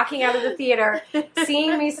like walking out of the theater,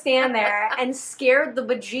 seeing me stand there, and scared the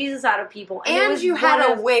bejesus out of people. And you had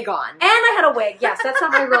a wig on. And I had a wig. Yes, that's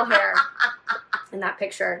not my real hair in that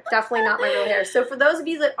picture. Definitely not my real hair. So for those of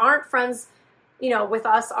you that aren't friends, with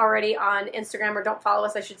us already on Instagram, or don't follow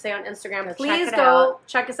us, I should say, on Instagram, please go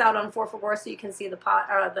check us out on 4for4 so you can see the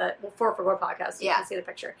 4for4 podcast so you can see the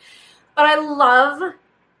picture. But I love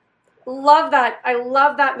that. I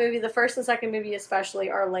love that movie. The first and second movie especially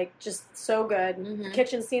are like just so good. Mm-hmm. The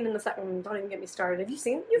kitchen scene in the second one, don't even get me started. Have you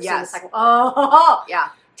seen? You've seen the Yes. second one. Oh, Yeah.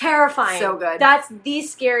 terrifying. So good. That's the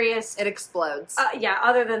scariest. It explodes.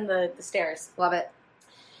 Other than the stairs. Love it.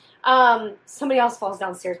 Somebody else falls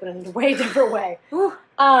downstairs, but in a way different way.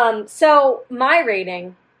 So my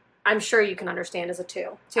rating, I'm sure you can understand, is a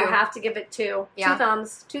 2. I have to give it 2. Yeah. 2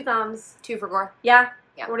 thumbs. 2 thumbs. 2 for gore. Yeah.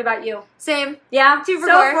 Yeah. What about you? Same. Yeah. 2 for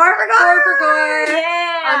so gore. 4 for gore. 4 for gore.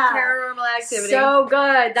 Yeah. On Paranormal Activity. So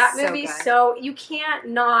good. That So movie, good. you can't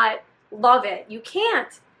not love it. You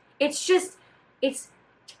can't. It's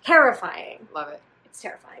terrifying. Love it. It's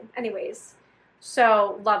terrifying. Anyways,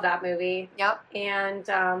 so love that movie. Yep. And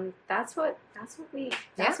that's what we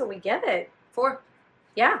give it. 4.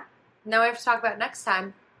 Yeah. Now we have to talk about next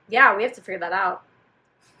time. Yeah, we have to figure that out.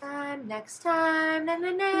 Next time.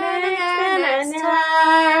 Next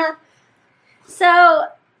time. So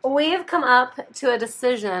we've come up to a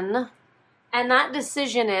decision, and that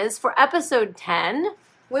decision is for episode 10.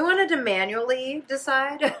 We wanted to manually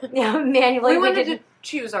decide. Yeah, manually. We wanted to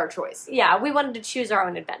choose our choice. Yeah, we wanted to choose our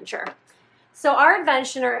own adventure. So our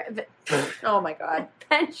adventure Oh my God.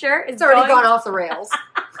 is It's already gone off the rails.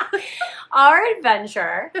 Our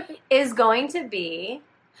adventure is going to be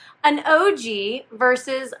an OG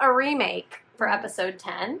versus a remake for episode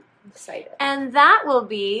 10. I'm excited. And that will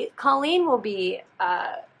be, Colleen will be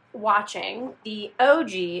watching the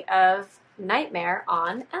OG of Nightmare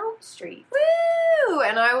on Elm Street. Woo!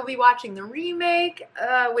 And I will be watching the remake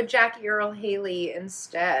with Jackie Earle Haley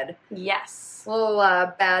instead. Yes. Little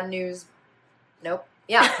bad news. Nope.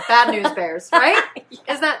 Yeah, bad news bears, right?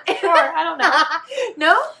 Is that Sure, I don't know.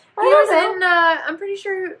 No? He was in, I'm pretty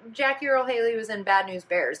sure Jackie Earle Haley was in Bad News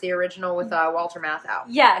Bears, the original with Walter Matthau.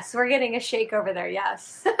 Yes, we're getting a shake over there,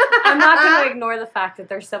 yes. I'm not going to ignore the fact that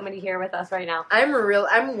there's somebody here with us right now.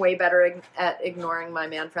 I'm way better at ignoring my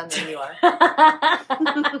man friend than you are.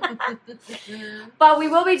 But we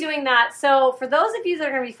will be doing that. So for those of you that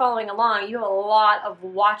are going to be following along, you have a lot of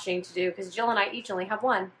watching to do because Jill and I each only have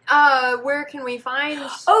one. Where can we find?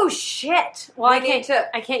 Oh shit! Well,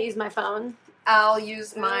 I can't use my phone. I'll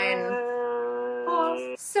use mine.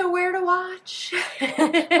 So where to watch?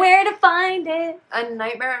 Where to find it? A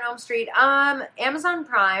Nightmare on Elm Street. Amazon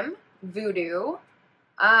Prime, Vudu,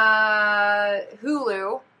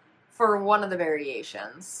 Hulu for one of the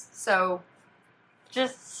variations. So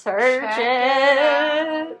just search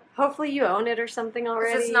it. Hopefully you own it or something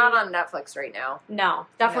already. It's not on Netflix right now. No,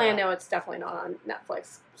 definitely. I know it's definitely not on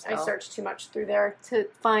Netflix. So. I search too much through there to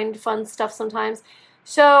find fun stuff sometimes.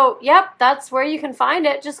 So, yep, that's where you can find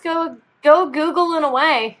it. Just go Googling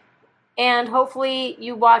away. And hopefully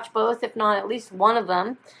you watch both, if not at least one of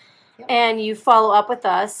them. Yep. And you follow up with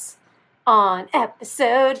us on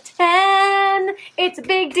episode 10. It's a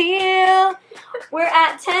big deal. We're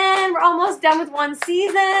at 10. We're almost done with one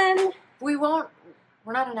season. We're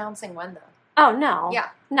not announcing when, though. Oh, no. Yeah.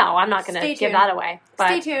 No, I'm not going to give that away. But.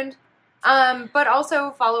 Stay tuned. But also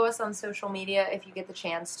follow us on social media if you get the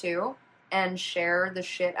chance to. And share the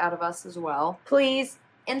shit out of us as well. Please.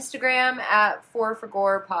 Instagram at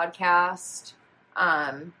 4forgore podcast.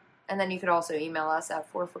 And then you could also email us at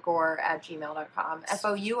 4forgore@gmail.com.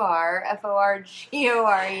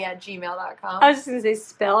 FOURFORGORE@gmail.com. I was just going to say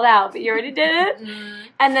spell it out, but you already did it.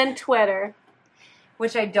 And then Twitter.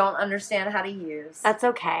 Which I don't understand how to use. That's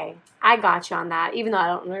okay. I got you on that, even though I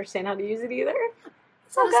don't understand how to use it either.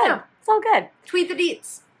 It's all good. Know. It's all good. Tweet the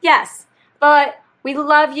deets. Yes. But we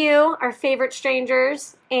love you, our favorite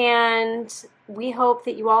strangers, and we hope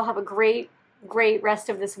that you all have a great, great rest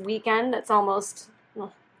of this weekend. It's almost,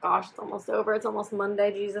 it's almost over. It's almost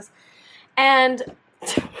Monday, Jesus. And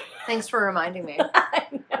thanks for reminding me.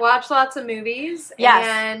 Watch lots of movies. Yes.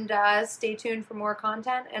 And stay tuned for more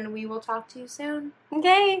content, and we will talk to you soon.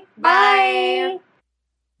 Okay. Bye. Bye.